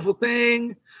 It's a beautiful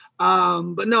thing.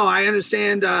 But no, I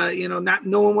understand. Not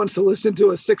no one wants to listen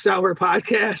to a 6-hour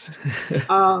podcast.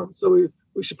 So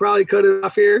we should probably cut it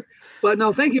off here. But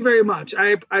no, thank you very much.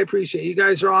 I appreciate it. You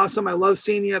guys are awesome. I love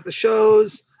seeing you at the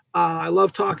shows. I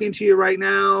love talking to you right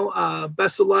now.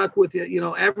 Best of luck with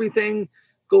everything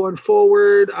going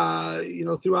forward,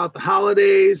 throughout the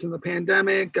holidays and the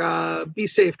pandemic. Be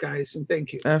safe, guys, and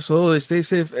thank you. Absolutely. Stay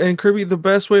safe. And Kirby, the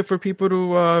best way for people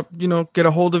to, get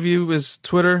a hold of you is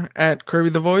Twitter at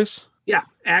Kirby the Voice. Yeah,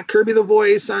 at Kirby the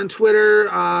Voice on Twitter.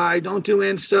 I don't do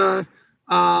Insta.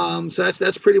 So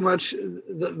that's pretty much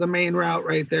the main route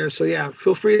right there. So yeah,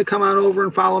 feel free to come on over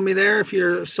and follow me there if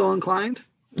you're so inclined.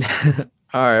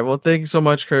 All right. Well, thank you so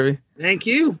much, Kirby. Thank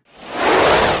you.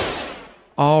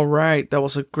 All right. That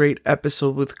was a great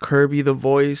episode with Kirby the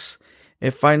Voice.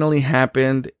 It finally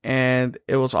happened and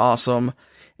it was awesome.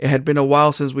 It had been a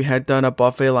while since we had done a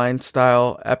buffet line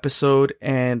style episode,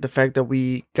 and the fact that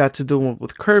we got to do it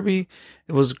with Kirby,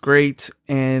 it was great.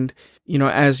 And,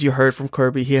 as you heard from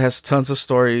Kirby, he has tons of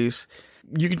stories.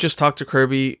 You can just talk to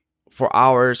Kirby for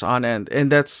hours on end.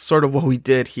 And that's sort of what we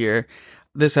did here.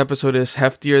 This episode is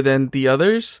heftier than the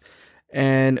others,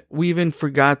 and we even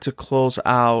forgot to close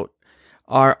out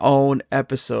our own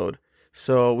episode.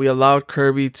 So we allowed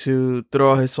Kirby to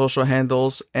throw his social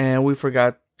handles, and we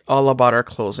forgot all about our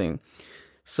closing.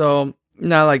 So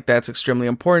not like that's extremely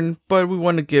important, but we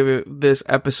want to give this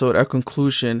episode a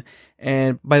conclusion.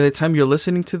 And by the time you're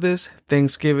listening to this,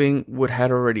 Thanksgiving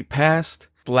had already passed.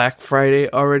 Black Friday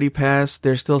already passed.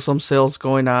 There's still some sales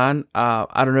going on.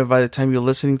 I don't know if by the time you're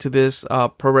listening to this,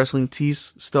 Pro Wrestling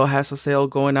Tees still has a sale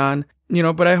going on.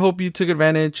 But I hope you took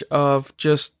advantage of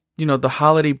just, the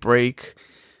holiday break,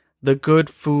 the good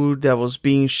food that was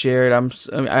being shared.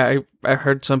 I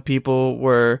heard some people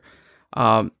were,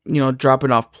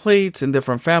 dropping off plates in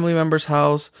different family members'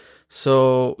 house.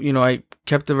 So, I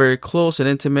kept it very close and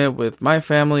intimate with my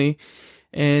family.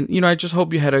 And, I just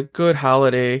hope you had a good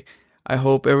holiday. I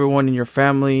hope everyone in your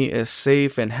family is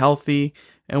safe and healthy,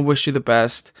 and wish you the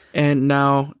best. And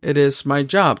now it is my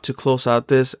job to close out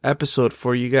this episode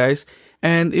for you guys.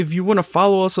 And if you want to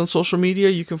follow us on social media,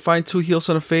 you can find Two Heels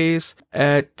and a Face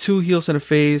at Two Heels and a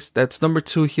Face. That's number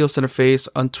 2 Heels and a Face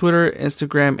on Twitter,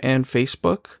 Instagram, and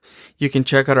Facebook. You can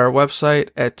check out our website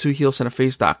at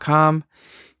twoheelsandaface.com.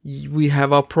 We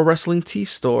have a Pro Wrestling Tee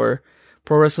store.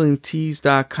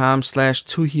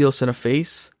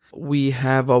 ProWrestlingTees.com/2heelsandAface. We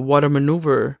have a What a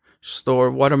Maneuver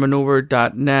store,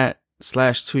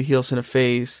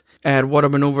 whatamaneuver.net/2heelsandAface. At What a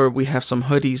Maneuver, we have some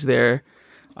hoodies there.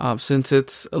 Since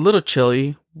it's a little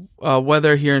chilly,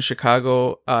 weather here in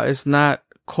Chicago is not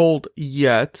cold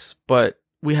yet, but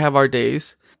we have our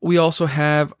days. We also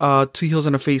have 2 Heels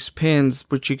and a Face pins,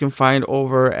 which you can find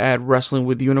over at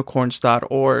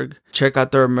wrestlingwithunicorns.org. Check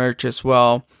out their merch as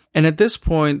well. And at this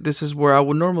point, this is where I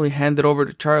would normally hand it over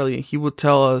to Charlie. He will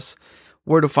tell us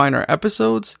where to find our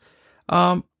episodes.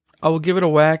 I will give it a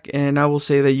whack, and I will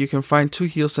say that you can find 2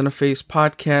 Heels and a Face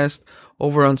podcast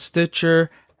over on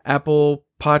Stitcher, Apple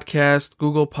Podcast,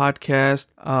 Google Podcast,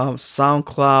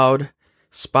 SoundCloud,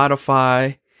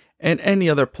 Spotify, and any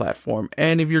other platform.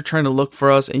 And if you're trying to look for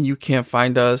us and you can't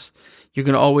find us, you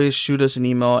can always shoot us an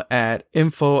email at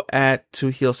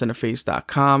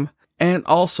info@2heelsandaface.com. And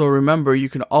also remember, you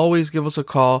can always give us a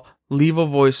call, leave a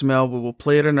voicemail. We will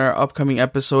play it in our upcoming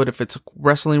episode. If it's a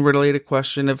wrestling related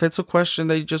question, if it's a question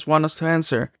that you just want us to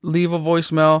answer, leave a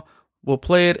voicemail. We'll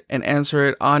play it and answer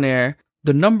it on air.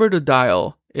 The number to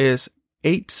dial is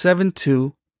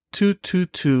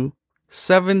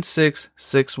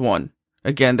 872-222-7661.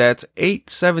 Again, that's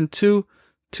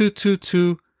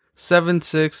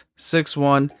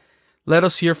 872-222-7661. Let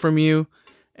us hear from you,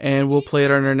 and we'll play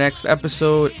it on our next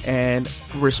episode and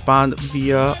respond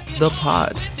via the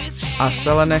pod.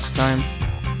 Hasta la next time.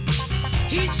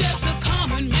 He's just